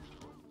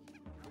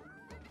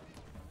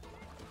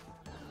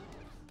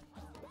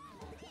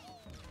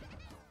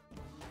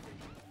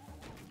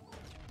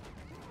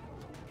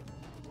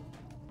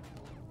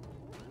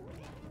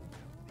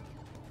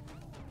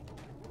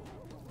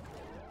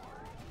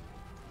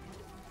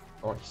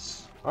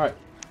 Nice. Alright.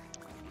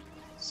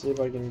 See if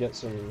I can get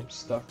some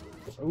stuff.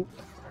 Oh.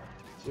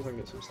 See if I can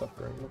get some stuff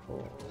growing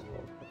before.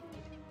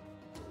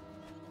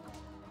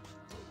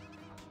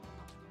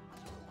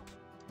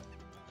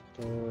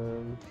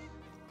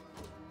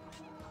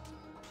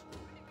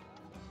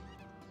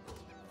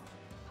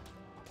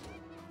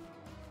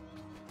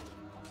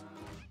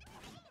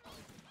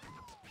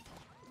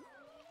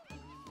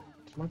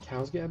 Did my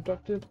cows get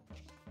abducted?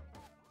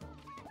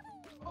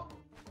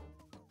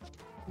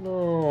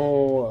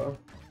 No.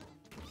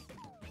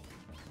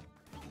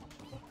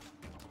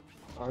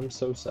 I'm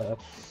so sad.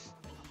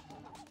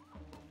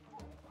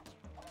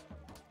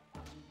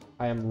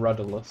 I am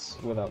rudderless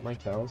without my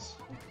cows.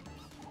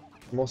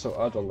 I'm also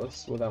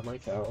udderless without my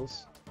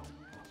cows.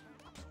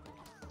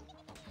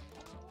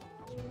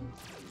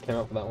 Came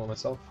up with that one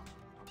myself.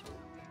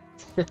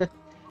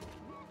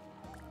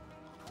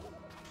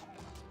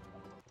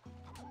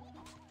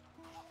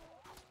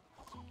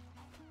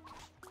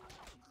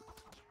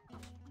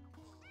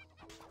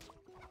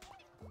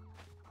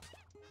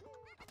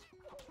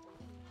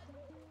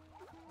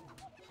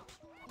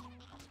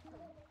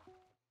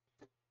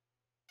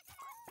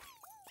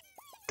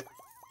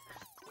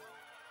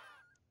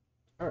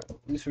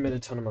 Alright, at least we made a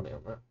ton of money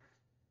on that.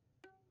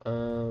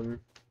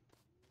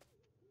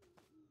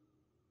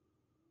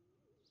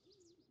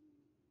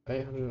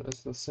 800,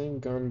 it's the same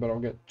gun, but I'll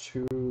get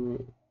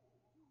 2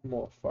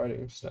 more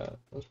fighting stat.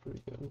 That's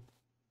pretty good.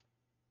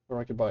 Or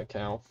I could buy a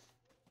cow.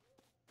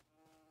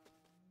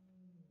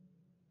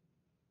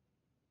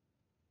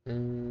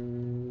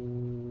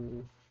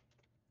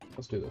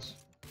 Let's do this.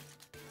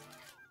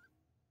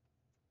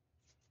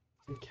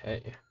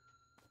 Okay.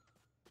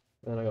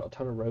 Then I got a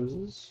ton of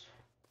roses.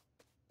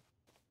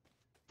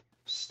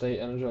 Stay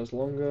energized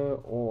longer,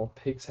 or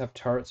pigs have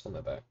turrets on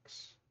their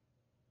backs.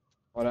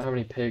 I don't have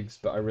any pigs,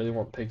 but I really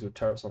want pigs with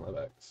turrets on their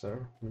backs, so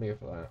I'm gonna go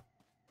for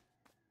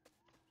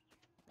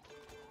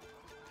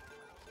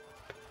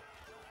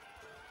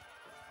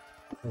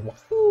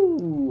that.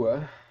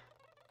 Woohoo!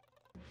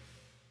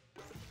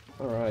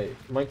 Alright,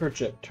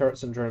 microchip,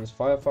 turrets and drones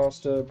fire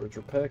faster, bridge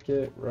repair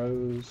kit,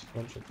 rose,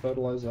 bunch of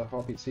fertilizer,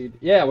 heartbeat seed.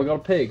 Yeah, we got a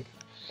pig!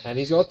 And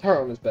he's got a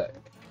turret on his back.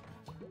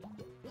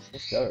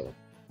 Let's go.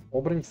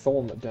 Orbiting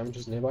thorn that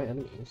damages nearby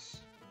enemies.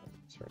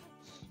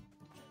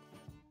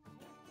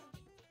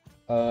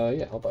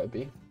 Yeah, I'll buy a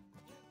bee.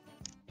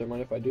 Don't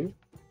mind if I do.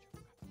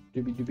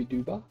 Doobie doobie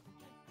dooba.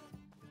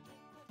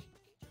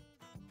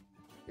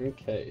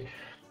 Okay.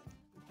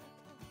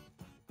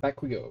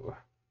 Back we go.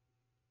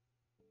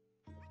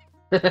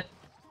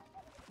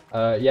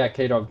 Yeah,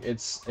 K-Dog,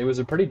 it was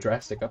a pretty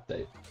drastic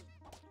update.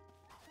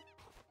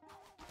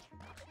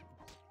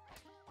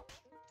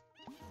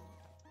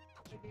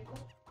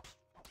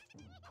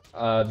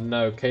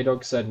 No,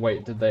 K-Dog said,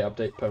 wait, did they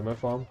update Pomo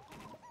Farm?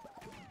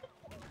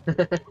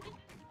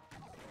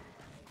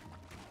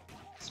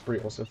 Spree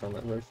also found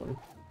that very funny.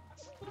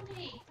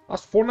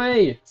 That's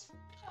funny!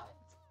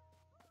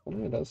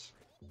 Funny it does.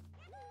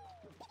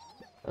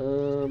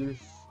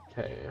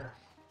 Okay.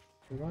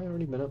 Have I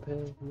already been up here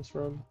in this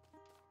run?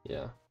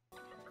 Yeah.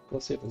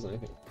 Let's see if there's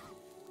anything.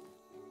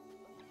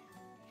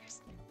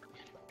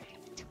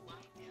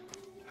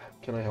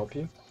 Can I help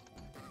you?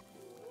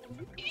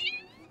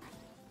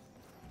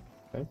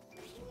 Okay.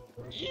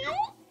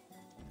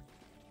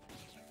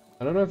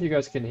 I don't know if you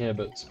guys can hear,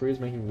 but Spree is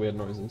making weird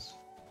noises.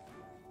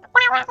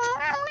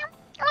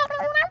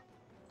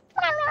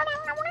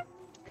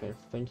 Okay,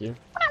 thank you.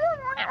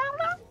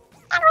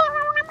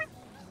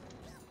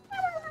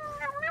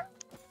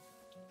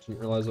 Didn't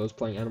realize I was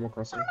playing Animal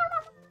Crossing.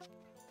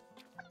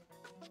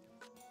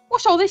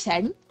 What's all this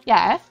then?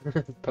 Yeah.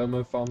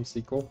 Pomo Farm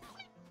sequel.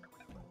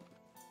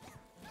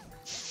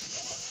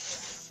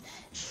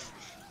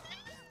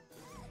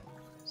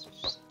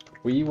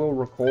 We will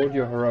record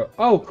your hero.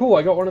 Oh, cool!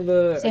 I got one of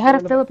the. Say hi to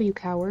Philippa, you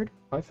coward.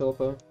 Hi,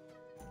 Philippa.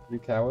 You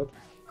coward.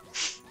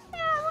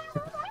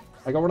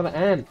 I got one of the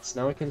ants.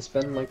 Now I can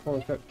spend my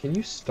coin. Can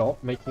you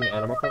stop making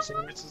Animal Crossing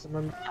noises in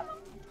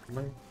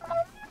my...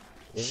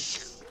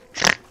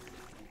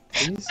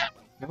 Please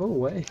go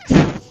away.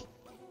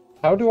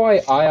 How do I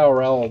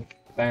IRL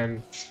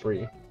ban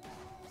Spree?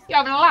 You're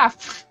having a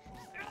laugh.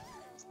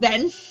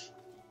 Then.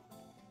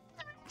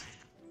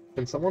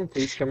 Can someone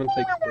please come and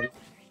take Spree?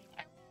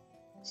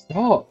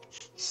 Stop!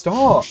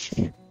 Stop!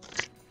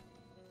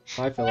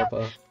 Hi,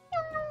 Philippa.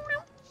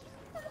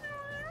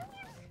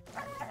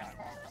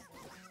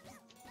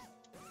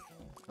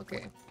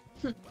 Okay.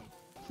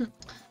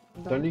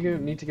 Don't you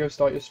need to go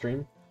start your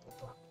stream?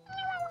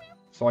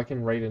 So I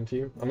can raid into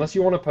you? Unless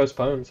you want to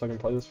postpone so I can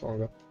play this for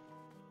longer.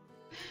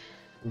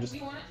 I'm just... I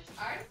just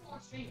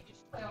want to stream. You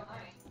just play all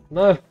night.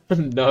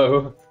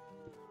 No.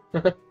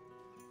 No.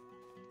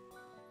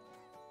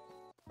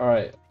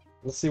 Alright.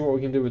 Let's see what we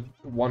can do with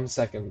 1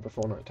 second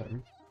before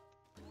nighttime.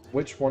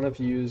 Which one of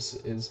yous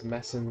is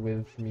messing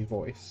with me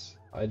voice?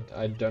 I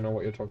don't know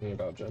what you're talking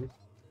about, Jen.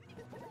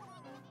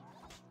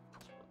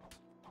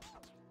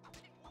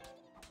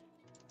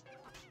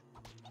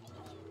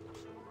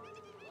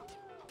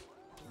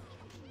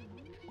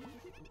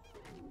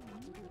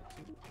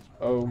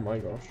 Oh my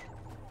gosh.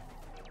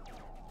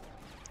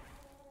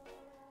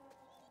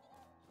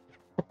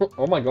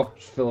 Oh my gosh,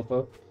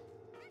 Philippa.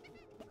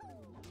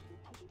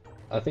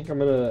 I think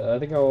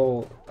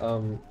I'll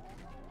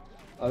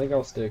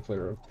steer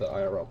clear of the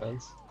IRL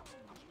bans.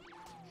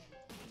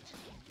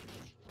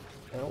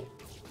 Ow.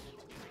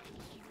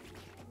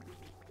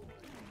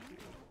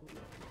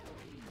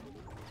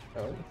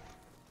 Ow.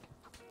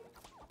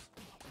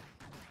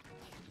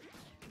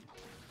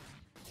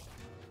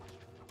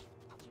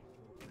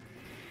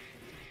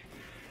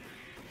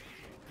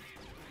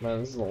 Man,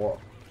 this is a lot.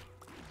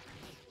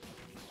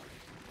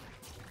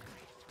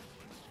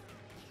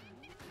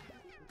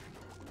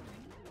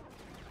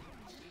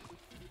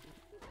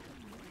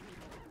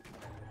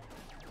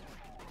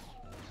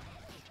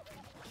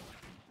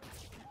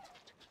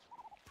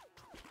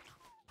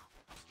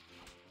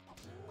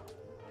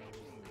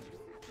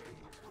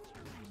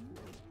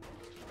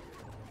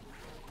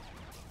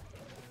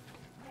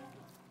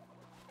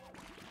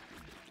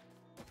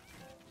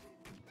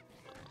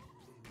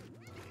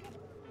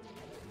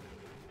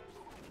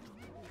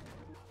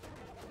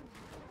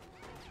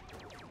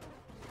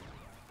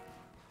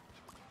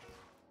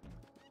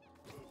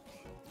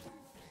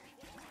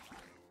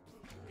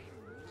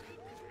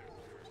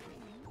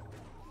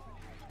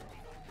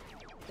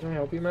 Can I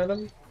help you,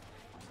 madam?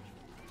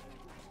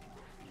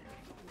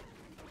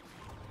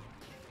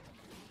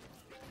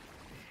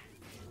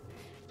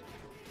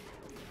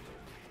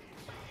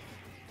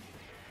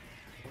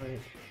 Wait.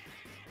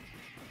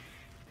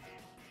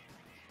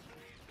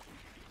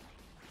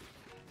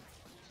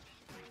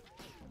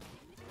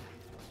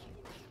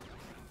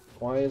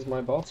 Why is my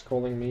boss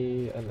calling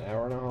me an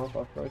hour and a half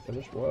after I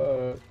finish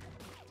work?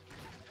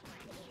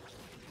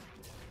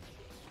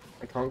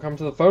 I can't come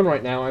to the phone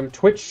right now, I'm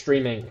Twitch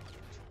streaming.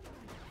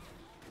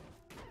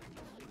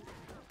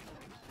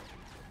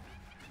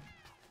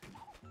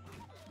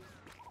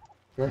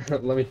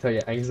 Let me tell you,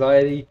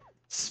 anxiety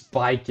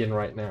spiking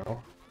right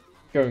now.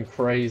 Going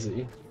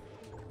crazy.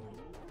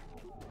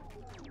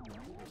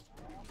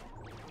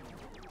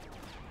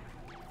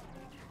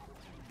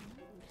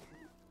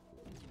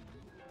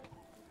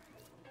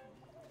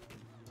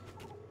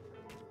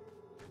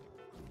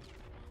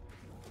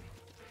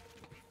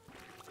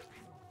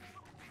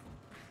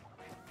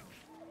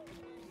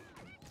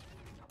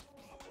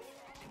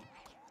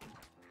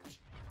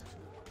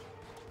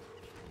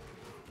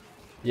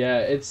 Yeah,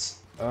 it's,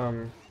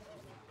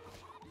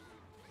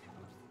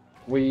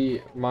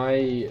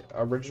 my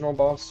original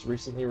boss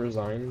recently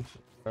resigned,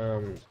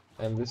 and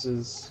this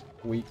is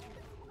week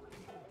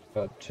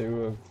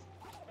 2 of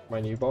my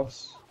new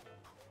boss.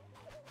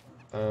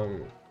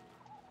 And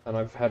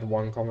I've had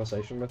one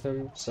conversation with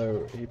him,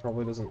 so he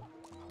probably doesn't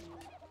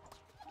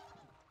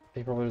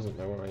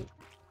know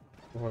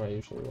when I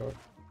usually work.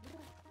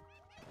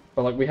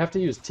 But like, we have to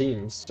use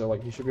Teams, so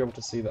like, he should be able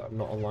to see that I'm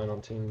not online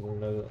on Teams and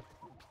know that.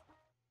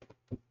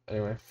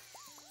 Anyway.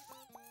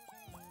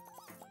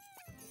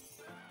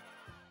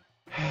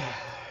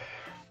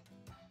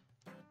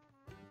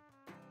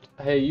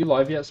 Hey, you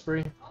live yet,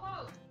 Spree?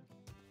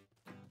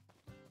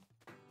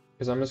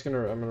 Because I'm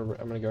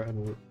gonna go ahead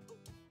and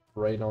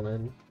raid on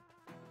in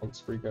once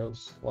Spree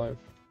goes live.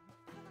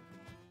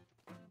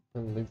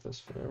 And leave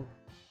this for now.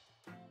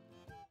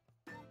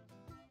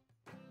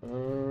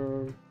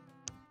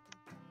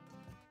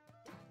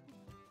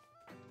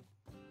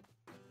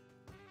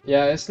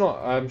 Yeah, it's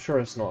not. I'm sure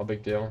it's not a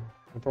big deal.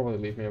 He'll probably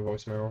leave me a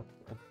voicemail.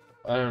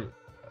 I don't.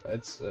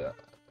 It's not.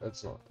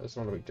 It's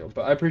not a big deal.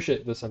 But I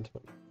appreciate the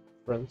sentiment,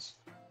 friends.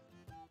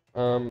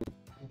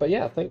 But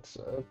yeah, thanks.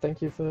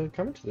 Thank you for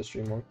coming to the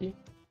stream, Monkey.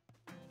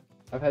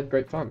 I've had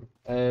great fun,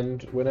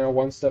 and we're now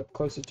one step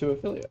closer to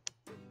affiliate.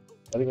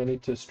 I think I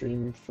need to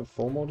stream for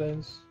 4 more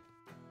days.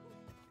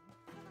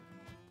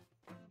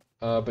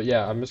 But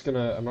yeah, I'm not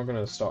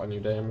gonna start a new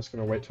day. I'm just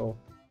gonna wait till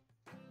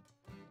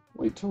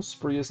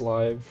Spree is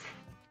live.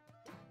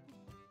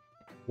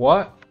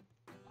 What?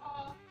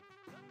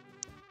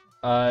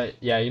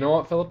 Yeah, you know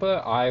what,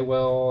 Philippa? I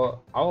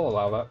will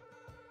allow that.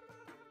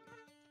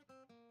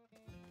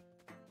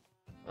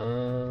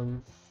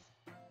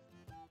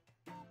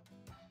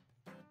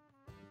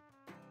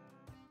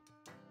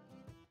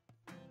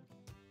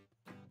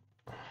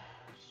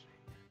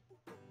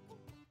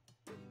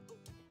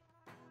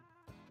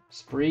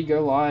 Spree,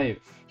 go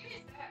live.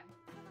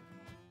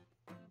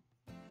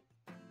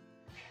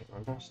 Okay, my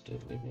boss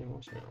did leave me a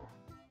voicemail.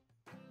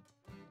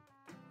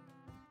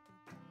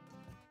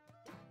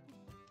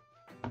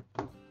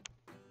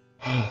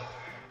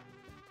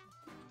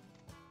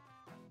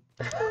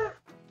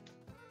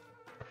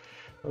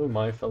 Oh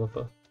my,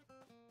 Philippa.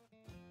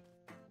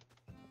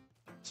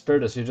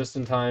 Spiritus, you're just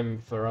in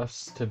time for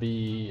us to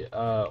be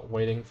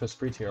waiting for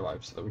Spree to go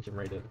live so that we can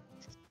raid in.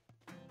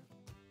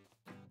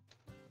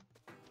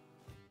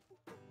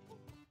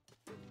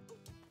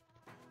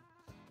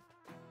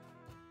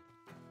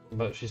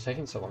 But she's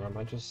taking so long, maybe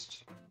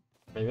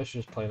I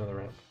should just play another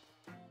round.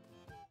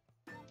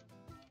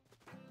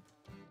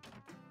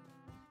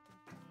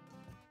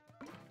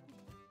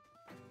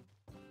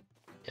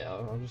 Yeah,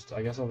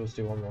 I guess I'll just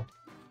do one more.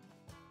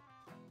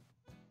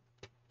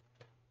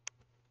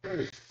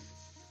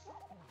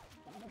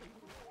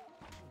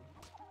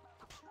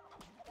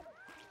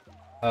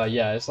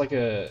 Yeah, it's like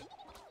a,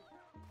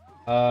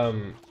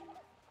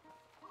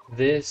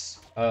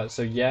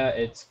 so yeah,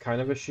 it's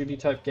kind of a shooty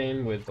type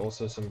game with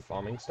also some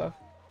farming stuff.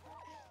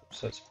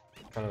 So it's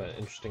kind of an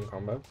interesting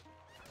combo.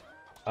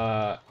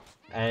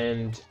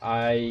 And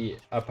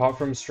apart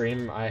from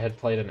stream, I had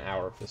played an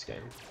hour of this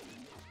game.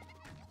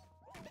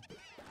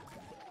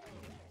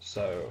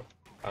 So,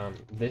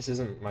 this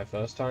isn't my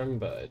first time,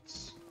 but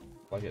it's,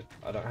 like,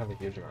 I don't have a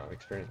huge amount of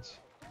experience.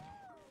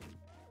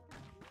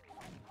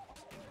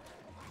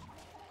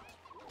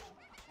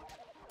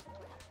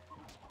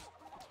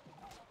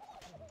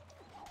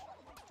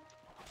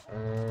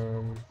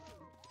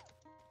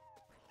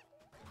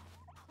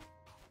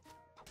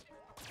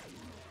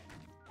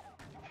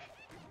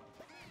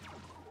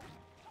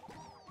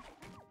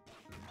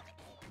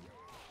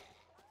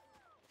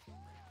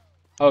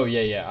 Oh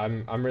yeah,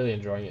 I'm really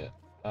enjoying it.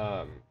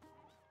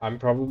 I'm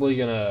probably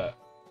gonna,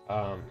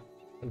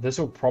 this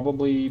will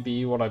probably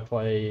be what I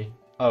play.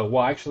 Oh,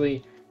 well,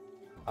 actually,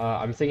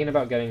 I'm thinking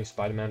about getting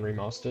Spider-Man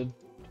Remastered.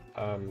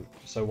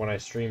 So when I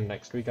stream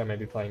next week, I may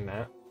be playing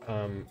that.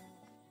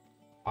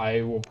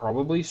 I will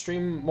probably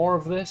stream more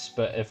of this,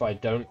 but if I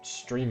don't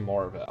stream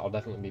more of it, I'll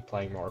definitely be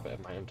playing more of it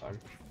in my own time.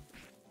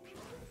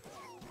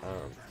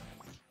 Um,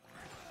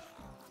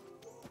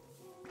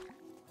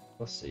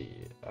 let's see.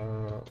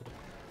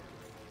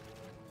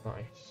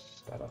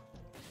 Nice. That up.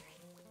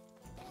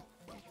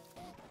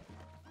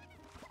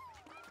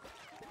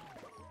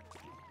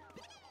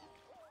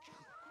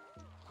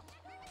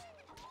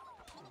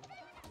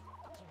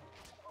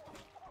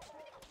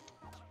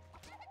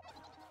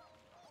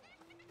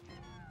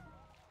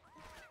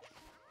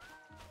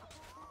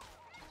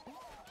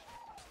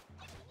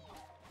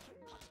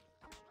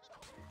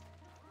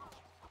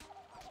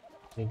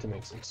 Need to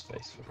make some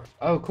space for my...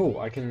 Oh, cool!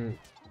 I can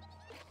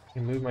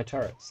move my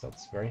turrets.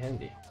 That's very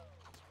handy.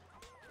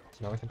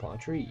 So now I can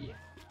plant a tree.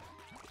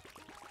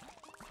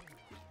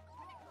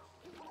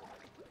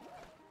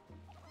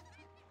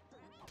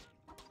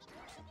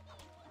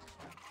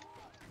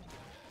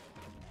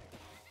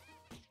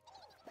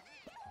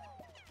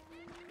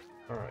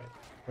 Alright.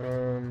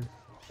 And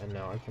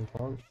now I can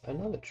plant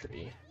another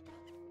tree.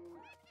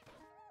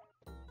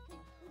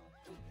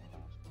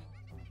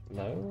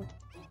 No?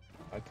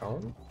 I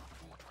can't?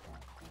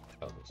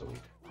 Oh, there's a weed.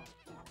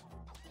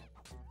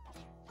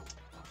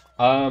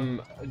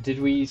 Did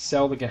we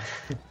sell the game?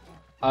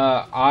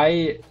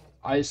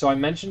 So I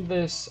mentioned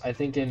this, I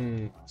think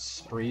in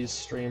Spree's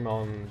stream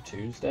on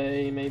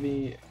Tuesday,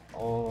 maybe?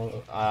 Or,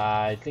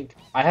 I think,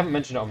 I haven't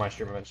mentioned it on my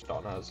stream, I mentioned it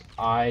on ours.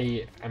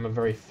 I am a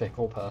very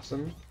fickle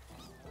person,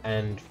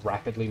 and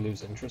rapidly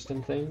lose interest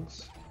in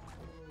things.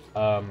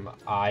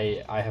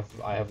 I have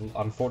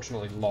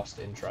unfortunately lost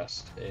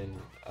interest in,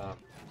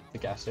 the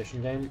gas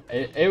station game.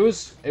 It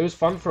was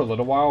fun for a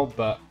little while,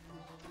 but,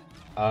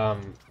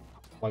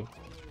 like,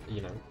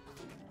 you know,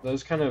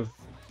 those kind of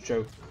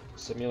joke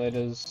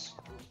simulators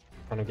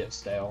kind of get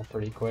stale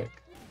pretty quick.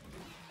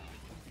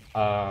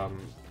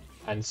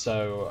 And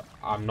so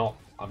I'm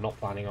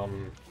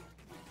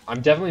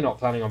definitely not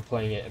planning on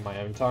playing it in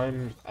my own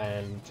time,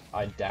 and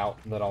I doubt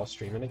that I'll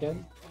stream it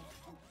again.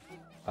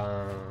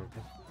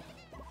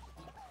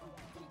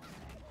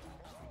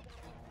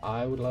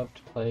 I would love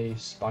to play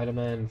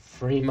Spider-Man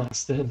Free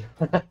Mustard.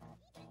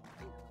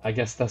 I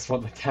guess that's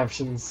what the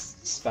captions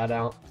spat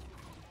out.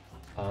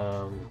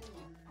 I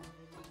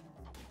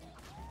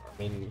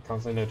mean, you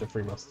can't say no to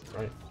Free Mustard,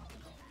 right?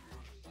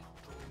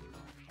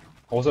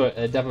 Also,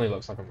 it definitely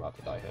looks like I'm about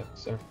to die here,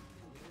 so...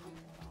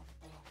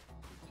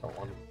 Got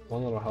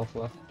one little health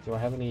left. Do I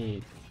have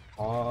any...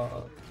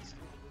 But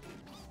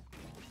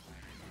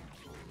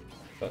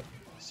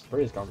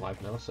Spree's gone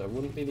live now, so it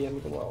wouldn't be the end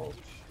of the world.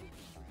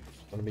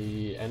 Gonna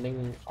be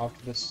ending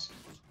after this...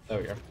 There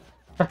we go.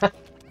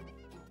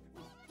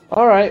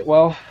 Alright,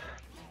 well...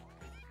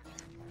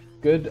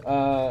 Good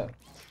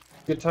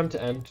time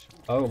to end.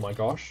 Oh my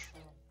gosh.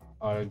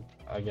 I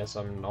guess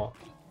I'm not...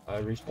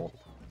 I respawned.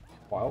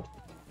 Wild.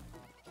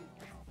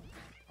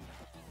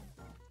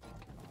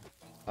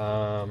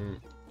 Well,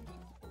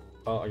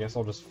 I guess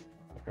I'll just...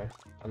 Okay.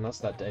 And that's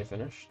that day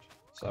finished.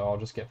 So I'll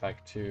just get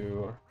back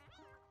to...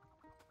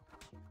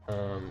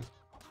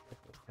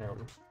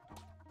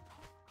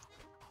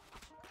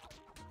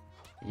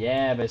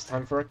 Yeah, but it's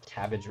time for a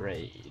cabbage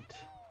raid.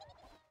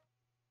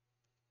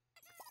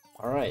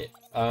 Alright.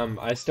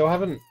 I still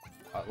haven't...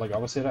 Like,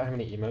 obviously I don't have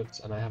any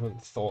emotes, and I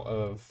haven't thought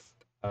of...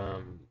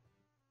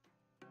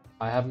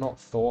 I have not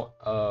thought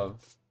of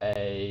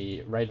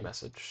a raid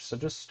message. So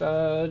just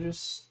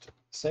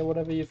say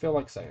whatever you feel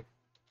like saying.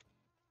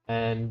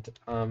 And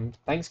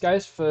thanks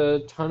guys for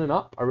turning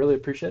up. I really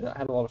appreciate it. I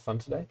had a lot of fun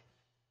today.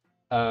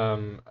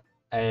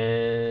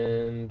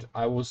 And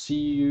I will see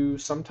you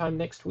sometime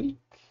next week.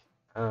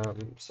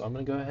 So I'm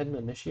gonna go ahead and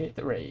initiate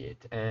the raid.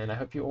 And I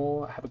hope you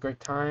all have a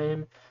great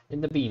time in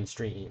the bean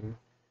stream.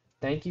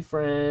 Thank you,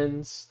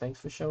 friends.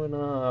 Thanks for showing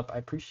up. I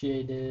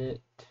appreciate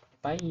it.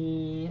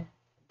 Bye.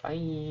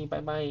 Bye.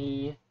 Bye.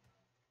 Bye.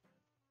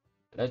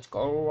 Let's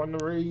go on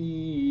the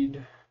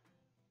raid.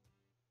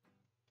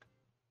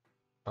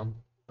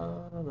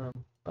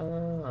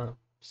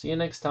 See you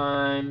next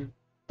time.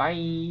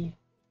 Bye.